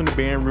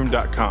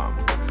talesfromthebandroom.com.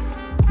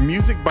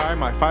 Music by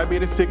my Phi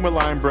Beta Sigma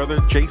line brother,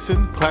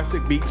 Jason,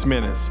 Classic Beats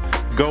Menace.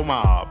 Go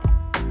Mob.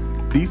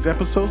 These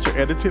episodes are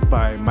edited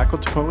by Michael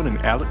Tapone and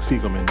Alex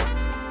Siegelman.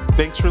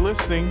 Thanks for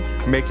listening.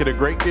 Make it a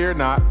great day or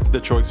not. The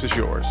choice is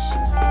yours.